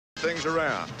things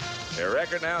around. Their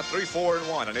record now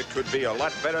 3-4-1, and it could be a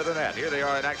lot better than that. Here they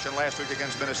are in action last week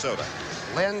against Minnesota.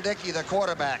 Lynn Dickey, the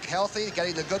quarterback, healthy,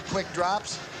 getting the good quick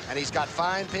drops, and he's got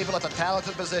fine people at the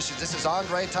talented positions. This is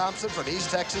Andre Thompson from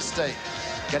East Texas State,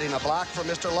 getting a block from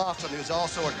Mr. Lofton, who's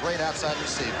also a great outside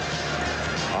receiver.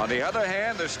 On the other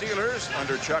hand, the Steelers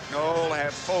under Chuck Noll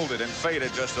have folded and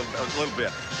faded just a little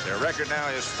bit. Their record now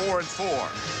is 4-4.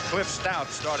 Cliff Stout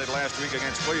started last week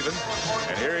against Cleveland,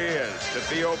 and here he is, to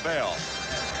Theo Bell.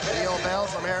 Theo Bell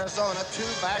from Arizona, 2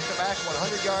 back-to-back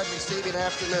 100-yard receiving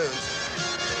afternoons.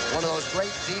 One of those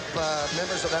great deep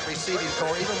members of that receiving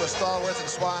corps. Even with Stallworth and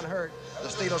Swan hurt, the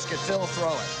Steelers could still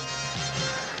throw it.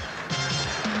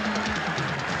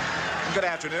 Good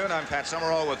afternoon. I'm Pat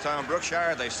Summerall with Tom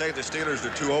Brookshire. They say the Steelers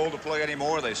are too old to play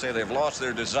anymore. They say they've lost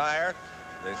their desire.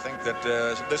 They think that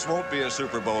this won't be a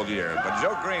Super Bowl year. But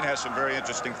Joe Green has some very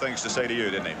interesting things to say to you,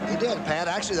 didn't he? He did, Pat.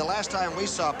 Actually, the last time we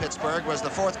saw Pittsburgh was the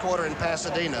 4th quarter in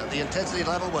Pasadena. The intensity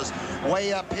level was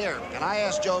way up here. And I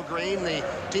asked Joe Green, the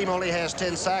team only has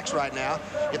 10 sacks right now,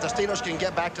 if the Steelers can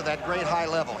get back to that great high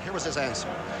level. Here was his answer.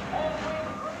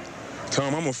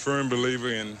 Tom, I'm a firm believer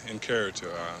in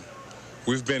character.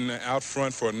 We've been out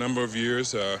front for a number of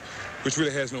years, which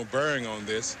really has no bearing on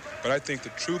this. But I think the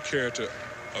true character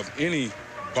of any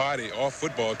body or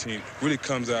football team really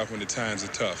comes out when the times are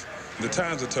tough. And the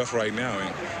times are tough right now,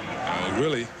 and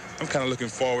really, I'm kind of looking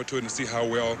forward to it and see how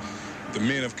well the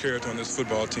men of character on this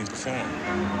football team perform.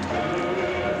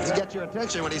 He gets your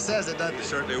attention when he says it, doesn't he?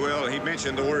 Certainly will. He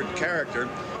mentioned the word character.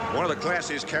 One of the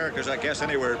classiest characters, I guess,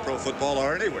 anywhere in pro football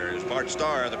or anywhere is Bart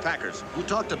Starr of the Packers. You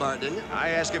talked to Bart, didn't you? I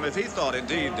asked him if he thought,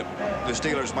 indeed, the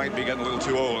Steelers might be getting a little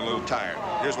too old and a little tired.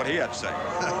 Here's what he had to say.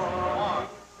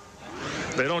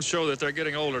 They don't show that they're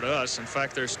getting older to us. In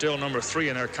fact, they're still number 3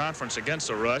 in their conference against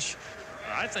the rush.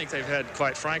 I think they've had,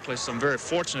 quite frankly, some very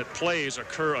fortunate plays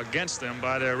occur against them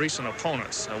by their recent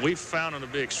opponents. We've found them to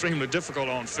be extremely difficult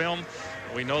on film.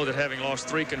 We know that having lost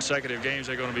 3 consecutive games,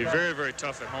 they're going to be very, very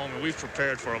tough at home, and we've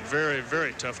prepared for a very,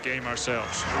 very tough game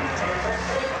ourselves.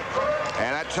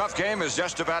 And that tough game is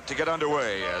just about to get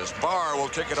underway as Barr will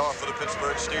kick it off for the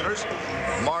Pittsburgh Steelers.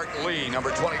 Mark Lee, number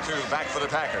 22, back for the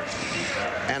Packers.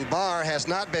 And Barr has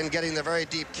not been getting the very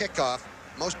deep kickoff.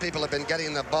 Most people have been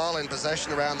getting the ball in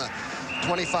possession around the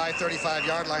 25,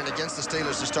 35-yard line against the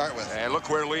Steelers to start with. And look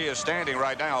where Lee is standing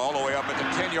right now, all the way up at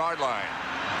the 10-yard line.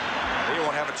 He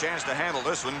won't have a chance to handle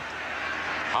this one.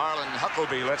 Harlan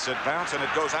Huckleby lets it bounce, and it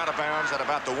goes out of bounds at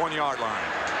about the 1-yard line.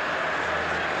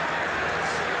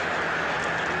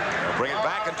 They'll bring it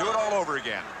back and do it all over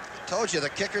again. I told you, the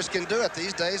kickers can do it.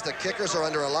 These days, the kickers are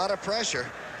under a lot of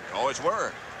pressure. Always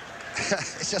were.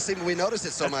 It's just even we notice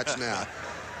it so much now.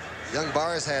 Young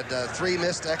Barr has had 3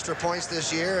 missed extra points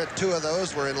this year, and 2 of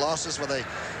those were in losses where the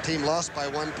team lost by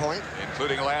 1 point.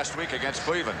 Including last week against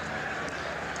Cleveland.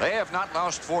 They have not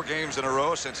lost 4 games in a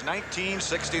row since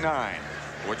 1969,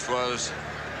 which was,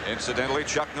 incidentally,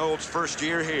 Chuck Noll's first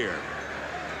year here.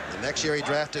 The next year he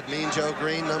drafted Mean Joe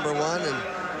Green, number 1,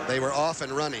 and they were off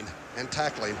and running and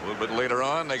tackling. A little bit later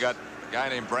on, they got a guy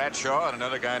named Bradshaw and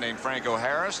another guy named Franco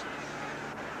Harris.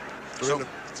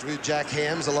 Threw Jack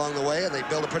Hams along the way, and they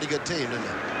built a pretty good team, didn't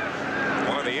they?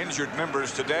 One of the injured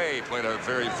members today played a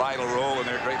very vital role in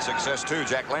their great success, too.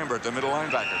 Jack Lambert, the middle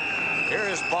linebacker. Here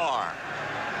is Barr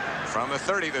from the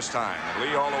 30 this time. And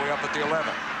Lee all the way up at the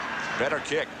 11. Better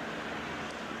kick.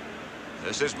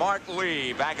 This is Mark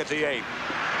Lee back at the 8.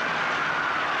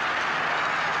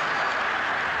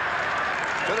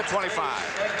 To the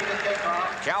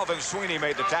 25. Calvin Sweeney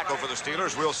made the tackle for the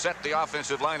Steelers. We'll set the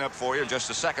offensive lineup for you in just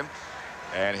a second.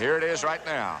 And here it is right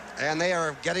now. And they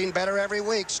are getting better every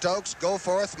week. Stokes,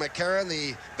 Goforth, McCarron,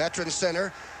 the veteran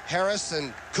center, Harris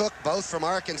and Cook, both from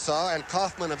Arkansas, and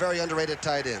Kaufman, a very underrated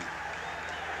tight end.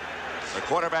 The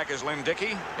quarterback is Lynn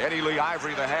Dickey, Eddie Lee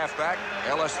Ivory, the halfback,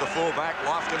 Ellis, the fullback,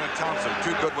 Lofton and Thompson,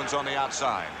 2 good ones on the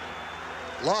outside.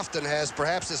 Lofton has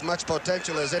perhaps as much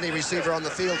potential as any receiver on the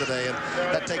field today, and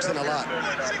that takes in a lot.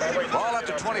 Ball at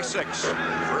the 26.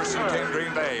 First and 10,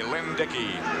 Green Bay. Lynn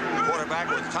Dickey, quarterback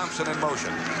with Thompson in motion.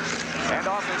 And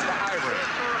off is to Ivory.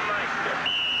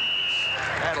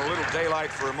 Had a little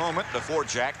daylight for a moment before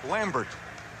Jack Lambert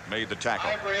made the tackle.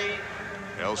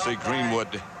 L.C.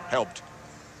 Greenwood helped.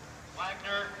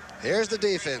 Here's the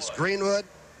defense. Greenwood,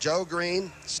 Joe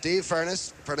Green, Steve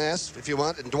Furness, if you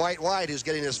want, and Dwight White, who's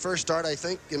getting his first start, I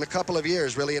think, in a couple of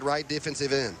years, really at right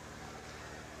defensive end.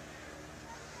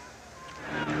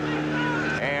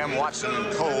 Ham, Watson,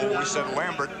 and Cole. We said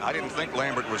Lambert. I didn't think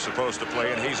Lambert was supposed to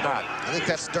play, and he's not. I think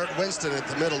that's Dirk Winston at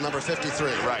the middle, number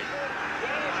 53. Right.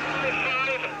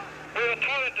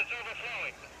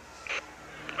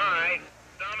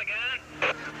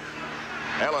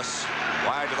 Wallace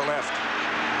wide to the left.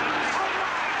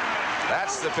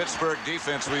 That's the Pittsburgh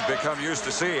defense we've become used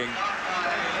to seeing.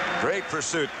 Great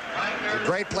pursuit. A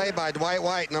great play by Dwight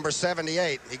White, number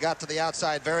 78. He got to the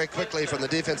outside very quickly from the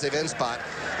defensive end spot.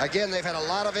 Again, they've had a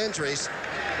lot of injuries,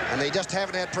 and they just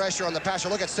haven't had pressure on the passer.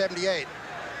 Look at 78.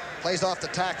 Plays off the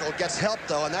tackle, gets help,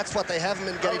 though, and that's what they haven't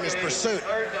been getting is pursuit.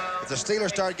 If the Steelers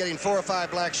start getting 4 or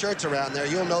 5 black shirts around there,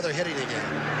 you'll know they're hitting again.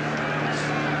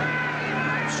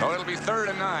 So it'll be 3rd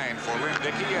and 9 for Lynn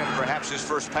Dickey, and perhaps his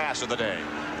first pass of the day.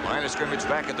 Line of scrimmage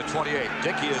back at the 28.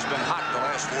 Dickey has been hot the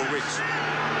last 4 weeks.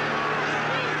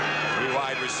 3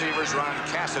 wide receivers, Ron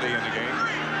Cassidy in the game.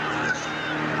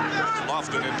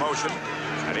 Lofton in motion,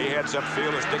 and he heads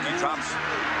upfield as Dickey tries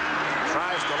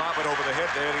to lob it over the head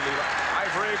to Eddie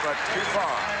Ivory, but too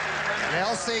far. And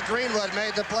L.C. Greenwood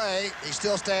made the play. He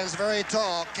still stands very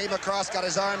tall. Came across, got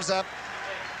his arms up,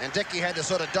 and Dickey had to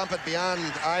sort of dump it beyond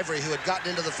Ivory, who had gotten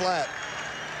into the flat.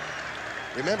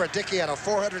 Remember, Dickey had a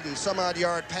 400 and some odd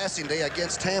yard passing day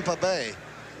against Tampa Bay.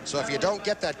 So if you don't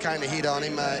get that kind of heat on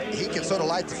him, he can sort of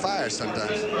light the fire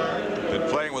sometimes. Been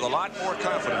playing with a lot more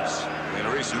confidence in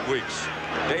recent weeks.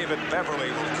 David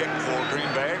Beverly will kick for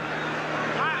Green Bay.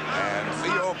 And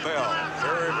Theo Bell,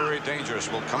 very, very dangerous,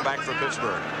 will come back for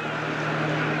Pittsburgh.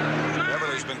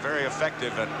 Beverly's been very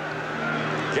effective at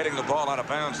getting the ball out of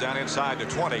bounds down inside the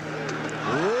 20. Ooh.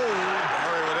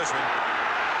 Hurry with this one.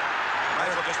 Might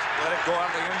as well just let it go out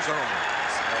of the end zone.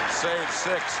 And save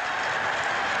 6.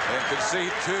 And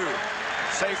concede 2.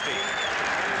 Safety.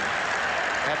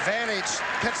 Advantage,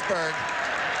 Pittsburgh.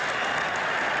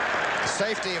 The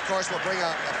safety, of course, will bring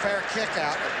a fair kick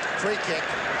out, a free kick.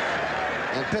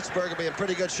 And Pittsburgh will be in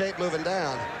pretty good shape moving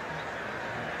down.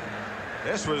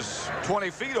 This was 20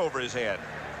 feet over his head.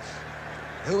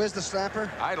 Who is the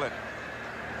snapper? Idlet.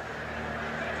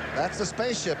 That's the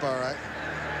spaceship, all right.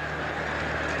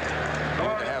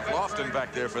 Good to have Lofton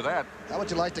back there for that. How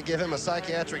would you like to give him a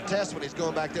psychiatric test when he's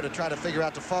going back there to try to figure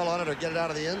out to fall on it or get it out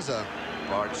of the end zone?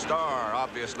 Bart Starr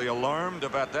obviously alarmed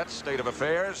about that state of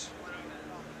affairs.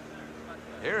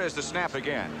 Here is the snap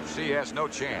again. See, he has no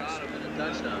chance.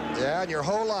 Yeah, and your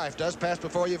whole life does pass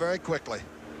before you very quickly.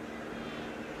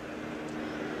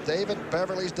 David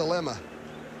Beverly's dilemma.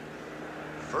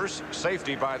 First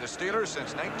safety by the Steelers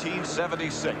since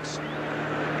 1976. In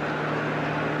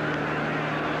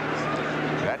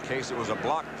that case, it was a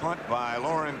block punt by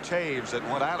Lauren Taves that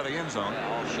went out of the end zone.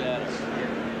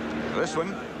 This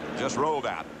one just rolled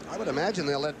out. I would imagine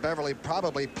they'll let Beverly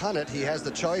probably punt it. He has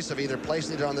the choice of either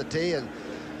placing it on the tee and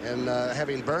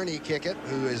having Bernie kick it,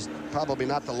 who is probably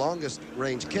not the longest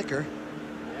range kicker,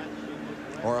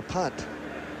 or a punt.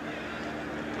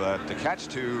 But the catch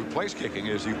to place kicking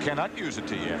is you cannot use a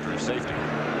tee after a safety.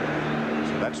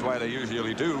 So that's why they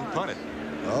usually do punt it.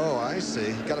 Oh, I see.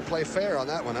 You got to play fair on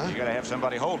that one, huh? You got to have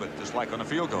somebody hold it, just like on a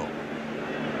field goal.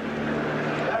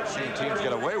 I've seen teams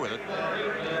get away with it.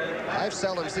 I've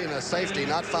seldom seen a safety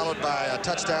not followed by a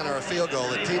touchdown or a field goal.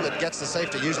 The team that gets the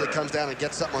safety usually comes down and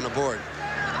gets something on the board.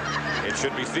 It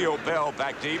should be Theo Bell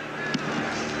back deep.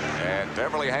 And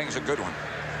Beverly hangs a good one.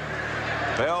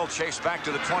 Bell chased back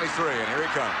to the 23, and here he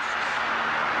comes.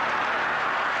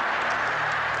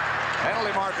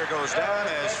 Penalty marker goes down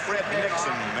as Fred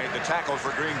Nixon made the tackle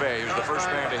for Green Bay. He was the first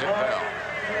man to hit Bell.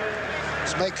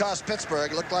 This may cost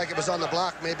Pittsburgh. It looked like it was on the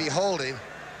block, maybe holding.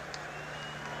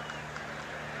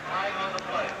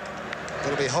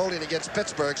 It'll be holding against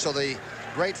Pittsburgh, so the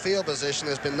great field position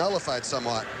has been nullified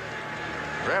somewhat.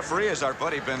 Referee is our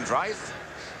buddy Ben Dreith.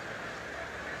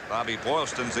 Bobby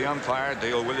Boylston's the umpire.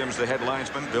 Dale Williams, the head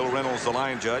linesman. Bill Reynolds, the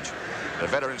line judge. The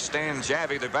veteran Stan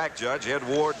Javy, the back judge. Ed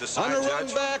Ward, the side judge. On a run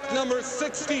back, number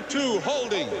 62,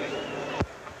 holding.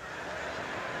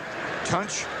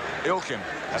 Tunç Ilkin.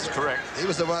 That's correct. He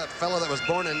was the fellow that was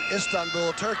born in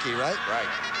Istanbul, Turkey, right? Right.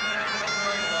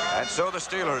 And so the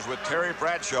Steelers with Terry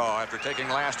Bradshaw after taking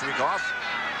last week off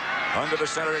under the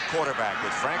center at quarterback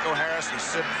with Franco Harris and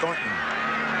Sid Thornton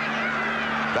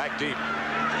back deep.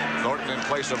 Thornton in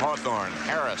place of Hawthorne.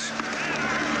 Harris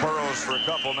burrows for a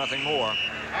couple, nothing more.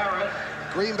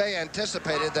 Green Bay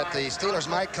anticipated that the Steelers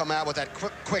might come out with that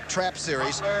quick trap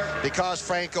series because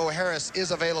Franco Harris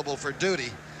is available for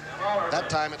duty. That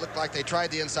time it looked like they tried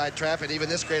the inside trap, and even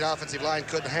this great offensive line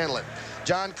couldn't handle it.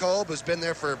 John Kolb, who's been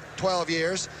there for 12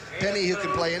 years. Penny, who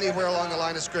can play anywhere along the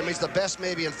line of scrimmage. The best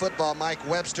maybe in football, Mike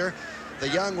Webster. The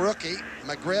young rookie,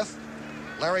 McGriff,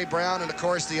 Larry Brown, and of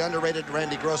course the underrated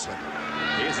Randy Grossman.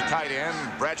 He's a tight end.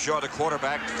 Bradshaw, the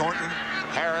quarterback. Thornton,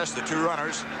 Harris, the two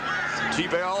runners.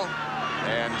 T-Bell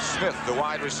and Smith, the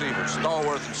wide receiver.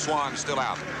 Stallworth and Swan still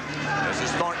out. This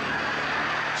is Thornton.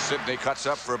 Sidney cuts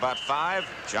up for about 5.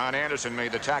 John Anderson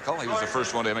made the tackle. He was the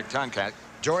first one to make contact.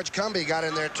 George Cumbie got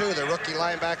in there too, the rookie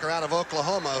linebacker out of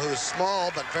Oklahoma, who's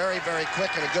small but very, very quick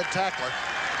and a good tackler.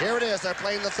 Here it is. They're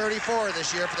playing the 34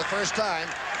 this year for the first time.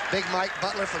 Big Mike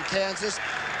Butler from Kansas.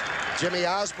 Jimmy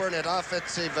Osborne at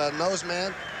offensive nose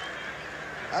man.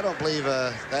 I don't believe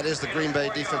that is the Green Bay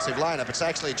defensive lineup. It's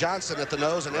actually Johnson at the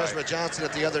nose and Ezra Johnson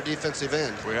at the other defensive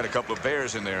end. We had a couple of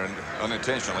Bears in there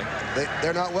unintentionally.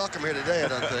 They're not welcome here today, I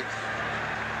don't think.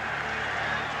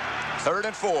 3rd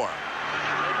and 4.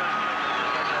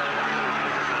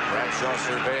 Bradshaw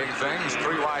surveying things.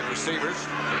 3 wide receivers.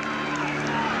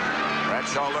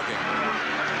 Bradshaw looking.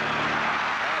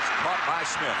 Pass caught by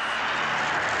Smith.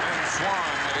 And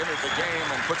Swan entered the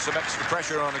game and put some extra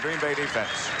pressure on the Green Bay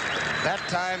defense. That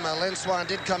time, Lynn Swan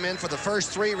did come in for the first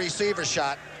 3 receiver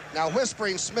shot. Now,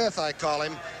 Whispering Smith, I call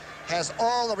him, has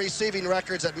all the receiving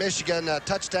records at Michigan,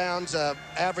 touchdowns,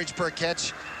 average per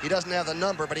catch. He doesn't have the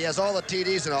number, but he has all the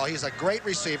TDs and all. He's a great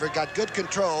receiver, got good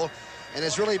control, and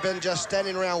has really been just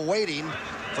standing around waiting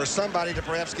for somebody to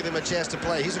perhaps give him a chance to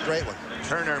play. He's a great one.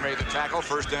 Turner made the tackle.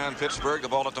 First down, Pittsburgh. The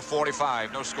ball at the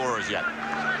 45. No scorers yet.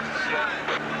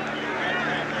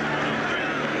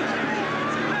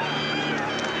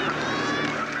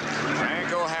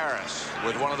 Franco Harris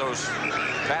with one of those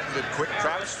patented quick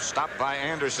traps, stopped by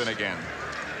Anderson again.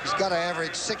 He's got to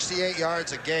average 68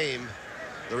 yards a game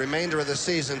the remainder of the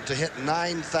season to hit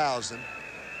 9,000.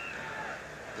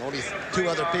 Only 2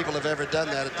 other people have ever done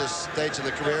that at this stage in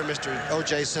the career, Mr.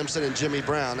 O.J. Simpson and Jimmy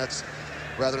Brown. That's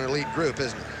rather an elite group,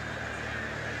 isn't it?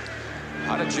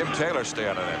 How did Jim Taylor stay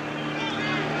out of that?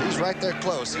 He's right there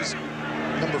close. He's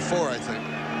number 4, I think.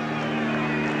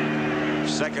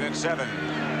 2nd and 7.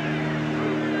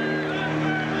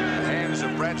 Hands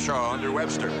of Bradshaw under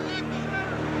Webster.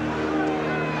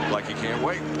 Like he can't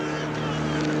wait.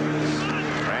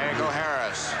 Franco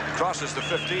Harris crosses the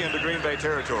 50 into Green Bay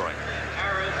territory.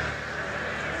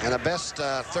 And the best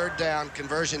 3rd down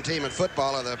conversion team in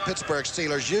football are the Pittsburgh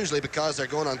Steelers, usually because they're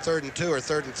going on 3rd and 2 or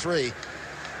 3rd and 3.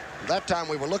 That time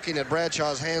we were looking at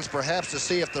Bradshaw's hands perhaps to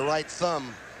see if the right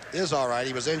thumb is all right.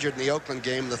 He was injured in the Oakland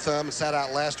game. The thumb sat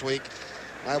out last week.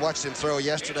 I watched him throw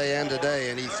yesterday and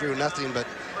today, and he threw nothing but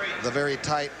the very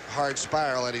tight, hard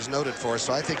spiral that he's noted for.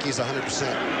 So I think he's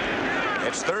 100%.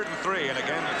 It's 3rd and 3, and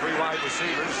again the 3 wide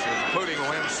receivers, including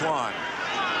Lynn Swan,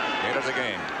 into the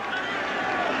game.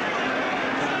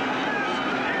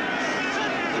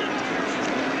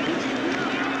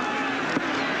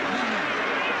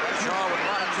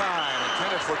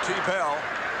 For T-Bell,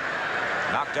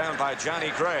 knocked down by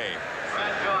Johnny Gray.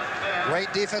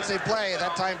 Great defensive play.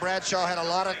 That time Bradshaw had a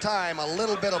lot of time, a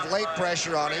little bit of late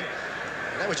pressure on him.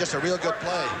 And that was just a real good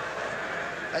play.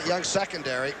 That young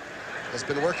secondary has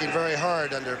been working very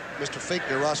hard under Mr.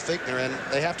 Fichtner, Ross Fichtner, and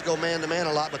they have to go man-to-man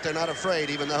a lot, but they're not afraid,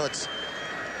 even though it's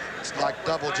like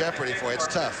double jeopardy for you. It's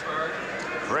tough.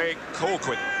 Craig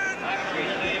Colquitt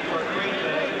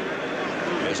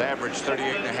has averaged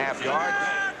 38.5 yards.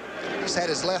 He's had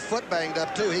his left foot banged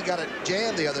up, too. He got it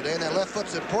jammed the other day, and that left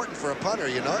foot's important for a punter,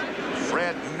 you know.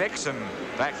 Fred Nixon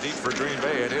back deep for Green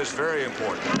Bay. It is very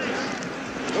important.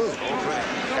 Ooh.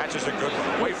 Catches a good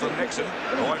one away from Nixon,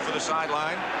 going for the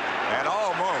sideline, and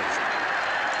almost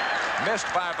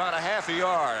missed by about a half a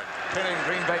yard, pinning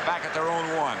Green Bay back at their own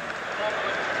 1.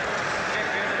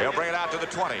 He'll bring it out to the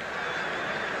 20.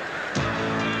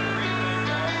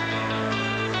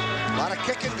 A lot of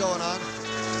kicking going on.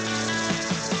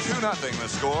 2-0 the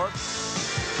score.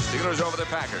 Steelers over the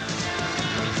Packers.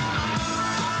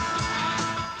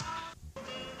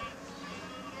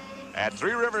 At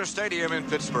Three Rivers Stadium in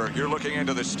Pittsburgh, you're looking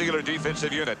into the Steeler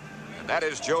defensive unit. And that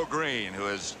is Joe Green, who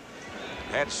has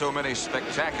had so many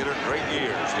spectacular, great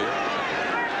years here.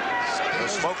 The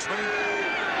spokesman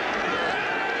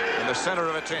in the center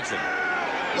of attention.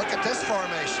 Look at this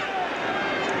formation.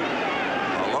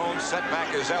 A lone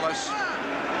setback is Ellis.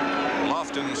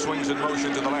 Lofton swings in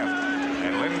motion to the left.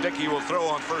 And Lynn Dickey will throw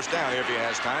on first down if he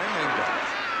has time.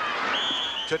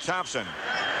 And to Thompson.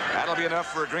 That'll be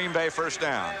enough for a Green Bay first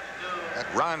down.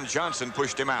 Ron Johnson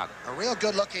pushed him out. A real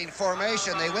good-looking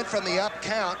formation. They went from the up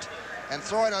count, and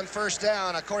throwing on first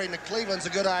down, according to Cleveland's a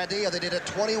good idea. They did it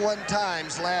 21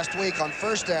 times last week on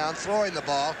first down, throwing the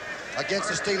ball against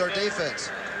the Steeler defense.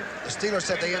 The Steelers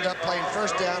said they end up playing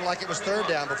first down like it was 3rd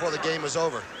down before the game was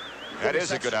over. That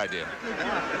is a good idea.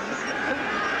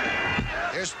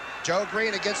 Here's Joe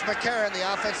Green against McCarron,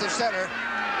 the offensive center.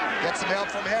 Gets some help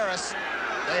from Harris.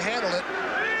 They handled it.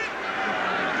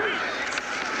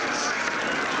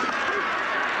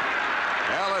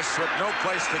 Ellis with no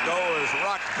place to go is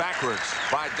rocked backwards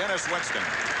by Dennis Winston.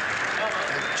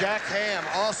 And Jack Ham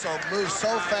also moved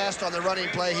so fast on the running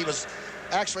play, he was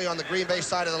actually on the Green Bay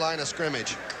side of the line of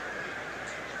scrimmage.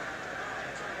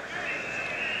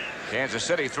 Kansas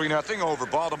City 3-0 over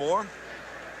Baltimore.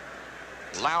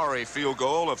 Lowry field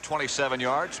goal of 27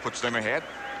 yards puts them ahead.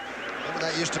 Remember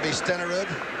that used to be Stenerud?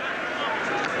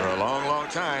 For a long, long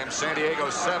time. San Diego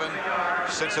 7,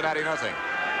 Cincinnati nothing.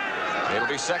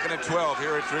 It'll be 2nd and 12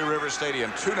 here at Three Rivers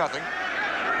Stadium. 2-0.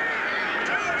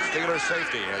 Steelers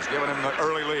safety has given him the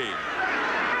early lead.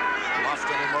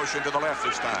 Lofton in motion to the left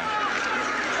this time.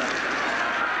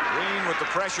 Green with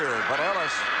the pressure, but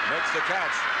Ellis makes the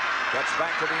catch. Cuts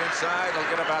back to the inside.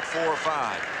 He'll get about 4 or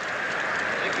 5.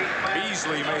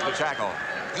 Beasley made the tackle.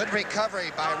 Good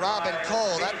recovery by Robin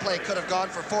Cole. That play could have gone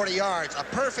for 40 yards. A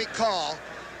perfect call,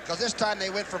 because this time they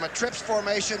went from a trips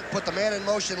formation, put the man in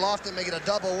motion, Lofton, make it a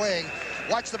double wing.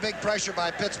 Watch the big pressure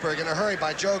by Pittsburgh in a hurry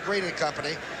by Joe Green and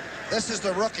company. This is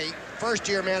the rookie,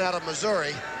 first-year man out of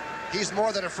Missouri. He's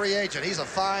more than a free agent. He's a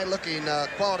fine-looking,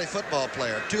 quality football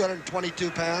player.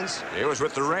 222 pounds. He was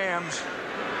with the Rams.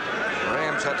 The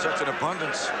Rams had such an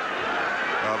abundance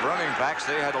of running backs,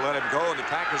 they had to let him go, and the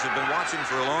Packers have been watching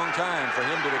for a long time for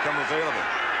him to become available.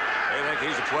 They think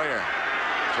he's a player.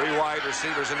 3 wide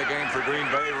receivers in the game for Green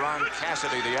Bay. Ron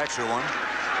Cassidy, the extra one.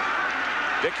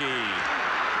 Dickey.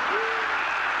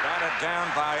 Batted down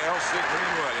by L.C.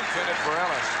 Greenwood, intended for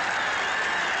Ellis.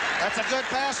 That's a good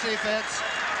pass defense.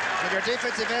 When your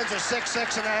defensive ends are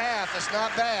 6'6.5", it's not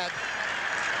bad.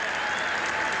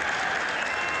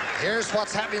 Here's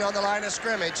what's happening on the line of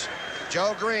scrimmage.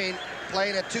 Joe Green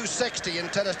playing at 260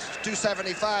 instead of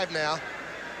 275 now.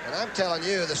 And I'm telling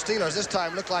you, the Steelers this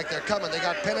time look like they're coming. They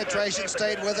got penetration,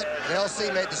 stayed with it, and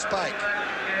LC made the spike.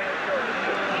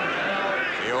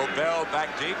 Theo Bell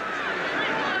back deep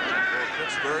for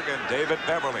Pittsburgh, and David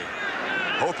Beverly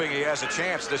hoping he has a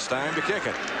chance this time to kick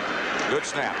it. Good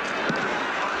snap.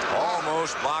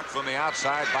 Almost blocked from the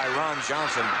outside by Ron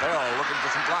Johnson. Bell looking for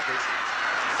some blockers.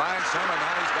 Finds some, and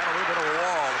now he's got a little bit of a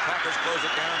wall. The Packers close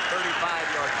it down,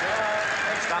 35-yard kick.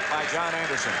 Stopped by John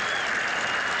Anderson.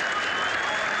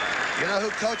 You know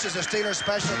who coaches the Steelers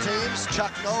special teams?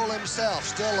 Chuck Noll himself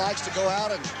still likes to go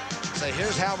out and say,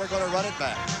 here's how we're going to run it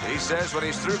back. He says when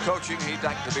he's through coaching, he'd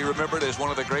like to be remembered as one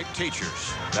of the great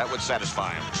teachers. That would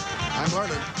satisfy him. I'm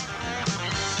learning.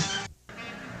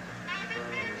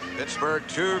 Pittsburgh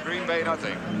 2, Green Bay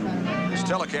nothing. This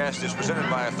telecast is presented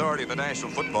by authority of the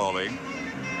National Football League.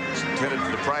 It's intended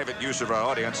for the private use of our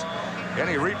audience.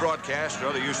 Any rebroadcast or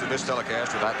other use of this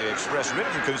telecast without the express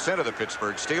written consent of the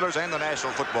Pittsburgh Steelers and the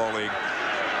National Football League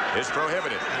is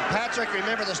prohibited. And Patrick,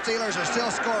 remember the Steelers are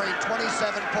still scoring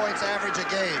 27 points average a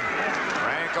game.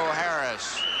 Franco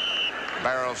Harris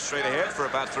barrels straight ahead for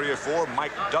about 3 or 4.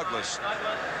 Mike Douglas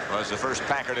was the first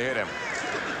Packer to hit him.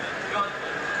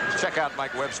 Check out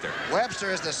Mike Webster.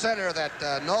 Webster is the center that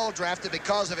Noll drafted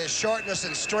because of his shortness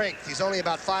and strength. He's only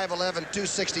about 5'11",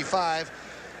 265,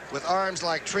 with arms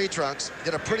like tree trunks.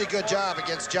 Did a pretty good job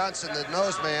against Johnson, the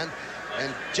nose man,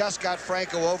 and just got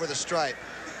Franco over the stripe.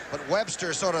 But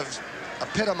Webster sort of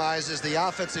epitomizes the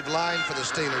offensive line for the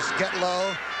Steelers. Get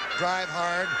low, drive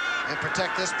hard, and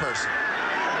protect this person.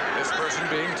 This person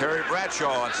being Terry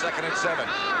Bradshaw on 2nd and 7.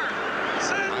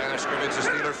 Line of scrimmage, the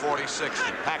Steeler 46.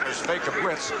 The Packers fake a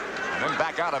blitz and then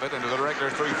back out of it into the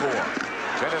regular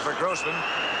 3-4. Intended for Grossman.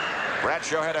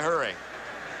 Bradshaw had to hurry.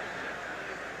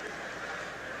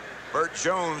 Burt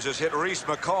Jones has hit Reese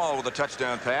McCall with a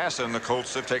touchdown pass, and the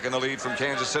Colts have taken the lead from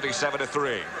Kansas City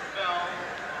 7-3.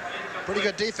 Pretty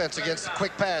good defense against the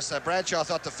quick pass. Bradshaw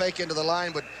thought the fake into the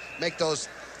line would make those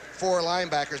 4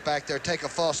 linebackers back there take a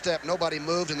false step. Nobody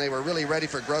moved, and they were really ready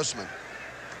for Grossman.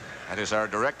 That is our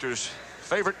director's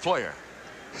favorite player.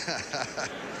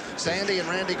 Sandy and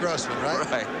Randy Grossman, right?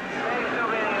 Right.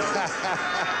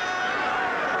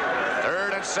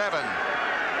 3rd and 7.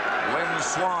 Lynn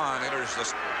Swan enters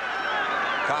the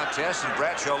contest, and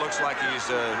Bradshaw looks like he's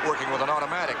working with an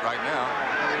automatic right now.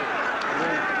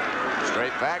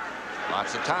 Straight back,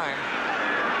 lots of time.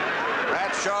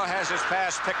 Bradshaw has his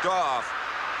pass picked off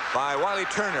by Wiley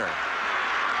Turner.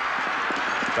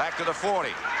 Back to the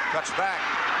 40, cuts back.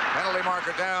 Penalty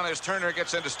marker down as Turner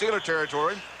gets into Steeler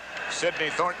territory. Sidney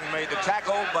Thornton made the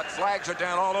tackle, but flags are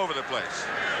down all over the place.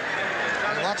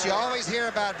 And what you always hear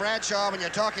about Bradshaw when you're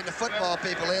talking to football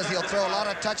people is he'll throw a lot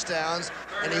of touchdowns,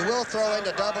 and he will throw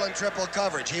into double and triple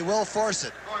coverage. He will force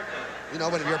it. You know,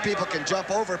 when your people can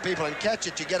jump over people and catch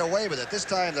it, you get away with it. This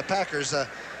time the Packers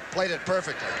played it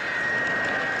perfectly.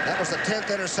 That was the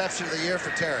 10th interception of the year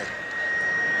for Terry.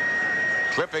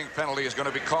 Clipping penalty is going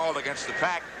to be called against the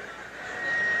Pack.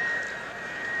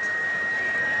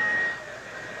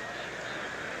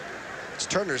 It's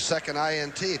Turner's second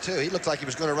INT, too. He looked like he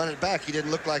was going to run it back. He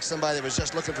didn't look like somebody that was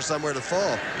just looking for somewhere to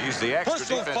fall. He's the extra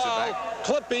Personal defensive foul, back.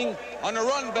 clipping on the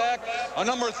run back on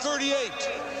number 38.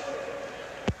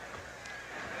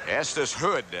 Estes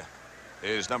Hood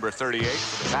is number 38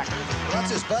 for the Packers. Well,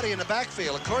 that's his buddy in the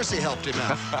backfield. Of course he helped him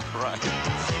out. Right.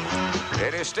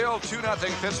 It is still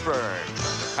 2-0 Pittsburgh.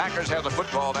 The Packers have the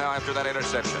football now after that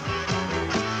interception.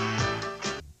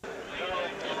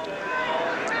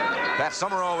 Pat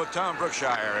Summerall with Tom Brookshire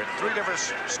at 3 different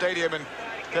stadiums in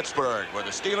Pittsburgh, where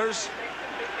the Steelers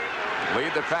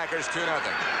lead the Packers 2-0.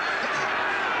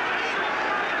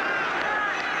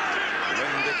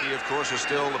 Lynn Dickey, of course, is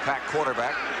still the Pack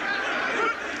quarterback.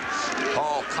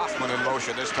 Paul Kaufman in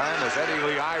motion this time as Eddie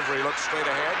Lee Ivory looks straight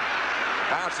ahead,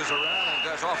 bounces around and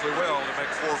does awfully well to make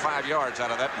 4 or 5 yards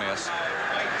out of that miss.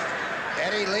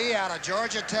 Eddie Lee out of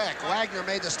Georgia Tech. Wagner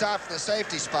made the stop from the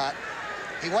safety spot.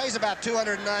 He weighs about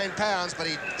 209 pounds, but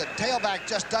the tailback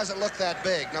just doesn't look that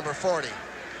big, number 40.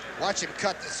 Watch him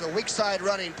cut. It's a weak side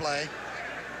running play.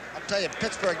 I'll tell you,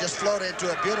 Pittsburgh just flowed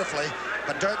into it beautifully,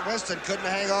 but Dirk Winston couldn't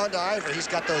hang on to Ivory. He's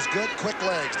got those good, quick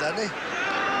legs, doesn't he?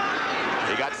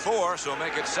 He got 4, so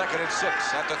make it 2nd and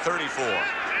 6 at the 34.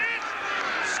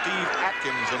 Steve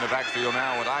Atkins in the backfield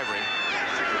now with Ivory.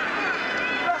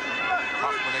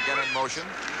 Kaufman again in motion.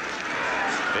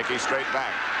 Dickey straight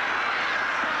back.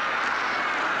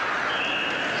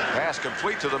 Pass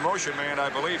complete to the motion man, I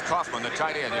believe, Kaufman, the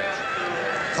tight end.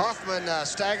 Kaufman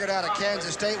staggered out of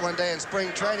Kansas State one day in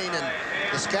spring training, and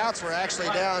the scouts were actually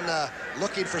down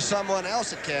looking for someone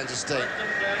else at Kansas State.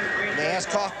 And they asked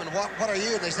Kaufman, what are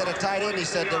you? And they said, a tight end. He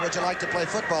said, would you like to play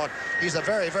football? He's a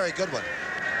very, very good one.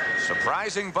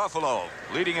 Surprising Buffalo,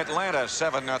 leading Atlanta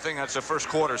 7-0. That's a first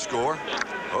quarter score.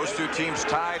 Those two teams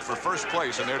tied for first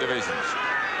place in their divisions.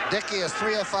 Dickey is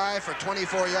 3 of 5 for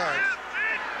 24 yards.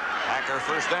 Packer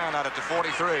first down out at the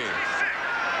 43.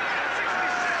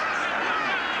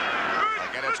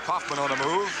 Again, it's Kaufman on the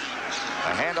move.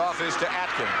 The handoff is to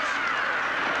Atkins.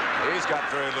 He's got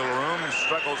very little room.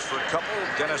 Struggles for a couple.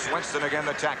 Dennis Winston again,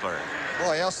 the tackler.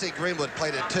 Boy, L.C. Greenwood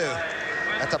played it too.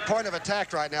 At the point of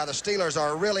attack right now, the Steelers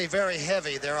are really very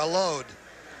heavy. They're a load.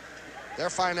 They're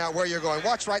finding out where you're going.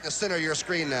 Watch right in the center of your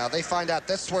screen now. They find out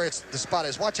that's where the spot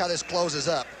is. Watch how this closes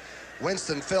up.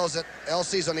 Winston fills it.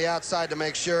 LC's on the outside to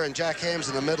make sure, and Jack Ham's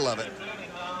in the middle of it.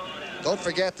 Don't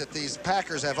forget that these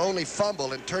Packers have only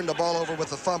fumbled and turned the ball over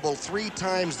with a fumble 3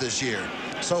 times this year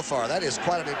so far. That is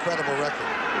quite an incredible record.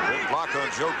 Good block on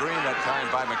Joe Green that time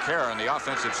by McCarron, the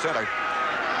offensive center.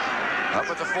 Up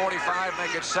at the 45,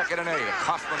 make it 2nd and 8.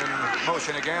 Kaufman in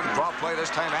motion again. Draw play this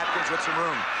time. Atkins with some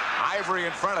room. Ivory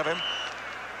in front of him.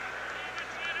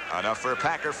 Enough for a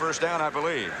Packer first down, I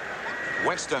believe.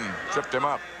 Winston tripped him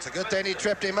up. It's a good thing he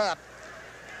tripped him up.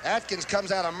 Atkins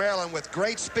comes out of Maryland with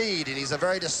great speed, and he's a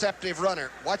very deceptive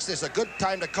runner. Watch this, a good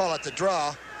time to call it the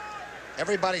draw.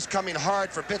 Everybody's coming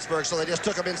hard for Pittsburgh, so they just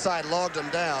took him inside, logged him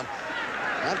down.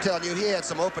 And I'm telling you, he had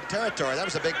some open territory. That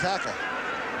was a big tackle.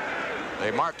 They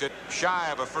marked it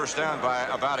shy of a first down by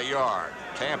about a yard.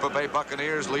 Tampa Bay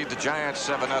Buccaneers lead the Giants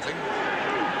 7-0.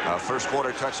 First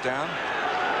quarter touchdown.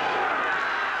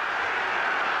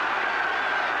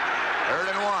 3rd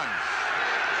and 1.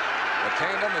 The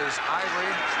tandem is Ivory,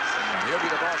 and he'll be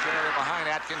the ball carrier behind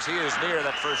Atkins. He is near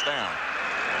that first down.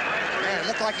 Man, it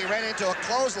looked like he ran into a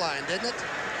clothesline, didn't it?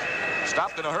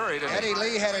 Stopped in a hurry, didn't he? Eddie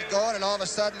Lee had it going, and all of a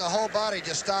sudden the whole body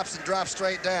just stops and drops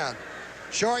straight down.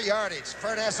 Short yardage.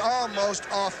 Furness almost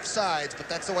off sides, but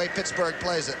that's the way Pittsburgh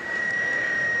plays it.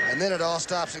 And then it all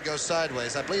stops and goes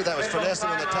sideways. I believe that was Furness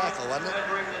on the tackle, wasn't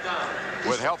it?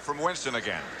 With help from Winston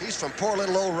again. He's from poor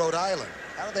little old Rhode Island.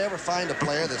 How do they ever find a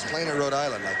player that's playing in Rhode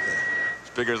Island like that? It's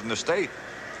bigger than the state.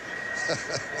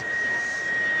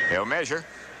 He'll measure.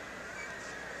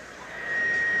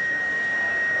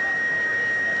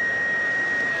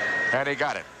 And he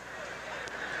got it.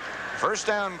 First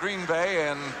down, Green Bay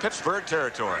and Pittsburgh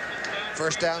territory.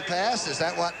 First down pass, is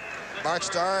that what Bart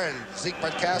Starr and Zeke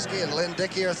Bartkowski and Lynn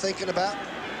Dickey are thinking about?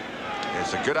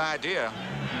 It's a good idea.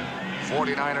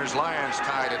 49ers Lions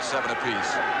tied at 7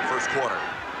 apiece. First quarter.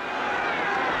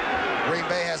 Green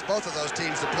Bay has both of those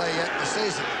teams to play yet in the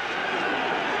season.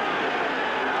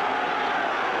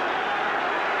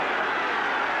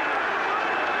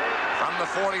 From the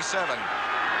 47.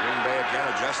 Green Bay again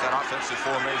adjusts that offensive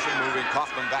formation, moving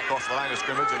Kaufman back off the line of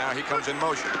scrimmage, and now he comes in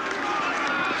motion.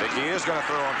 Dickey is going to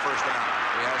throw on first down.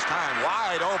 He has time.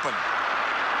 Wide open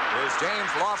is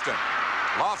James Lofton.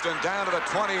 Lofton down to the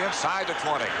 20, inside the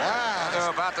 20. Wow.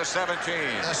 To about the 17.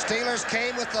 The Steelers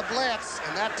came with the blitz,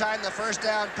 and that time the first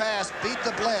down pass beat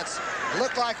the blitz. It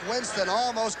looked like Winston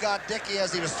almost got Dickey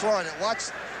as he was throwing it. Watch.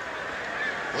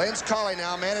 Lynn's calling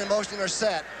now. Man in motion are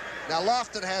set. Now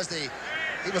Lofton has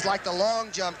he was like the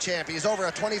long jump champion. He's over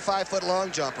a 25-foot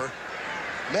long jumper.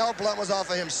 Mel Blount was off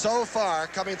of him so far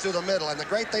coming through the middle. And the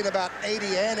great thing about 80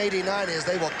 and 89 is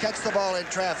they will catch the ball in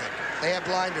traffic. They have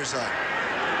blinders on.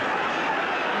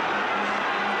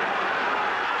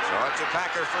 So it's a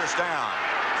Packer first down.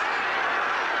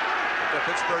 At the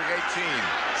Pittsburgh 18.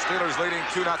 Steelers leading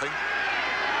 2-0.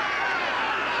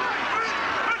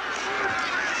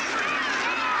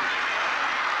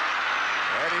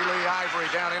 Ivory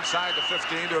down inside the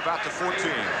 15 to about the 14.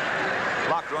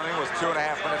 Clock running with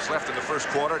 2.5 minutes left in the first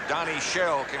quarter. Donnie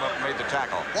Shell came up and made the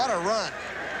tackle. What a run.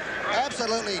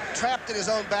 Absolutely trapped in his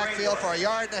own backfield for a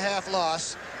 1.5-yard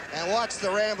loss. And watch the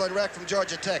rambling wreck from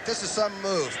Georgia Tech. This is some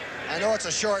move. I know it's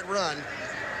a short run.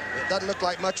 It doesn't look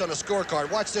like much on the scorecard.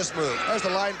 Watch this move. There's the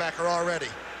linebacker already.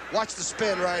 Watch the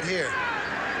spin right here.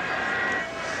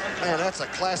 Man, that's a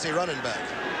classy running back.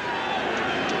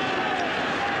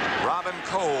 Robin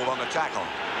Cole on the tackle.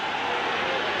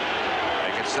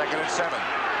 Make it 2nd and 7.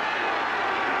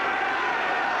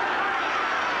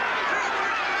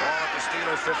 Ball at the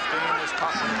Steelers 15 as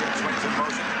Cochran swings in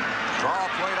motion. Draw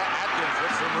play to Atkins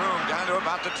with some room down to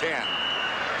about the 10.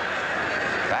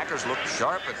 Packers look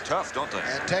sharp and tough, don't they?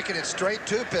 And taking it straight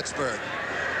to Pittsburgh.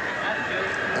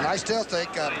 And I still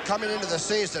think coming into the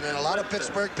season, and a lot of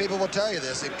Pittsburgh people will tell you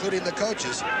this, including the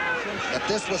coaches, that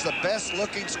this was the best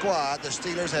looking squad the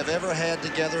Steelers have ever had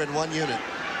together in one unit.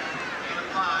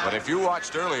 But if you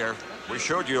watched earlier, we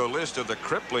showed you a list of the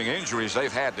crippling injuries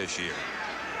they've had this year.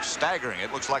 Staggering.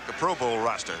 It looks like the Pro Bowl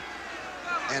roster.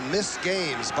 And missed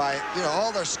games by, you know,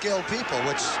 all their skilled people,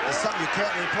 which is something you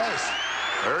can't replace.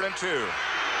 3rd and 2.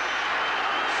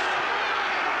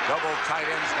 Double tight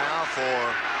ends now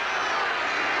for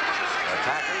the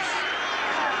Packers.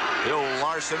 Bill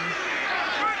Larson,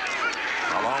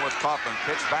 along with Kaufman,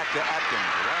 pitch back to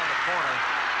Atkins around the corner,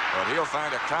 but he'll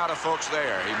find a crowd of folks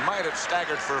there. He might have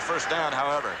staggered for a first down,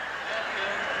 however.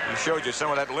 He showed you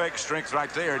some of that leg strength right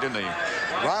there, didn't he?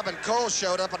 Robin Cole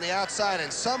showed up on the outside,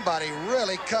 and somebody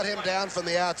really cut him down from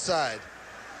the outside.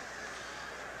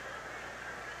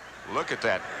 Look at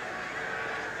that.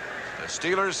 The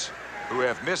Steelers, who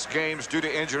have missed games due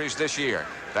to injuries this year.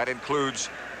 That includes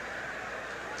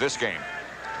this game.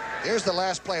 Here's the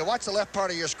last play. Watch the left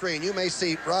part of your screen. You may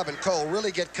see Robin Cole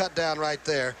really get cut down right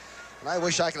there. And I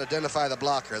wish I could identify the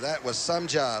blocker. That was some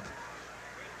job.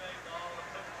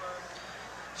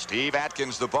 Steve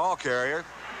Atkins, the ball carrier,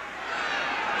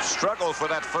 struggled for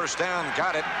that first down,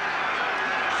 got it.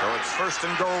 So it's 1st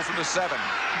and goal from the 7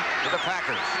 to the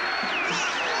Packers.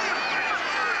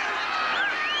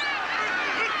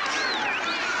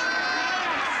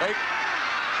 Fake.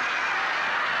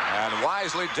 And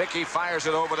wisely, Dickey fires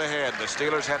it over the head. The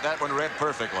Steelers had that one read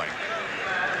perfectly.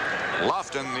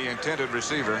 Lofton, the intended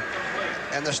receiver.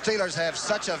 And the Steelers have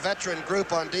such a veteran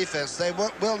group on defense. They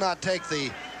will not take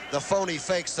the phony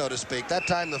fake, so to speak. That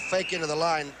time, the fake into the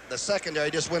line, the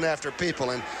secondary just went after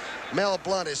people. And Mel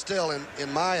Blount is still,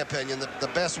 in my opinion, the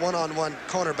best one-on-one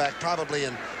cornerback probably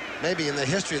maybe in the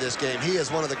history of this game. He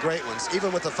is one of the great ones,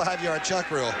 even with the 5-yard chuck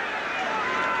rule.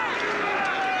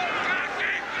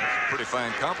 Pretty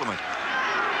fine compliment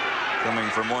coming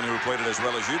from one who played it as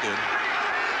well as you did.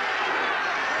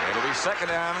 It'll be 2nd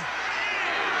down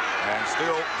and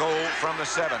still goal from the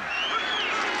 7.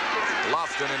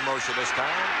 Lofton in motion this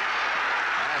time.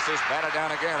 Pass is batted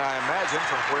down again. I imagine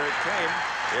from where it came,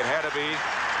 it had to be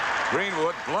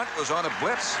Greenwood. Blunt was on a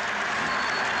blitz.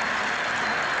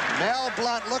 Mel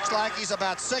Blount looks like he's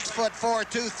about 6'4",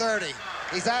 230.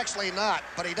 He's actually not,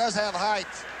 but he does have height.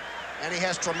 And he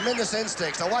has tremendous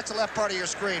instincts. Now watch the left part of your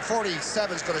screen.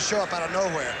 47 is going to show up out of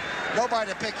nowhere. Nobody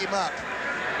to pick him up.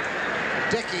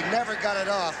 Dickey never got it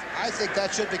off. I think that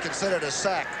should be considered a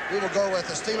sack. We will go with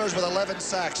the Steelers with 11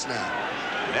 sacks now.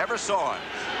 Never saw it.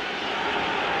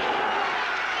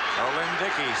 So Lynn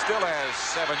Dickey still has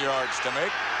 7 yards to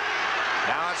make.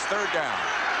 Now it's 3rd down.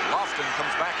 Lofton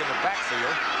comes back in the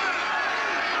backfield.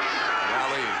 Now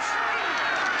leaves.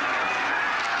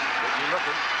 Dickey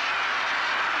looking.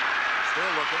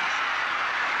 Still looking.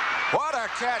 What a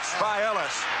catch by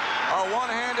Ellis. A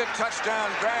one-handed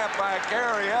touchdown grab by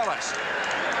Gary Ellis.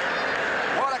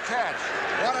 What a catch.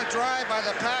 What a drive by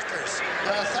the Packers.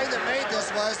 Now, the thing that made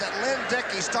this was that Lynn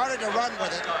Dickey started to run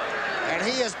with it, and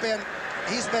he's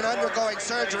been undergoing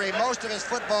surgery most of his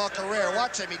football career.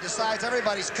 Watch him. He decides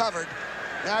everybody's covered.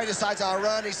 Now he decides I'll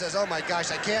run. He says, oh, my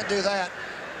gosh, I can't do that.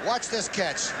 Watch this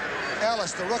catch.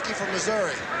 Ellis, the rookie from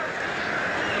Missouri.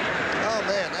 Oh,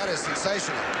 man, that is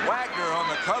sensational. Wagner on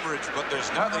the coverage, but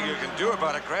there's nothing you can do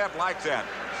about a grab like that.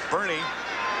 Bernie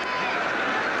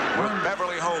with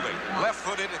Beverly holding.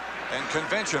 Left-footed and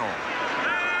conventional.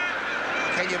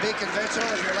 Can you be conventional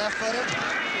if you're left-footed?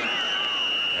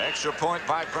 Extra point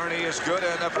by Bernie is good,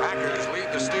 and the Packers lead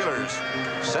the Steelers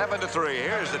 7-3.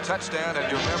 Here's the touchdown,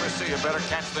 and you'll never see a better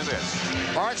catch than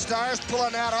this. Bart Starr's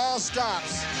pulling out all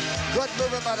stops. Good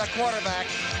movement by the quarterback.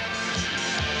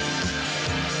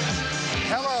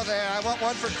 Hello there, I want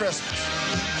one for Christmas.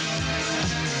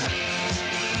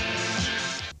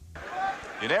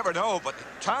 You never know, but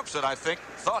Thompson, I think,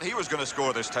 thought he was going to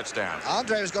score this touchdown.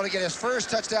 Andre was going to get his first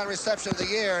touchdown reception of the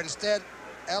year. Instead,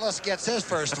 Ellis gets his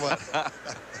first one.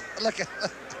 Look at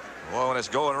Well, when it's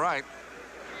going right,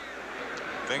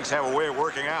 things have a way of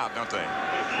working out, don't they?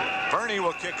 Bernie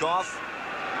will kick off.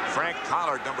 Frank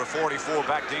Pollard, number 44,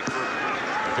 back deep for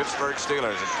the Pittsburgh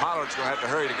Steelers. And Pollard's going to have to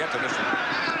hurry to get to this one.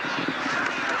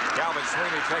 Calvin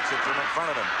Sweeney takes it from in front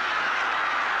of him.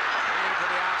 To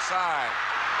the outside.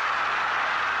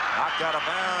 Knocked out of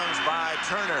bounds by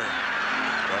Turner,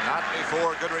 but not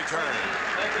before good return.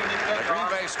 The Green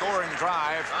Bay scoring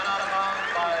drive.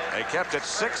 They kept it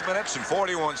 6 minutes and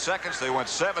 41 seconds. They went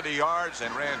 70 yards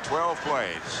and ran 12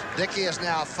 plays. Dickey is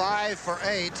now 5 for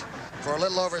 8 for a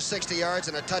little over 60 yards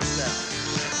and a touchdown.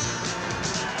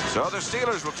 So the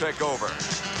Steelers will take over.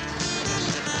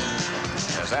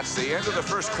 As that's the end of the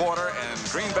first quarter, and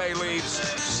Green Bay leads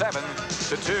 7-2.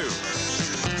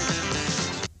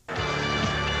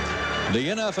 The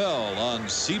NFL on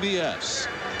CBS.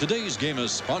 Today's game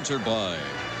is sponsored by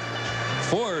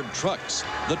Ford Trucks.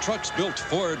 The trucks built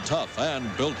Ford tough and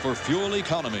built for fuel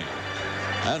economy.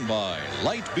 And by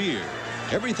Light Beer.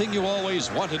 Everything you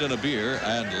always wanted in a beer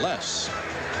and less.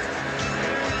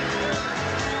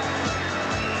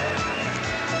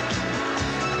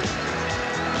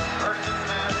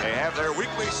 They have their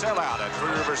weekly sellout at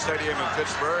Three River Stadium in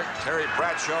Pittsburgh. Terry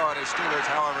Bradshaw and his Steelers,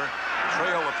 however,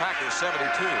 trail the Packers 7-2.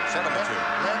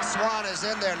 Len Swan is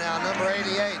in there now, number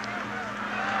 88.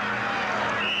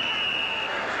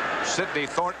 Sidney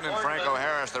Thornton and Franco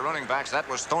Harris, the running backs. That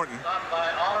was Thornton.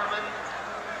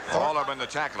 Alderman, the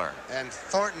tackler. And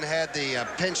Thornton had the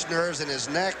pinched nerves in his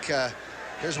neck.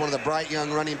 Here's one of the bright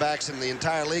young running backs in the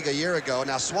entire league a year ago.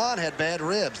 Now, Swan had bad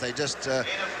ribs. They just,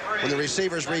 when the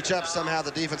receivers reach up, somehow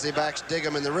the defensive backs dig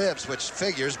him in the ribs, which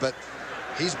figures, but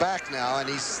he's back now, and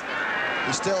he's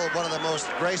still one of the most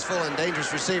graceful and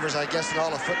dangerous receivers, I guess, in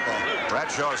all of football.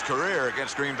 Bradshaw's career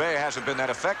against Green Bay hasn't been that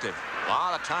effective. A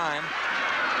lot of time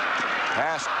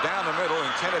passed down the middle,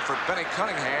 intended for Benny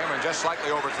Cunningham, and just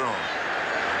slightly overthrown.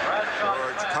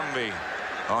 George Cumbie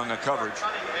on the coverage.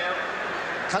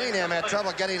 Cunningham had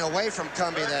trouble getting away from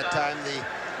Cumbie that time. The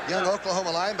young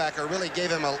Oklahoma linebacker really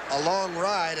gave him a long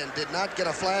ride and did not get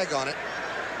a flag on it.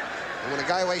 And when a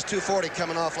guy weighs 240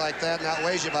 coming off like that and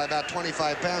outweighs you by about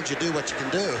 25 pounds, you do what you can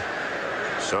do.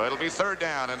 So it'll be third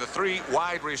down, and the three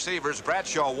wide receivers.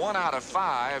 Bradshaw 1 out of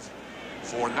 5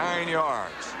 for 9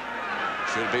 yards.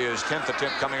 Should be his 10th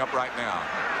attempt coming up right now.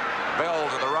 Bell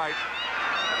to the right.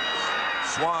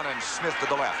 Swan and Smith to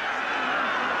the left.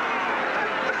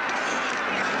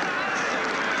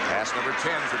 Pass number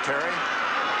 10 for Terry.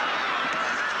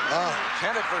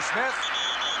 Intended for Smith.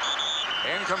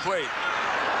 Incomplete.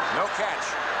 No catch.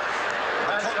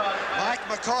 Mike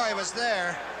McCoy was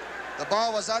there. The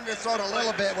ball was underthrown a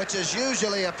little bit, which is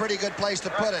usually a pretty good place to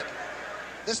put it.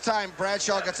 This time,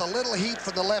 Bradshaw gets a little heat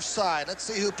from the left side. Let's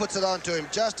see who puts it onto him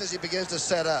just as he begins to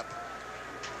set up.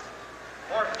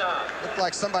 Looked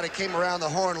like somebody came around the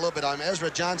horn a little bit on him. Ezra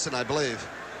Johnson, I believe.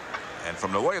 And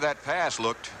from the way that pass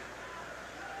looked,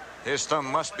 his thumb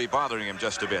must be bothering him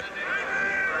just a bit.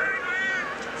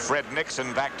 Fred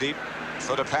Nixon back deep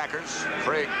for the Packers.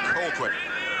 Craig Colquitt.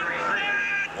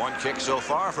 One kick so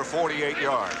far for 48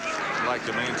 yards. I'd like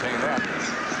to maintain that.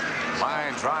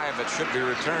 Line drive that should be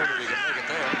returned if he can make it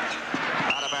there.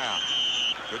 Out of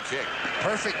bounds. Good kick.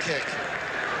 Perfect kick.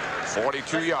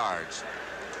 42 yards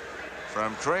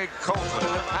from Craig Colquitt.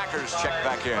 The Packers check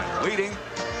back in, leading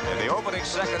in the opening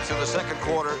seconds of the second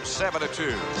quarter,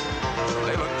 7-2.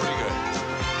 They look pretty good.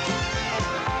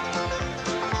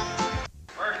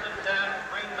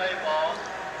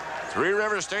 Three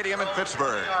River Stadium in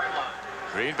Pittsburgh.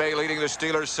 Green Bay leading the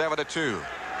Steelers 7-2.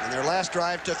 And their last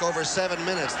drive took over 7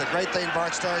 minutes. The great thing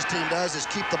Bart Starr's team does is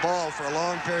keep the ball for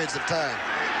long periods of time.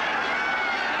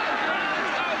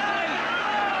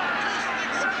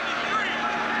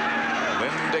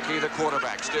 Lynn Dickey, the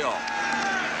quarterback, still.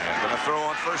 And going to throw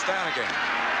on first down again.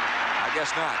 I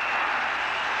guess not.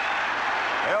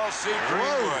 L.C.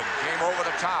 Greenwood came over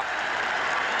the top.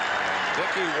 And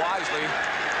Dickey wisely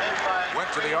went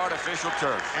to the artificial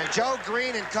turf. And Joe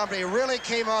Green and company really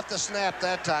came off the snap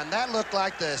that time. That looked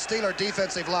like the Steeler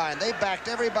defensive line. They backed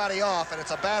everybody off, and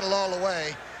it's a battle all the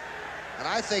way. And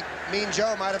I think Mean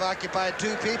Joe might have occupied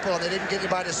 2 people, and they didn't get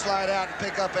anybody to slide out and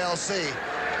pick up LC.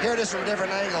 Here it is from a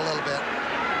different angle a little bit.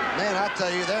 Man, I tell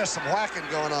you, there's some whacking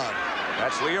going on.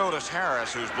 That's Leotis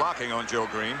Harris who's blocking on Joe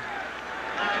Green.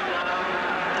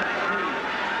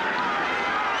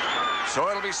 So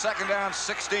it'll be second down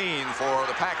 16 for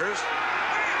the Packers.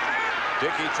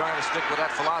 Dickey trying to stick with that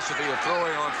philosophy of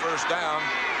throwing on first down.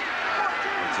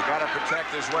 But you got to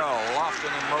protect as well.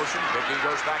 Lofton in motion. Dickey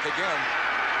goes back again.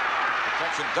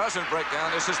 Protection doesn't break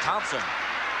down. This is Thompson.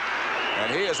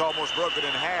 And he is almost broken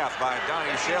in half by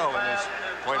Donnie Shell and his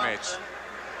playmates.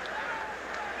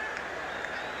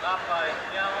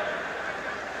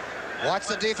 Watch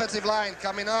the defensive line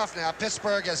coming off now.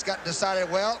 Pittsburgh has decided,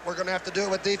 well, we're going to have to do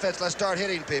it with defense. Let's start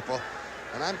hitting people.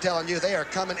 And I'm telling you, they are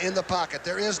coming in the pocket.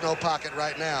 There is no pocket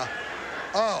right now.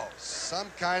 Oh, some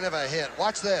kind of a hit.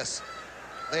 Watch this.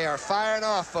 They are firing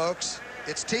off, folks.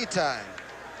 It's tea time.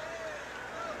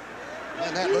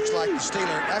 And that looks like the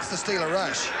Steeler. That's the Steeler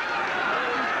rush.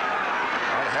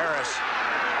 And Harris,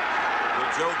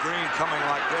 with Joe Green coming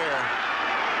like there,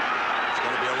 it's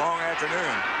going to be a long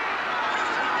afternoon.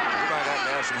 We might have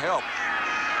to have some help.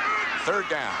 Third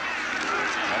down.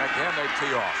 And again, they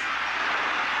tee off.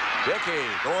 Dickey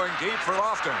going deep for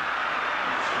Lofton.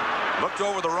 Looked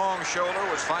over the wrong shoulder,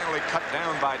 was finally cut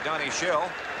down by Donnie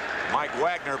Shell. Mike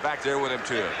Wagner back there with him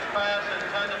too.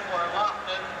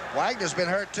 Wagner's been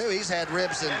hurt too. He's had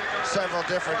ribs in several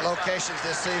different locations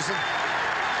this season.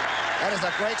 That is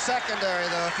a great secondary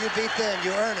though. If you beat them,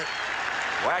 you earn it.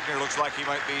 Wagner looks like he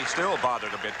might be still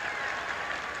bothered a bit.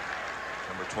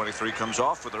 Number 23 comes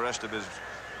off with the rest of his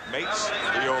mates.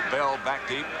 Leo Bell back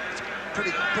deep.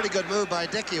 Pretty good move by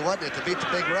Dickey, wasn't it, to beat the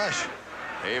big rush?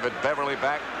 David Beverly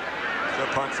back to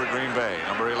punt for Green Bay,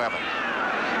 number 11.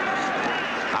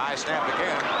 High snap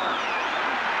again.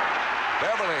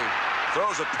 Beverly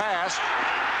throws a pass.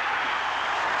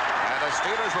 And the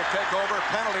Steelers will take over.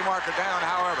 Penalty marker down,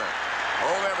 however.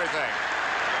 Hold everything.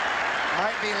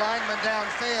 Might be linemen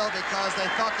downfield because they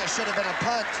thought there should have been a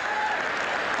punt.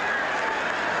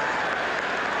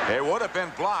 It would have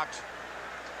been blocked,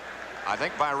 I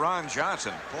think, by Ron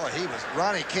Johnson. Boy,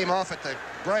 Ronnie came off at the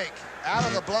break. Out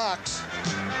of the blocks.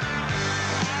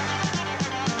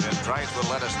 And Trice will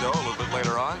let us know a little bit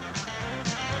later on.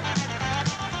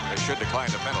 They should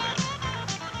decline the penalty.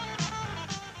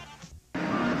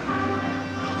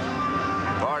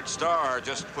 Bart Starr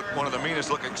just put one of the meanest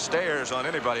looking stares on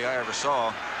anybody I ever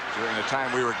saw during the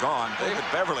time we were gone. David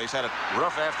Beverly's had a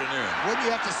rough afternoon. Wouldn't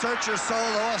you have to search your soul,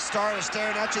 though? A Starr was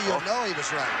staring at you. You'll know he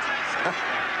was right.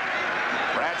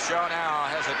 Bradshaw now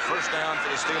has it first down for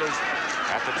the Steelers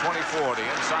at the 24. The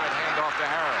inside handoff to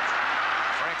Harris.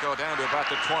 Franco down to about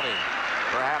the 20,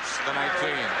 perhaps the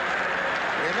 19.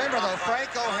 Remember, though,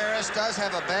 Franco Harris does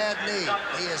have a bad knee.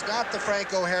 He is not the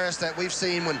Franco Harris that we've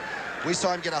seen when we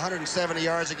saw him get 170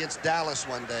 yards against Dallas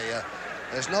one day.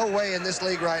 There's no way in this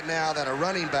league right now that a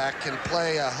running back can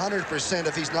play 100%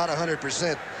 if he's not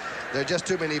 100%. There are just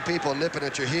too many people nipping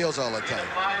at your heels all the time.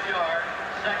 5 yards,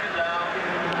 second down.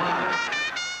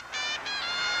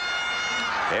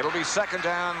 It'll be second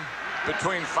down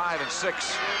between 5 and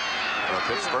 6 for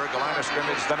Pittsburgh. The line of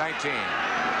scrimmage, the 19.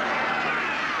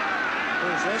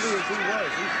 As heavy as he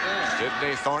was, he's fast.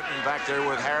 Sidney Thornton back there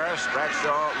with Harris.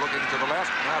 Bradshaw looking to the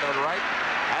left, now to the right.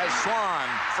 As Swan,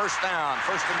 first down,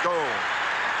 first and goal.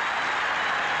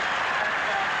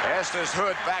 Estes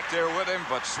Hood back there with him,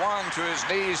 but Swan to his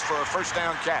knees for a first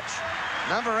down catch.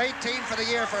 Number 18 for the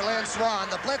year for Lynn Swan.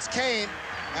 The blitz came,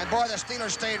 and boy, the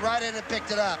Steelers stayed right in and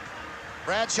picked it up.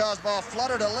 Bradshaw's ball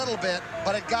fluttered a little bit,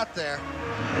 but it got there.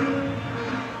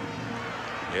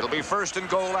 It'll be first and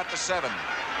goal at the 7.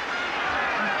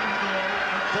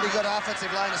 Pretty good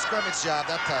offensive line of scrimmage job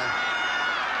that time.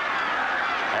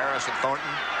 Harris and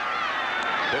Thornton.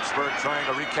 Pittsburgh trying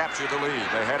to recapture the lead.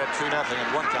 They had it 2-0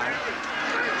 at one time.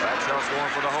 Bradshaw's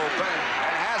going for the whole thing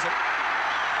and has it.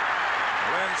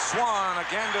 Lynn Swan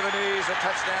again to the knees, a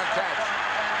touchdown catch.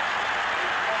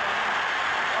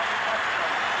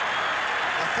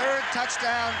 The third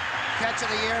touchdown catch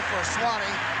of the year for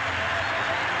Swanee.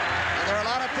 And there are a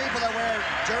lot of people that wear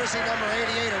jersey number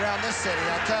 88 around this city,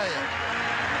 I'll tell you.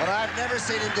 But I've never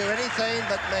seen him do anything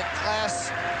but make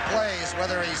class plays,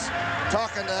 whether he's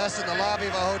talking to us in the lobby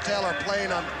of a hotel or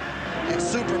playing in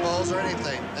Super Bowls or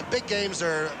anything. And big games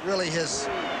are really his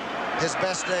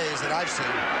best days that I've seen.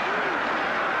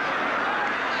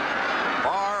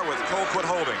 Barr with Colquitt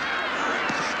holding.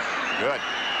 Good.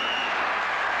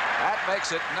 That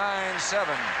makes it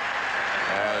 9-7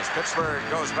 as Pittsburgh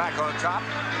goes back on top.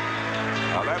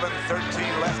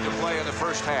 11:13 left to play in the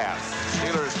first half.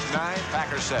 Steelers 9,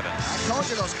 Packers 7. I told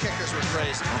you those kickers were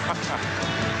crazy.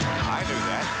 I knew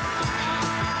that.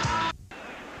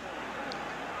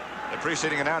 The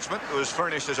preceding announcement was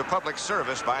furnished as a public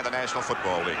service by the National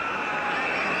Football League.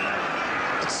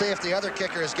 Let's see if the other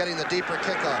kicker is getting the deeper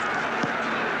kickoff.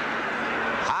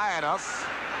 High enough.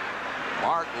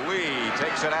 Mark Lee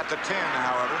takes it at the 10,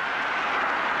 however.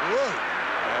 Whoa.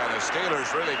 And the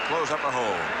Steelers really close up a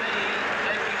hole.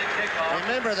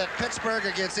 Remember that Pittsburgh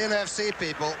against NFC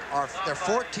people they're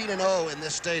 14-0 in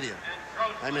this stadium.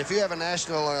 I mean, if you have a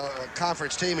national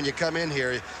conference team and you come in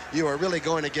here, you are really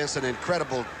going against an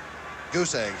incredible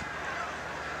goose egg.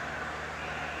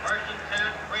 First and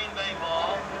 10, Green Bay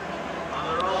ball. On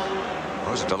their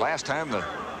own. Was it the last time the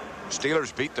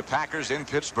Steelers beat the Packers in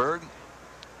Pittsburgh?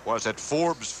 Was at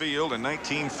Forbes Field in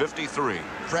 1953.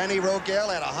 Franny Rogel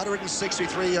had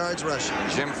 163 yards rushing.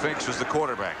 Jim Finks was the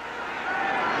quarterback.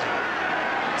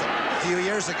 A few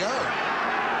years ago.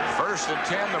 First and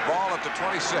 10, the ball at the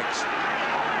 26.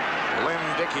 Lynn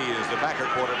Dickey is the Packer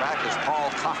quarterback as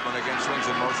Paul Kaufman again swings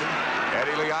in motion.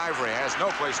 Eddie Lee Ivory has no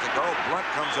place to go. Blunt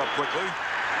comes up quickly.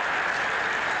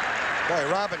 Boy,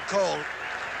 Robin Cole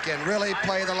can really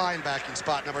play the linebacking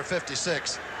spot, number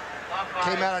 56.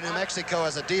 Came out of New Mexico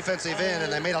as a defensive end,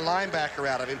 and they made a linebacker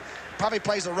out of him. Probably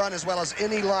plays a run as well as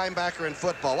any linebacker in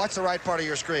football. Watch the right part of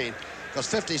your screen, because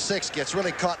 56 gets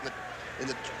really caught in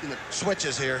the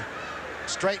switches here.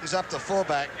 Straightens up the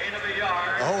fullback.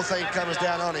 The whole thing comes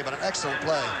down on him, but an excellent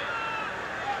play.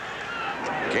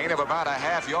 Gain of about a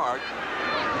half yard.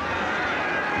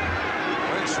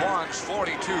 Lynn Swan's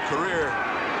 42 career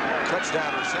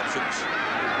touchdown receptions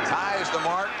ties the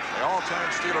mark, the all-time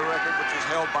Steeler record, which is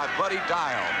held by Buddy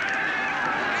Dial.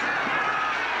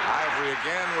 Ivory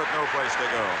again with no place to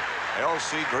go.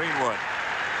 L.C. Greenwood.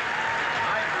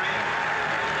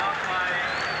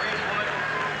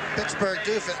 Pittsburgh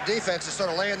defense is sort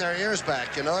of laying their ears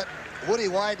back, you know it. Woody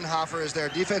Weidenhofer is their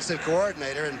defensive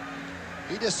coordinator, and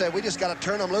he just said, we just got to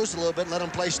turn them loose a little bit and let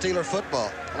them play Steeler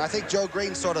football. And I think Joe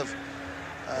Green sort of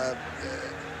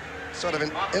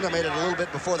intimated a little bit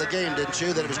before the game, didn't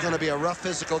you, that it was going to be a rough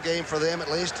physical game for them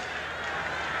at least?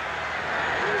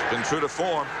 It's been true to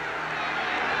form.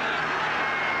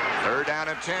 Third down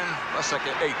and 10, a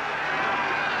second 8.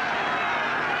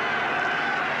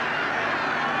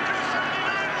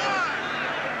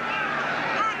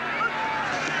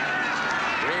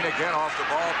 Green again off the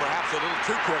ball, perhaps a little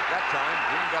too quick that time.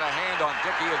 Green got a hand on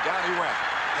Dickey and down he went.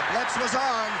 The blitz was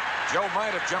on. Joe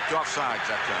might have jumped off sides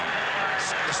that time.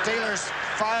 The Steelers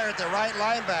fired the right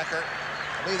linebacker.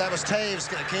 I believe that was Taves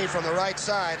that came from the right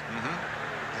side.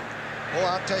 Well,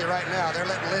 I'll tell you right now, they're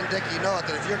letting Lynn Dickey know it,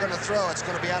 that if you're going to throw, it's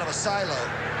going to be out of a silo.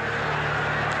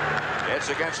 It's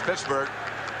against Pittsburgh.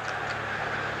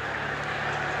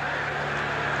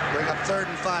 Bring up 3rd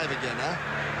and 5 again, huh?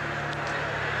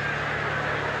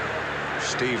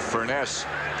 Steve Furness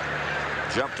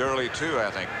jumped early too,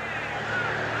 I think.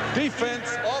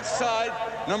 Defense offside,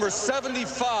 number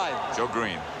 75. Joe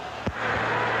Green.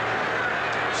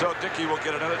 So Dickey will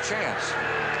get another chance.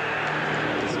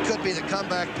 He could be the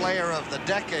comeback player of the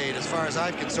decade as far as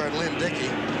I'm concerned, Lynn Dickey.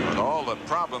 With all the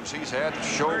problems he's had,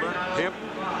 shoulder, hip,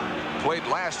 played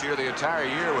last year the entire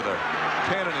year with a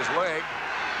pin in his leg,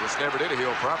 which never did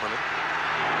heal properly.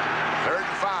 3rd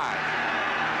and 5.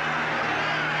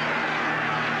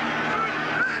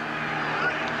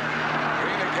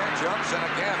 Jumps, and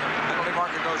again the penalty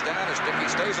marker goes down as Dickey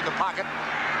stays in the pocket.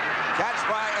 Catch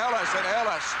by Ellis, and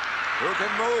Ellis, who can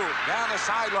move down the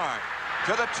sideline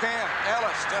to the 10.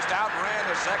 Ellis just outran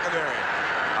the secondary.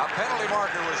 A penalty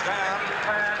marker was down.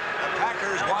 The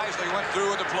Packers wisely went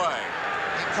through with the play.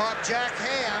 He caught Jack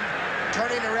Ham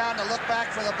turning around to look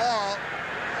back for the ball.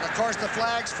 And of course the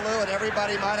flags flew and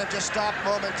everybody might have just stopped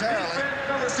momentarily.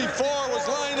 Number 4 was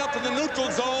lined up in the neutral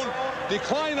zone.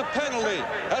 Decline a penalty.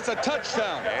 That's a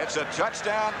touchdown. It's a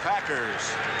touchdown,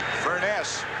 Packers.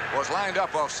 Furness was lined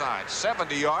up offside,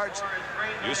 70 yards.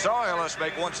 You saw Ellis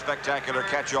make one spectacular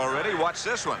catch already. Watch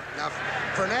this one. Now,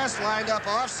 Furness lined up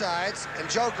offsides, and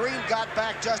Joe Green got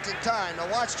back just in time. Now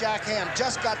watch Jack Ham,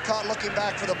 just got caught looking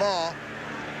back for the ball,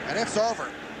 and it's over.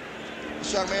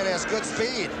 This young man has good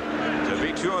speed. To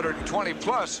be 220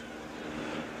 plus,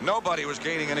 nobody was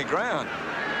gaining any ground.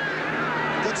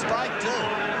 Good spike, too.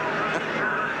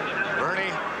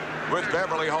 Bernie with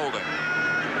Beverly holding.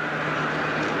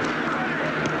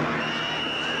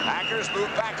 Packers move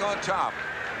back on top.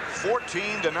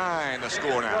 14-9 the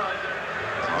score now.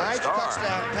 The ninth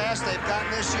touchdown pass they've gotten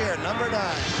this year, number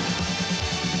 9.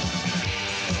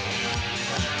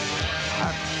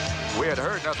 We had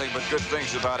heard nothing but good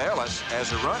things about Ellis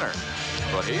as a runner,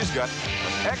 but he's got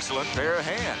an excellent pair of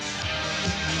hands.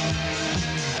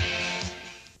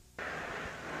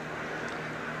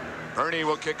 Ernie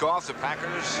will kick off. The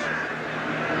Packers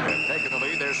have taken the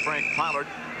lead. There's Frank Pollard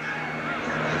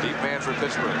deep man for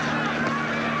Pittsburgh.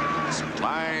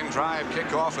 Line drive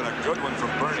kickoff and a good one from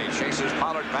Bernie. Chases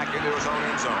Pollard back into his own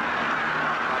end zone.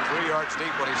 About 3 yards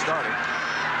deep when he started.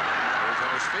 He's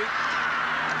on his feet.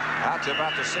 Out to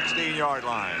about the 16-yard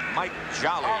line. Mike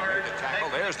Jolly made the tackle.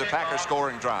 There's the Packers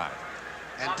scoring drive.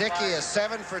 And Dickey is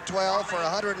 7 for 12 for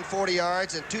 140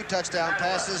 yards and 2 touchdown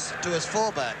passes to his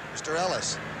fullback, Mr.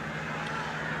 Ellis.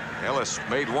 Ellis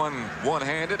made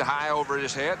one-handed high over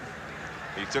his head.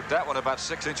 He took that one about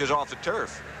 6 inches off the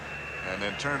turf and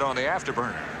then turned on the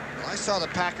afterburner. Well, I saw the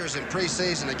Packers in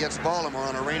preseason against Baltimore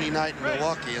on a rainy night in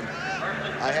Milwaukee, and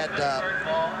I had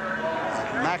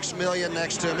Maximilian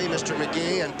next to me, Mr.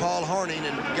 McGee, and Paul Horning,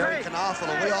 and Gary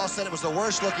Knopfler. We all said it was the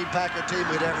worst-looking Packer team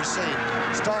we'd ever seen.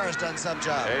 Starr has done some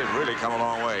job. They've really come a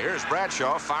long way. Here's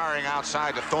Bradshaw firing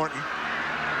outside to Thornton.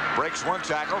 Breaks one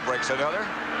tackle, breaks another.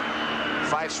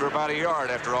 Fights for about a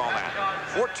yard after all that.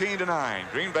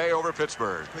 14-9, Green Bay over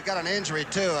Pittsburgh. We got an injury,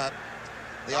 too.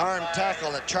 The arm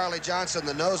tackle that Charlie Johnson,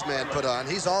 the nose man, put on.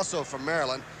 He's also from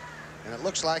Maryland, and it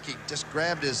looks like he just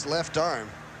grabbed his left arm.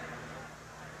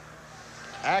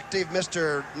 Active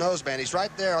Mr. Noseman. He's right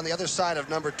there on the other side of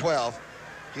number 12.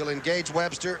 He'll engage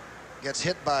Webster, gets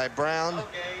hit by Brown,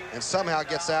 and somehow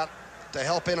gets out to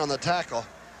help in on the tackle.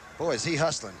 Boy, is he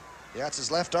hustling. Yeah, it's his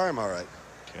left arm, all right.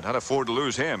 Cannot afford to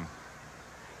lose him.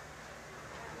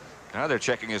 Now they're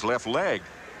checking his left leg.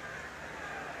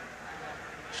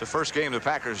 It's the first game the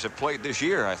Packers have played this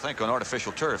year, I think, on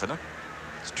artificial turf, isn't it?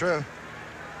 It's true.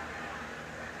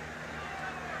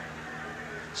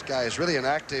 This guy is really an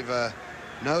active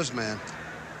nose man.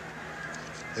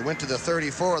 They went to the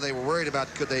 34. They were worried about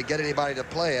could they get anybody to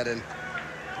play it, and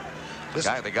the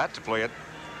guy they got to play it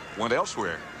went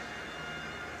elsewhere.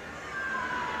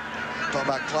 Talking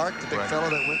about Clark, the big fellow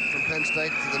that went from Penn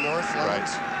State to the North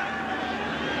Lines.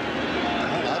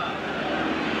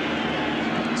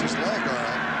 It's his leg, all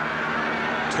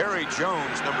right. Terry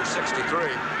Jones, number 63,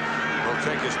 will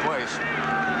take his place.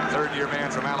 Third-year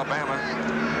man from Alabama.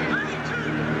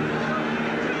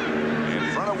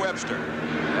 Webster.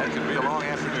 That could be a long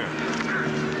afternoon.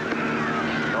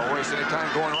 Don't waste any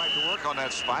time going right to work on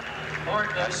that spot.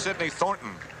 That's Sidney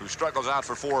Thornton, who struggles out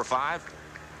for 4 or 5.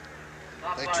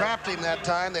 They trapped him that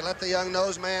time. They let the young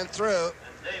nose man through.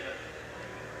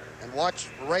 And watch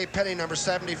Ray Penny, number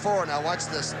 74. Now watch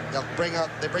this.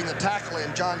 They bring the tackle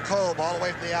in, John Kolb, all the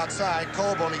way from the outside.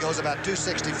 Kolb only goes about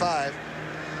 265.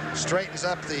 Straightens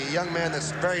up the young man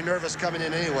that's very nervous coming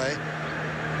in anyway.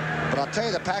 But I'll tell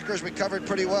you, the Packers recovered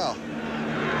pretty well.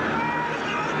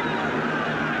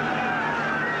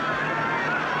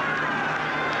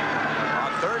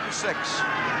 On 3rd and 6.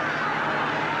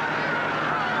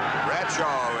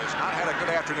 Bradshaw has not had a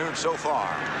good afternoon so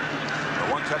far.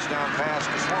 The 1 touchdown pass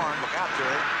to Swan. Look out to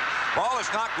it. Ball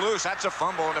is knocked loose. That's a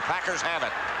fumble, and the Packers have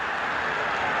it.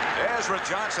 Ezra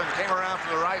Johnson came around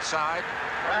from the right side.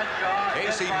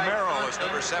 Casey Merrill is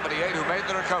number 78, who made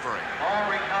the recovery.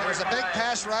 There's a big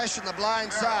pass rush from the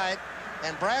blind side,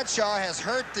 and Bradshaw has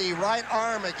hurt the right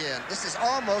arm again. This is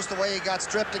almost the way he got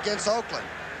stripped against Oakland.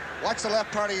 Watch the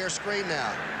left part of your screen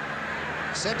now.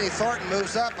 Sidney Thornton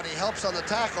moves up, and he helps on the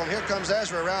tackle, and here comes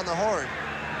Ezra around the horn.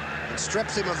 And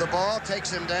strips him of the ball,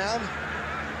 takes him down.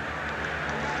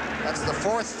 That's the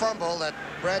 4th fumble that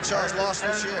Bradshaw's lost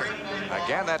this year.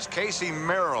 Again, that's Casey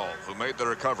Merrill who made the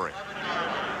recovery.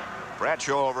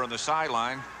 Bradshaw over on the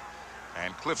sideline,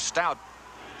 and Cliff Stout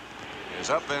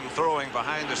is up and throwing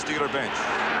behind the Steeler bench.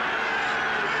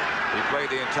 He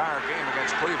played the entire game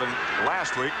against Cleveland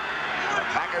last week. The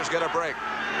Packers get a break.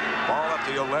 Ball up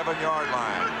the 11-yard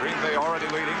line. Green Bay already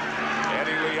leading.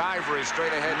 Eddie Lee Ivory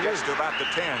straight ahead, gets to about the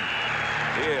 10.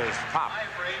 He is topped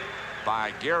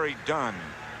by Gary Dunn.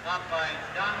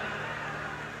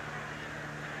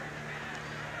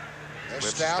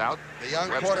 There's Stout, the young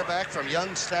quarterback from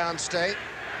Youngstown State.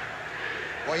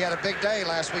 Boy, he had a big day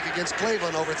last week against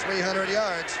Cleveland, over 300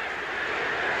 yards.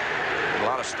 A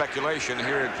lot of speculation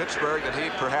here in Pittsburgh that he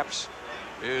perhaps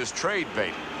is trade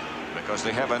bait, because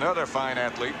they have another fine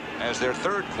athlete as their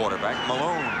 3rd quarterback,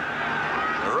 Malone,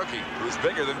 the rookie, who's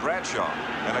bigger than Bradshaw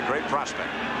and a great prospect.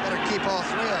 Better keep all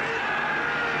 3 of them.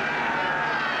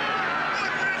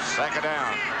 2nd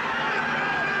down.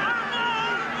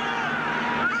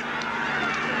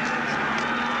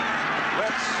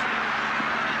 Blitz.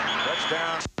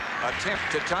 Touchdown attempt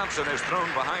to Thompson is thrown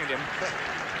behind him.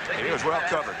 He was well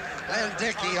covered. Len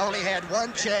Dickey only had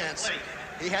 1 chance.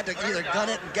 He had to either gun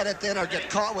it and get it then or get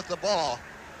caught with the ball.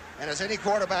 And as any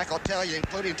quarterback will tell you,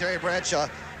 including Terry Bradshaw,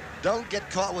 don't get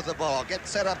caught with the ball. Get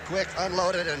set up quick,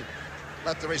 unload it, and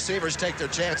let the receivers take their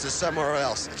chances somewhere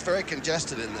else. It's very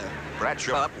congested in there.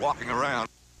 Bradshaw up walking around.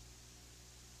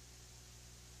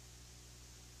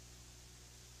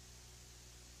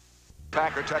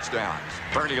 Packer touchdowns.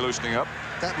 Bernie loosening up.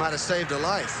 That might have saved a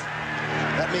life.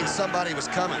 That means somebody was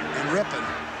coming and ripping.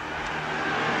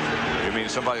 You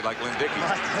mean somebody like Lynn Dickey?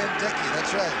 Like Lynn Dickey,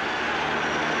 that's right.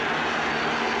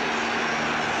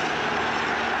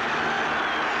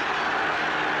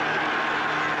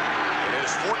 It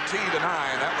is 14-9.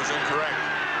 That was incorrect.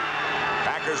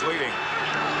 Packers leading.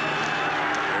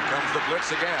 Here comes the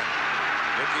blitz again.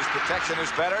 Dickey's protection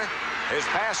is better. His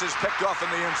pass is picked off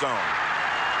in the end zone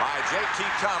by J.T.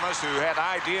 Thomas, who had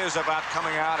ideas about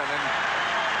coming out and then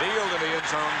kneeled in the end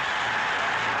zone.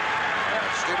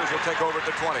 Steelers will take over at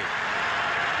the 20.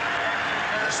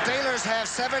 The Steelers have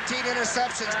 17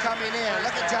 interceptions coming in.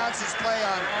 Look at Johnson's play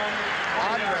on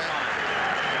Andre.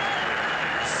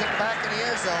 Sit back in the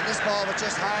end zone. This ball was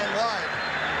just high and wide.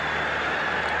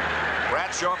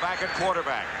 Bradshaw back at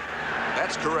quarterback.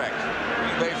 That's correct.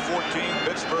 Green Bay 14,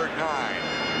 Pittsburgh 9.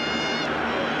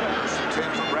 First and 10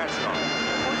 for Bradshaw.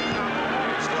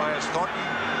 He still has Thornton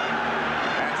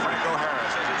and Franco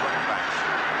Harris as his running backs.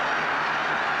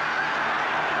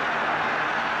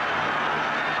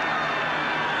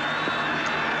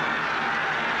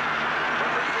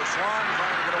 Looking for Swan,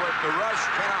 trying to get away from the rush.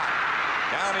 Cannot.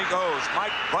 Down he goes.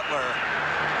 Mike Butler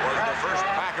was the first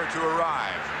Packer to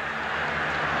arrive.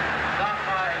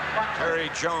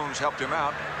 Terry Jones helped him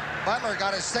out. Butler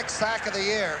got his 6th sack of the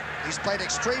year. He's played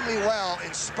extremely well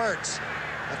in spurts.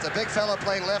 But the big fellow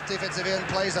playing left defensive end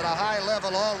plays at a high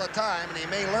level all the time, and he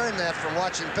may learn that from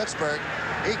watching Pittsburgh.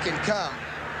 He can come.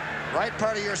 Right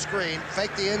part of your screen,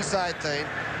 fake the inside thing.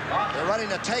 They're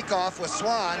running a takeoff with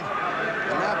Swan,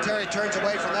 and now Terry turns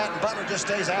away from that, and Butler just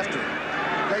stays after him.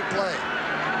 Great play.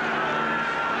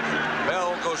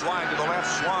 Bell goes wide to the left,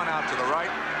 Swan out to the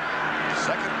right.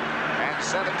 2nd and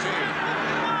 17.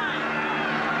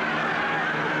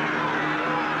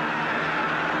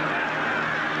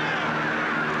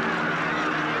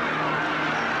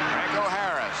 Franco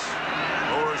Harris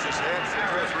lowers his head for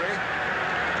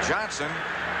 2-3. Johnson,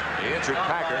 the injured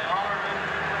Packer.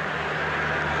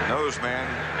 Nose man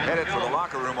headed for the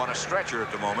locker room on a stretcher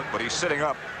at the moment, but he's sitting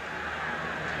up.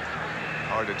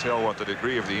 Hard to tell what the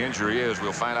degree of the injury is.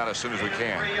 We'll find out as soon as we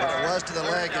can. But it was to the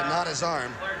leg and not his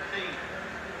arm.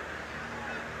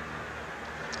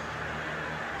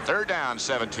 3rd down,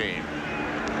 17.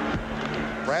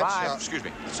 Bradshaw, excuse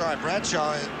me. Sorry,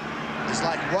 Bradshaw is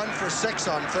like 1 for 6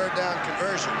 on 3rd down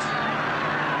conversions.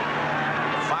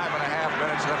 5.5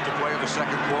 minutes left to play in the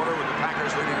 2nd quarter with the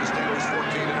Packers leading the Steelers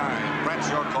 14-9.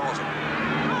 Bradshaw calls it.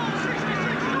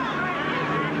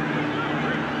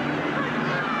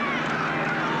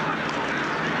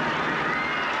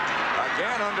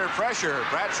 Again under pressure.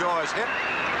 Bradshaw is hit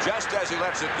just as he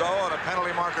lets it go, and a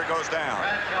penalty marker goes down.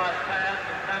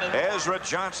 Ezra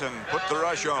Johnson put the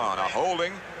rush on. A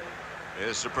holding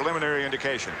is the preliminary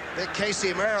indication. Big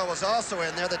Casey Merrill was also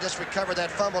in there. They just recovered that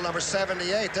fumble, number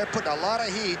 78. They're putting a lot of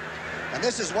heat. And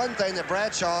this is one thing that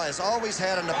Bradshaw has always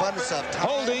had an abundance of time.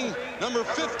 Holding, number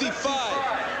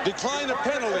 55. Decline a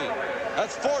penalty.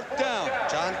 That's 4th down.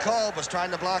 John Kolb was trying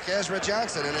to block Ezra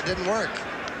Johnson, and it didn't work.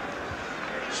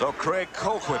 So Craig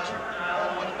Colquitt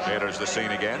enters the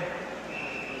scene again.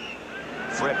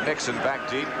 Fred Nixon back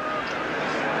deep.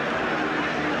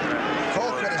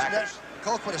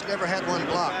 Colquitt has never had one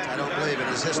blocked, I don't believe, in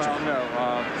his history.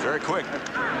 Very quick.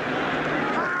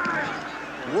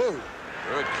 Woo.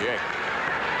 Good kick.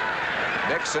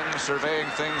 Nixon surveying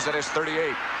things at his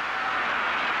 38.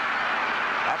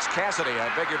 That's Cassidy, I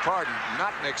beg your pardon,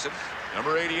 not Nixon.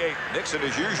 Number 88. Nixon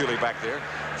is usually back there.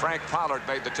 Frank Pollard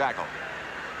made the tackle.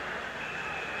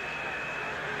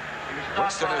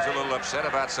 Winston is a little upset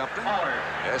about something.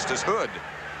 Estes Hood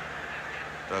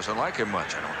doesn't like him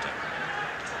much, I don't think.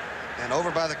 And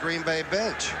over by the Green Bay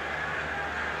bench.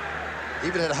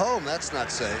 Even at home, that's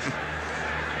not safe.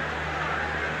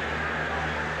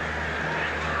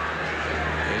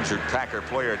 Injured Packer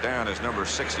player down is number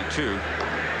 62.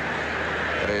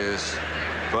 That is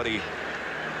Buddy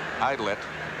Idlet.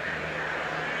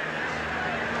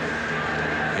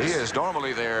 He is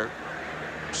normally their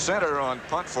center on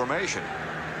punt formation.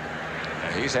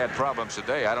 He's had problems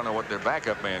today. I don't know what their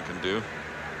backup man can do.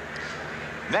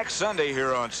 Next Sunday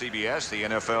here on CBS, the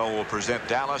NFL will present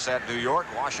Dallas at New York,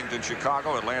 Washington,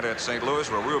 Chicago, Atlanta at St. Louis,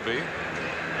 where we'll be.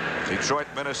 Detroit,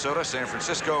 Minnesota, San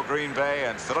Francisco, Green Bay,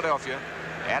 and Philadelphia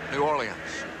at New Orleans.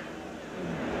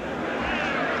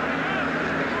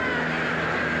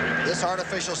 This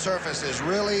artificial surface is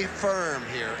really firm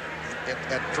here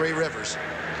at Three Rivers.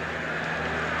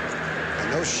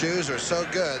 And those shoes are so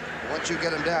good. Once you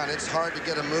get them down, it's hard to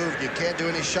get them moved. You can't do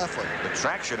any shuffling. The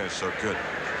traction is so good.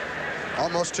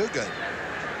 Almost too good.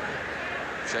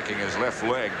 Checking his left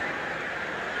leg.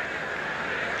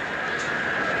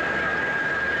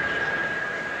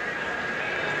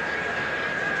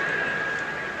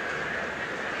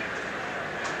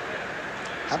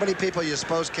 How many people you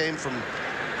suppose came from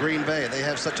Green Bay? They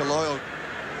have such a loyal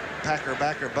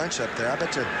Packer-backer bunch up there. I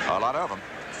bet you A lot of them.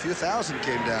 a few thousand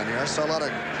came down here. I saw a lot of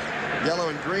yellow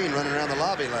and green running around the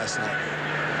lobby last night.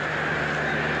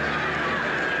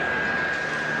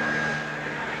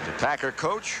 The Packer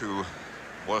coach who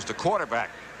was the quarterback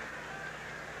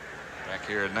back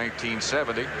here in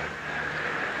 1970.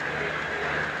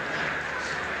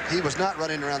 He was not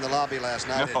running around the lobby last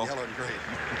night No. in yellow and green.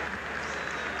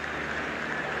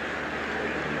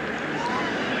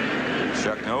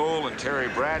 Chuck Noll and Terry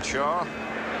Bradshaw.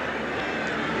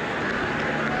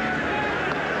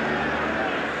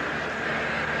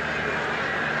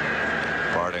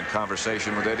 Bart in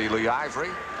conversation with Eddie Lee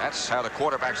Ivory. That's how the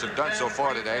quarterbacks have done so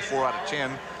far today. 4 out of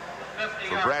 10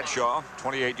 for Bradshaw.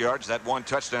 28 yards. That 1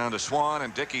 touchdown to Swan,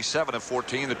 and Dickey 7 of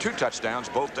 14. The 2 touchdowns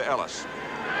both to Ellis.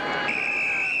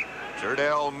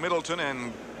 Turdell, Middleton,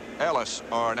 and Ellis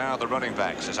are now the running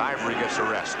backs as Ivory gets a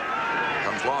rest.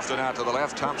 Comes Lofton out to the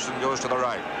left. Thompson goes to the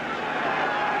right.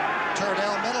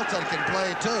 Turdell Middleton can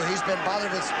play too. He's been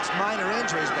bothered with minor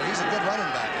injuries, but he's a good running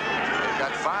back. They've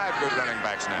got 5 good running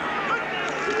backs now.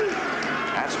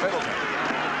 That's Middleton.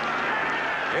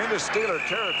 Into Steeler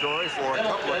territory for a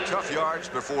couple of tough yards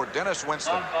before Dennis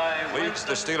Winston leads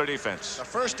the Steeler defense. The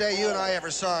first day you and I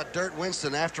ever saw Dirt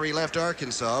Winston after he left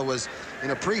Arkansas was in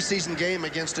a preseason game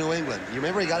against New England. You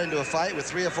remember he got into a fight with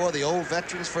 3 or 4 of the old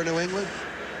veterans for New England?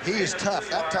 He is tough.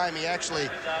 That time he actually,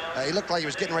 he looked like he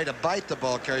was getting ready to bite the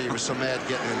ball carrier. He was so mad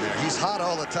getting in there. He's hot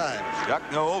all the time. Chuck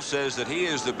Noll says that he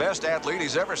is the best athlete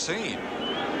he's ever seen.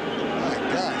 My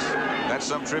gosh. That's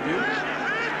some tribute.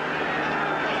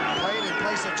 Playing in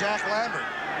place of Jack Lambert.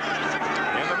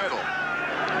 In the middle.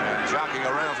 And jockeying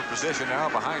around for position now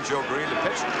behind Joe Green. The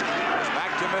pitch is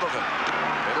back to Middleton.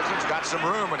 Middleton's got some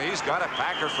room, and he's got a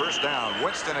Packer first down.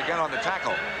 Winston again on the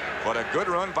tackle. But a good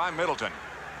run by Middleton.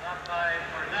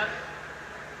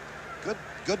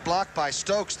 Good block by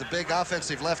Stokes, the big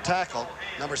offensive left tackle,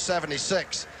 number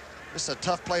 76. This is a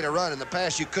tough play to run. In the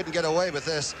past, you couldn't get away with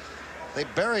this. They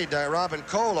buried Robin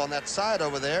Cole on that side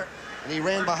over there, and he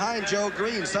ran behind Joe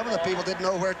Green. Some of the people didn't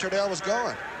know where Turdell was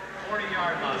going.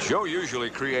 Joe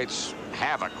usually creates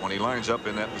havoc when he lines up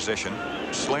in that position.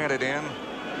 Slanted in,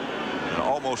 and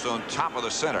almost on top of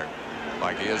the center,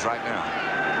 like he is right now.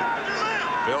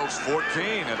 Bills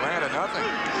 14, Atlanta nothing.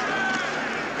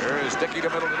 Here is Dickey to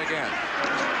Middleton again.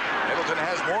 Middleton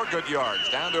has more good yards,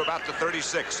 down to about the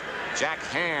 36. Jack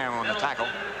Ham on the tackle.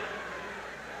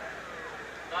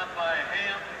 Stop by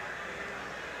Ham,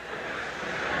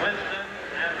 Winston,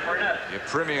 and Burnett. The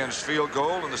Premian's field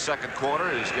goal in the second quarter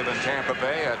has given Tampa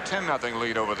Bay a 10-0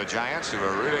 lead over the Giants, who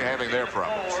are really having their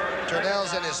problems.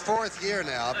 Turdell's in his 4th year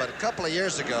now, but a couple of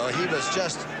years ago, he was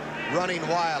just running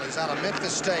wild. He's out of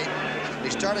Memphis State. He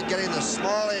started getting the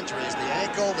small injuries, the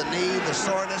ankle, the knee, the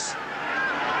soreness.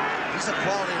 He's a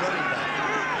quality running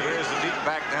back. Here's the deep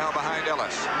back now behind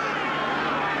Ellis.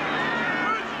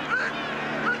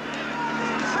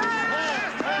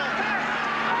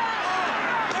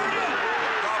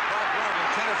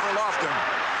 Intended for Lofton.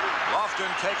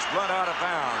 Lofton takes Blunt out of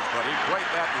bounds, but he played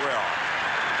that well.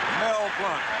 Mel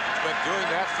Blunt has been doing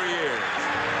that for years.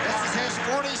 This is his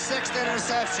 46th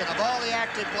interception. Of all the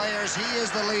active players, he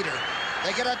is the leader.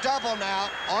 They get a double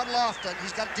now on Lofton.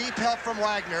 He's got deep help from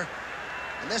Wagner.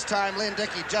 And this time, Lynn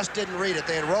Dickey just didn't read it.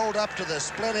 They had rolled up to the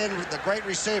split end with the great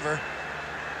receiver.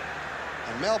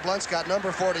 And Mel Blunt's got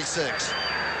number 46.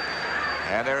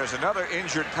 And there is another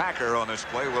injured Packer on this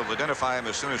play. We'll identify him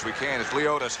as soon as we can. It's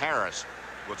Leotis Harris.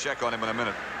 We'll check on him in a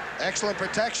minute. Excellent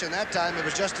protection. That time it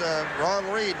was just a wrong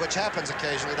read, which happens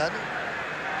occasionally, doesn't it?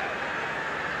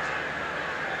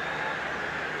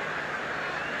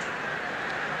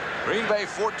 Green Bay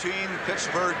 14,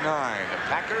 Pittsburgh 9. The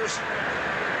Packers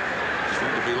seem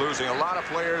to be losing a lot of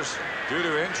players due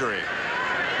to injury.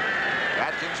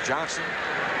 Atkins, Johnson,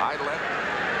 Idlet,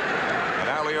 and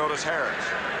now Leotis Harris.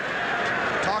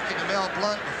 Talking to Mel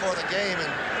Blunt before the game,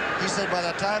 and he said by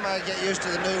the time I get used to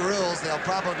the new rules, they'll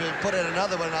probably put in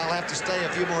another one, and I'll have to stay a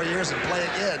few more years and play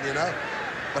again, you know.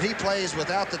 But he plays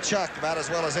without the chuck about as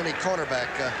well as any cornerback.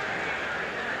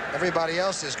 Everybody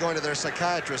else is going to their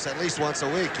psychiatrist at least once a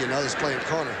week, you know, that's playing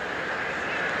corner.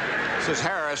 This is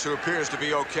Harris, who appears to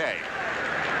be okay.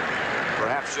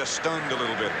 Perhaps just stunned a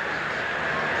little bit.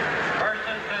 First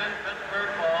and 10,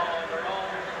 Pittsburgh ball on their own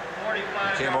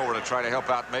 45. He came over to try to help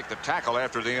out make the tackle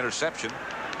after the interception.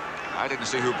 I didn't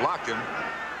see who blocked him,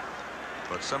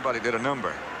 but somebody did a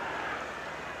number.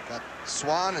 Got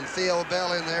Swan and Theo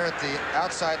Bell in there at the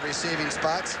outside receiving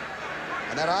spots.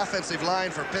 And that offensive line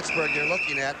for Pittsburgh you're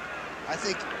looking at, I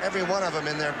think every one of them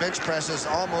in their bench press is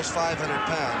almost 500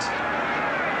 pounds.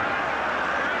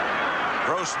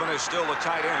 Grossman is still the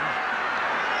tight end.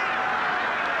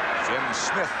 Jim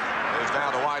Smith is now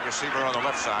the wide receiver on the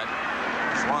left side.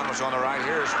 Swan was on the right.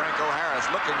 Here is Franco Harris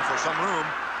looking for some room.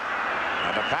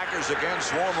 And the Packers again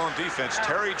swarm on defense.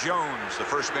 Terry Jones, the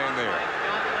first man there.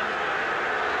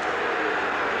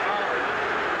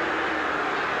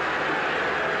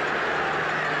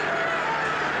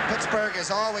 Pittsburgh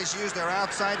has always used their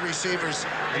outside receivers,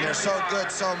 and they're so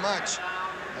good so much.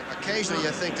 But occasionally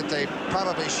you think that they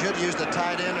probably should use the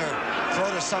tight end or throw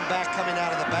to some back coming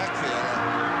out of the backfield.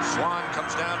 Swan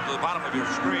comes down to the bottom of your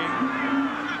screen.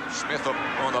 Smith up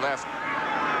on the left.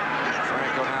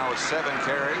 Franco now with 7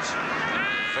 carries.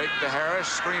 Fake to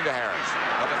Harris, screen to Harris.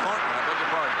 To Thornton, I beg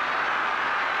your pardon.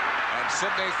 And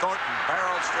Sidney Thornton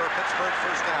barrels for a Pittsburgh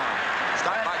first down.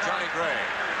 Stopped by Johnny Gray.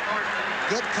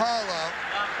 Good call, though.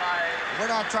 We're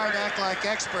not trying to act like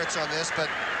experts on this, but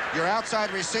your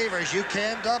outside receivers, you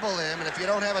can double them, and if you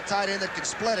don't have a tight end that can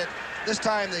split it, this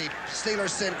time the Steelers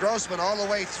send Grossman all the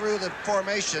way through the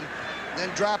formation, then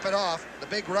drop it off. The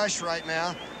big rush right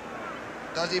now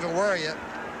doesn't even worry you.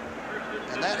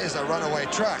 And that is a runaway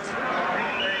truck.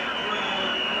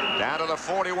 Down to the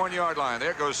 41-yard line.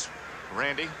 There goes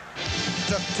Randy.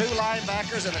 Took 2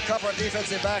 linebackers and a couple of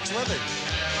defensive backs with him.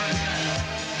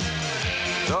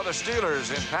 So the Steelers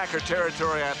in Packer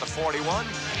territory at the 41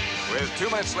 with 2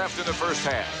 minutes left in the first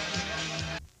half.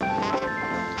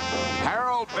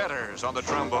 Harold Betters on the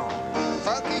trombone.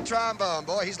 Funky trombone,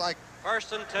 boy. He's like,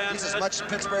 First and 10. he's as much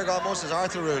Pittsburgh almost as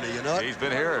Arthur Rooney, you know? He's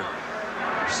been here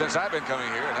since I've been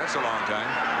coming here, and that's a long time.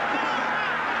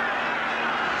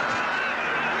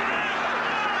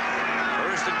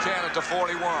 First and 10 at the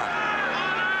 41.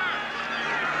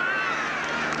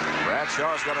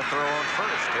 Bradshaw's got to throw on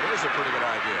first. It is a pretty good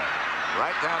idea.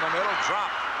 Right down the middle,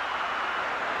 drop.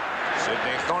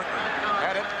 Sidney Thornton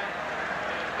had it.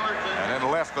 And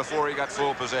then left before he got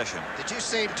full possession. Did you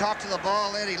see him talk to the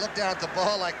ball, Ed? He looked down at the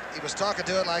ball like he was talking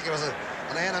to it like it was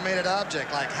an animated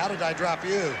object. Like, how did I drop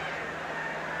you?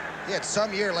 He had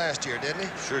some year last year, didn't he?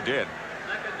 Sure did.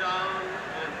 Second down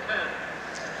and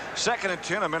 10. Second and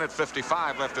 10,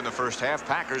 1:55 left in the first half.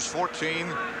 Packers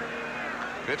 14,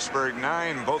 Pittsburgh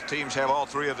 9. Both teams have all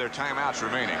 3 of their timeouts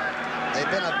remaining. They've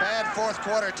been a bad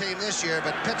fourth-quarter team this year,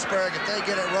 but Pittsburgh, if they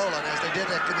get it rolling, as they did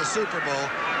in the Super Bowl,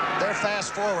 they're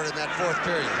fast forward in that 4th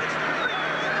period.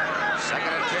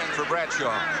 Second and 10 for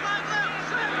Bradshaw.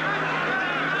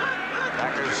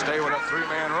 Packers stay with a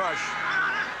 3-man rush.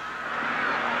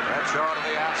 Bradshaw to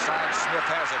the outside. Smith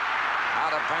has it.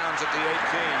 Out of bounds at the 18.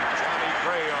 Johnny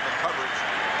Gray on the coverage.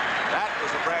 That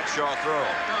was a Bradshaw throw.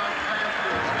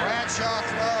 A Bradshaw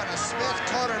throw and a Smith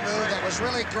corner move that was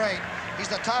really great. He's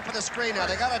the top of the screen now.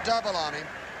 They got a double on him.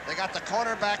 They got the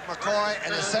cornerback, McCoy,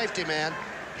 and the safety man.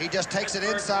 He just takes it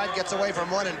inside, gets away from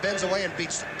one, and bends away and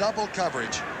beats double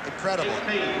coverage. Incredible.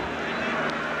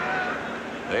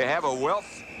 They have a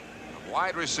wealth of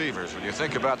wide receivers. When you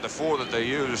think about the 4 that they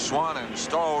use, Swan and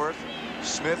Stallworth,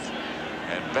 Smith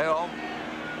and Bell.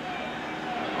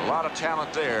 A lot of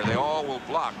talent there. They all will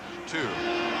block, too.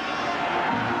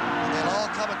 And they'll all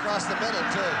come across the middle,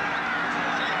 too.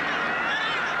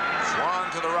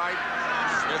 Swan to the right.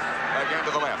 Smith again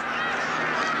to the left.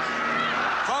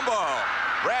 Fumble.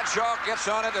 Bradshaw gets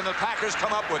on it, and the Packers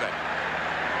come up with it.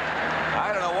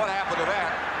 I don't know what happened to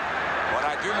that, but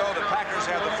I do know the Packers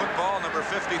have the football. Number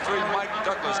 53, Mike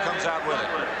Douglas, comes out with it.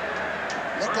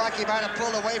 Looked like he might have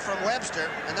pulled away from Webster,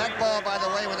 and that ball, by the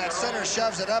way, when that center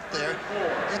shoves it up there,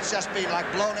 it's just being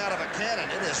like blown out of a cannon.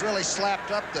 It is really slapped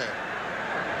up there.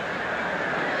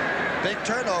 Big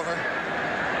turnover.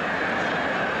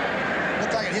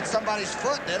 Looked like it hit somebody's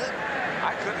foot, did it?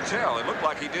 I couldn't tell. It looked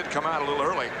like he did come out a little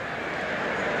early.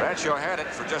 Bradshaw had it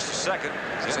for just a second,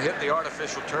 then hit the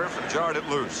artificial turf and jarred it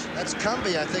loose. That's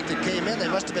Cumbie, I think, that came in. They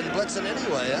must have been blitzing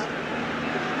anyway, huh?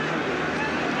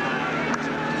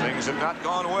 Things have not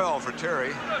gone well for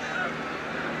Terry.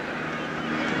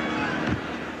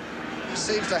 He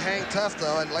seems to hang tough,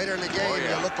 though, and later in the game,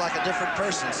 he'll look like a different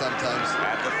person sometimes.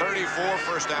 At the 34,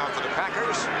 first down for the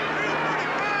Packers.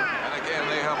 And again,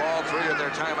 they have all 3 of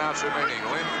their timeouts remaining.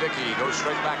 Lynn Dickey goes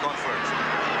straight back on first.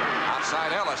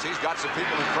 Outside Ellis, he's got some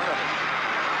people in front of him.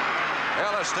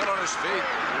 Ellis still on his feet.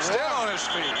 Still on his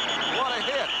feet. What a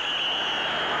hit.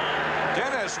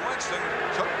 Dennis Winston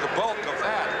took the bulk of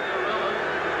that.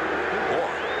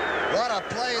 Boy. What a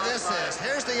play this is.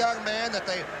 Here's the young man that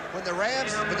when the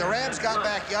Rams got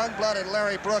back Youngblood and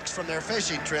Larry Brooks from their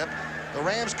fishing trip, the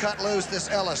Rams cut loose this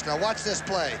Ellis. Now watch this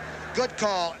play. Good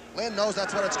call. Lynn knows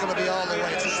that's what it's going to be all the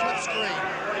way. It's a slip screen.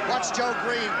 Watch Joe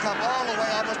Green come all the way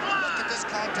almost. Look at this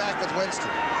contact with Winston.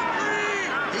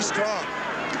 He's strong.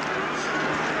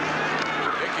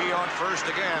 Dickey on first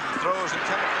again. Throws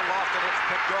intended for Lofton. It's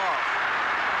picked off.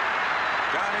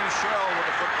 Donnie Shell with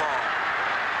the football.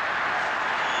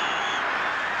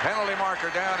 Penalty marker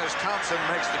down as Thompson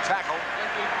makes the tackle.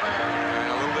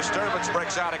 And a little disturbance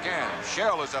breaks out again.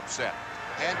 Shell is upset.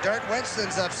 And Dirt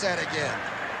Winston's upset again.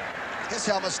 His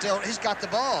helmet's still, he's got the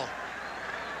ball.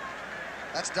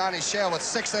 That's Donnie Shell with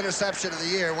 6th interception of the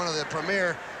year, one of the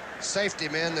premier safety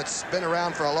men that's been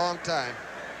around for a long time.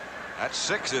 That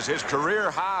 6 is his career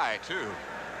high, too.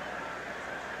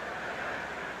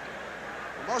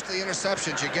 Most of the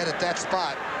interceptions you get at that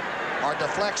spot are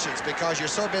deflections because you're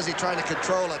so busy trying to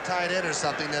control a tight end or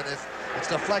something that if it's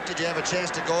deflected, you have a chance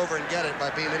to go over and get it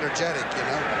by being energetic, you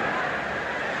know.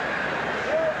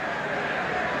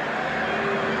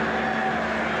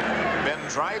 Ben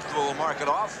Dreif will mark it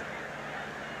off.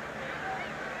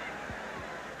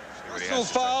 Personal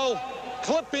foul,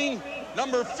 clipping,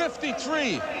 number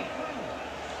 53.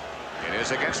 It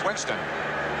is against Winston.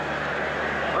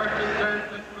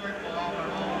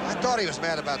 I thought he was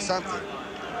mad about something.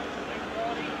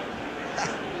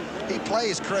 He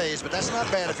plays crazed, but that's not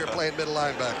bad if you're playing middle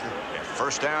linebacker. Yeah,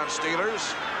 first down,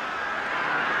 Steelers.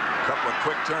 A couple of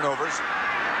quick turnovers.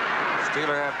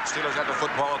 Steelers have the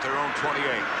football at their own 28.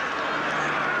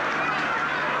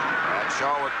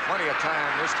 Bradshaw with plenty of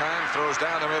time this time. Throws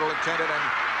down the middle intended and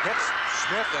hits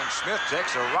Smith, and Smith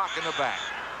takes a rock in the back.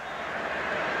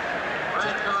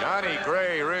 Johnny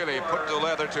Gray really put the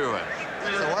leather to it.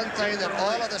 It's the one thing that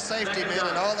all of the safety men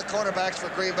and all the quarterbacks for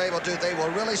Green Bay will do. They will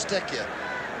really stick you.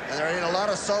 And they're in a lot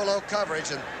of solo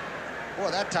coverage. And,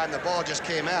 boy, that time the ball just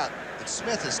came out. And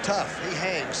Smith is tough. He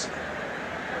hangs.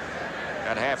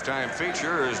 That halftime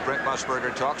feature as Brent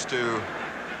Musburger talks to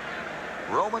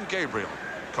Roman Gabriel,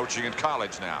 coaching in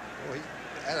college now. Boy, he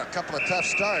had a couple of tough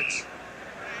starts.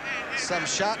 Some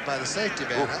shot by the safety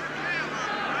man, huh?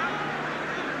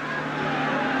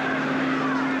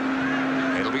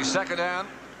 It'll be second down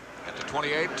at the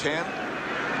 28-10.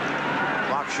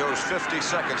 Clock shows 50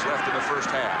 seconds left in the first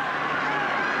half.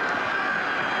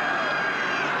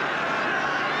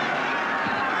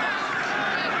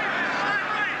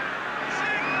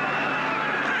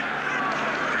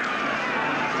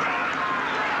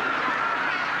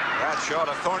 Bradshaw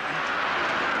to Thornton.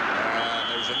 And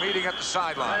there's a meeting at the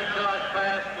sideline.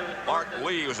 Mark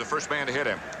Lee was the first man to hit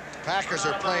him. Packers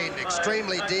are playing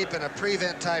extremely deep in a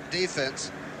prevent-type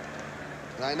defense.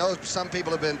 And I know some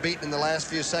people have been beaten in the last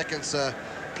few seconds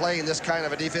playing this kind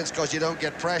of a defense because you don't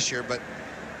get pressure, but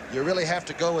you really have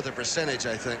to go with a percentage,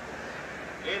 I think.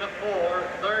 8-4,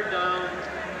 third down.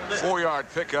 4-yard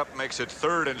pickup makes it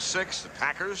 3rd and 6. The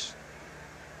Packers,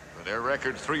 with their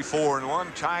record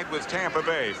 3-4-1, tied with Tampa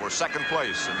Bay for second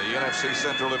place in the NFC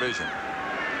Central Division.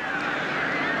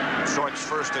 Detroit's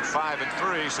first at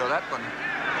 5-3, so that one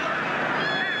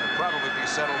will probably be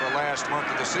settled the last month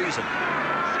of the season.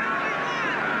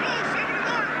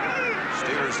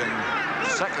 Steelers in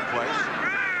second place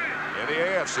in the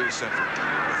AFC Central,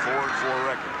 a 4-4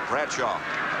 record. Bradshaw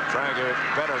trying to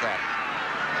better that.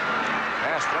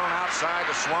 Pass thrown outside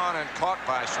to Swan and caught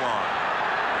by Swan.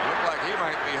 It looked like he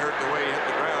might be hurt the way he hit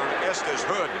the ground. Estes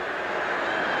Hood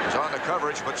is on the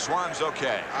coverage, but Swan's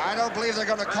okay. I don't believe they're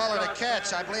going to call it a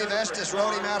catch. I believe Estes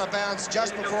rode him out of bounds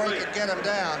just before he could get him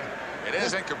down. It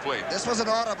is incomplete. This was an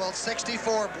audible.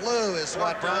 64 blue is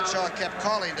what Bradshaw kept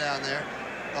calling down there.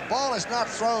 The ball is not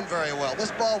thrown very well.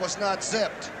 This ball was not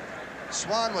zipped.